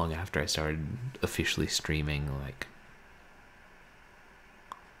too long after I started officially streaming, like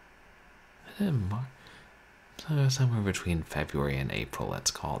so somewhere between February and April, let's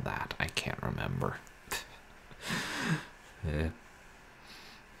call that. I can't remember. Yeah.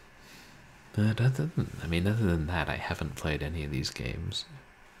 But other than that, I haven't played any of these games.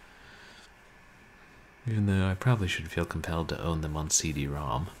 Even though I probably should feel compelled to own them on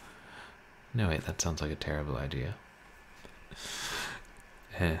CD-ROM. No, wait, that sounds like a terrible idea.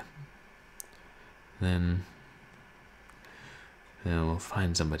 Then we'll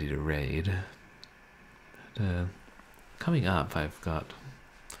find somebody to raid. But, coming up, I'll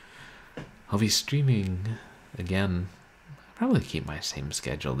be streaming again. I'll probably keep my same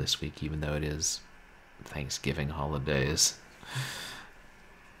schedule this week, even though it is Thanksgiving holidays.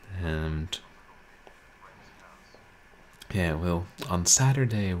 And yeah, on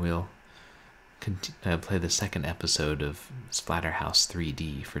Saturday we'll play the second episode of Splatterhouse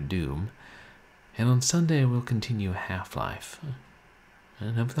 3D for Doom, and on Sunday we'll continue Half-Life.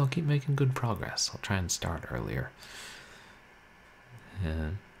 And hopefully I'll keep making good progress. I'll try and start earlier.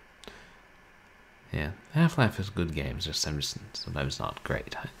 Yeah, Half-Life is good games, just sometimes not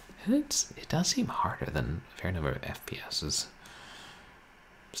great. And it does seem harder than a fair number of FPSs.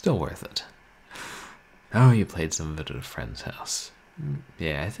 Still worth it. Oh, you played some of it at a friend's house.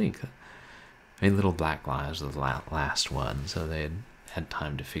 Yeah, I mean, Little Black Lives was the last one, so they had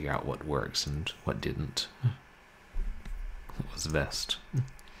time to figure out what works and what didn't. What was best.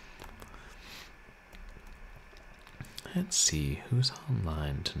 Let's see, who's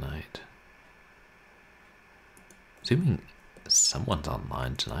online tonight? Assuming someone's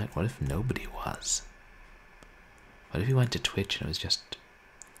online tonight, what if nobody was? What if you went to Twitch and it was just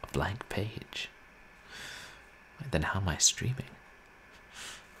a blank page? Then how am I streaming?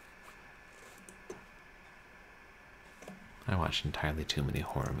 I watch entirely too many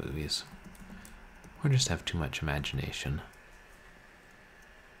horror movies. Or just have too much imagination.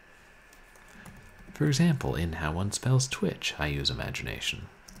 For example, in How One Spells Twitch, I use imagination.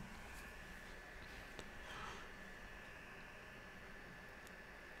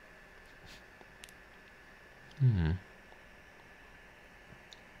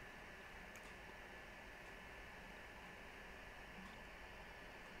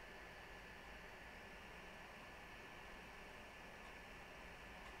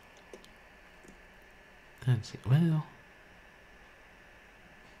 Let's see, well...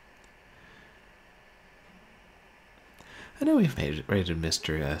 I know we've rated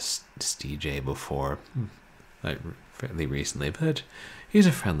Mr. STJ before, like fairly recently, but he's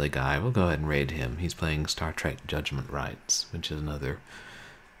a friendly guy. We'll go ahead and raid him. He's playing Star Trek Judgment Rights, which is another...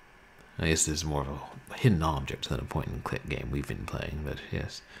 I guess this is more of a hidden object than a point-and-click game we've been playing, but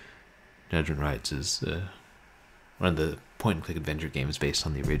yes. Judgment Rights is one of the point-and-click adventure games based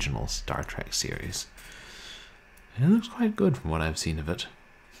on the original Star Trek series. And it looks quite good from what I've seen of it.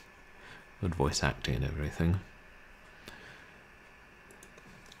 Good voice acting and everything.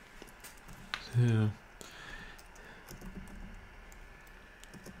 So...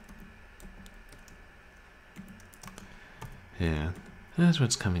 yeah, that's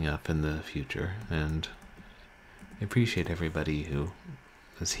what's coming up in the future, and I appreciate everybody who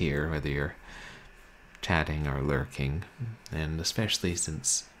is here, whether you're chatting or lurking, and especially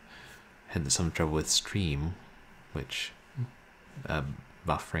since I had some trouble with stream, which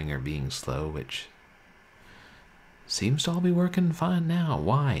buffering or being slow, which seems to all be working fine now.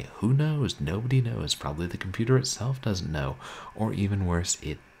 Why? Who knows? Nobody knows. Probably the computer itself doesn't know, or even worse,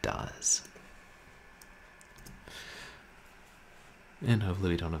 it does. And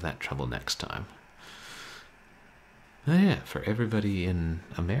hopefully we don't have that trouble next time. Oh yeah, for everybody in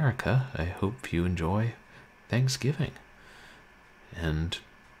America, I hope you enjoy Thanksgiving. And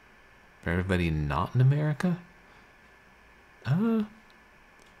for everybody not in America, well,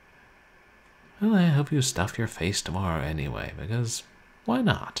 I hope you stuff your face tomorrow anyway, because why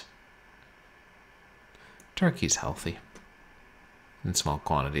not? Turkey's healthy. In small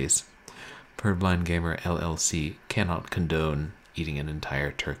quantities. Purblind Gamer LLC cannot condone eating an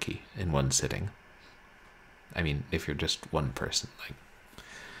entire turkey in one sitting. I mean, if you're just one person, like,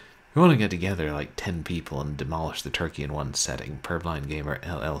 if you want to get together like 10 people and demolish the turkey in one setting, Purblind Gamer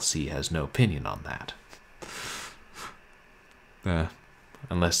LLC has no opinion on that.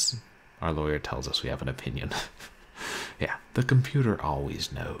 Unless our lawyer tells us we have an opinion. Yeah, the computer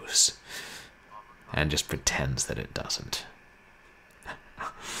always knows. And just pretends that it doesn't.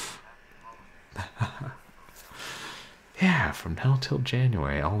 Yeah, from now till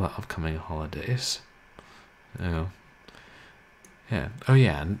January, all the upcoming holidays. Oh. Yeah. Oh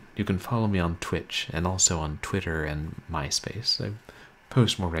yeah, and you can follow me on Twitch and also on Twitter and MySpace. I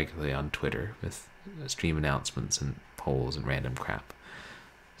post more regularly on Twitter with stream announcements and polls and random crap.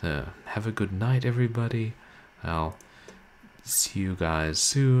 So, have a good night, everybody. I'll see you guys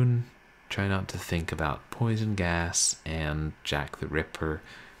soon. Try not to think about poison gas and Jack the Ripper,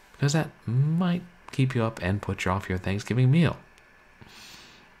 because that might keep you up and put you off your Thanksgiving meal.